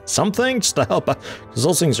 Something just to help out. Because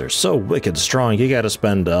those things are so wicked strong, you gotta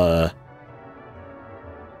spend, a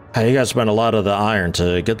lot of the iron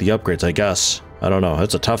to get the upgrades, I guess. I don't know,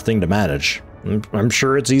 it's a tough thing to manage. I'm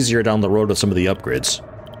sure it's easier down the road with some of the upgrades.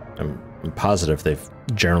 I'm positive they've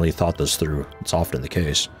generally thought this through. It's often the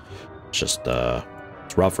case. It's just,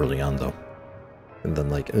 it's rough early on, though. And then,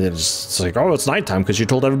 like, it's like, oh, it's nighttime because you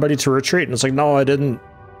told everybody to retreat. And it's like, no, I didn't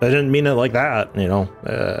mean it like that, you know?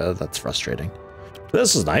 That's frustrating.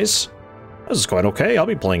 This is nice. This is quite okay. I'll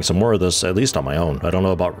be playing some more of this, at least on my own. I don't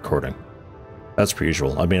know about recording. That's per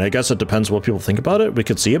usual. I mean, I guess it depends what people think about it. We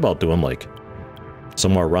could see about doing, like,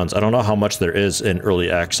 some more runs. I don't know how much there is in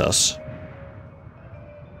early access.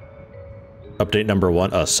 Update number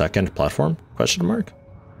 1, a second platform? Question mark?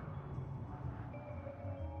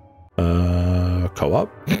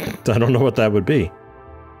 Co-op? I don't know what that would be.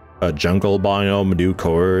 A jungle biome, new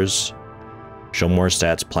cores. Show more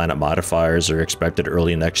stats, planet modifiers are expected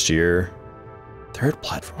early next year. Third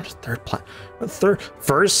platform?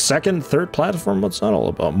 First, second, third platform? What's that all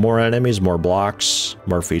about? More enemies, more blocks,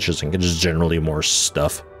 more features, and just generally more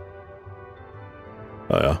stuff.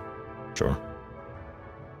 Oh yeah, sure.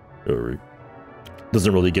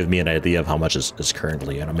 Doesn't really give me an idea of how much is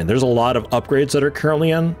currently in. I mean, there's a lot of upgrades that are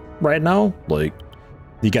currently in right now. Like,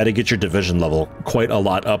 you got to get your division level quite a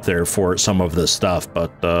lot up there for some of this stuff,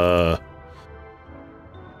 but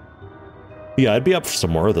yeah, I'd be up for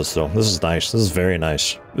some more of this though. This is nice. This is very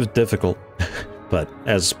nice. It's difficult, but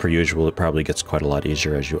as per usual, it probably gets quite a lot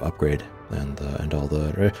easier as you upgrade and all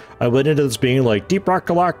that. I went into this being like Deep Rock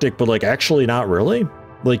Galactic, but like actually not really.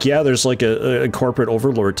 Like, yeah, there's like a corporate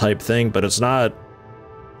overlord type thing, but it's not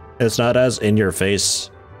as in your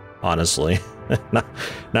face, honestly.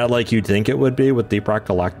 not like you'd think it would be with Deep Rock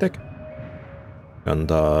Galactic.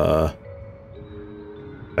 And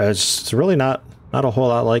it's really not a whole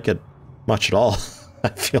lot like it much at all. I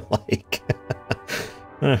feel like.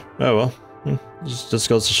 Oh well. Just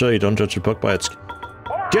goes to show you, don't judge a book by its...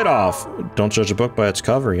 Get off! Don't judge a book by its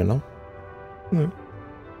cover, you know?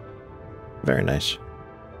 Very nice.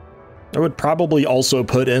 I would probably also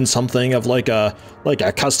put in something of like a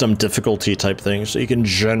custom difficulty type thing, so you can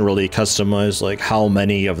generally customize like how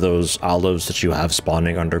many of those olives that you have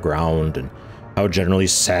spawning underground and how generally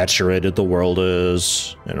saturated the world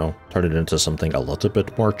is. You know, turn it into something a little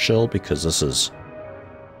bit more chill, because this is,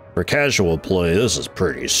 for casual play, this is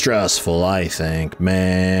pretty stressful, I think,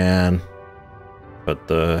 man. But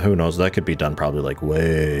who knows, that could be done probably like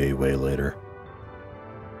way later.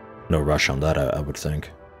 No rush on that, I would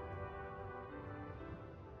think.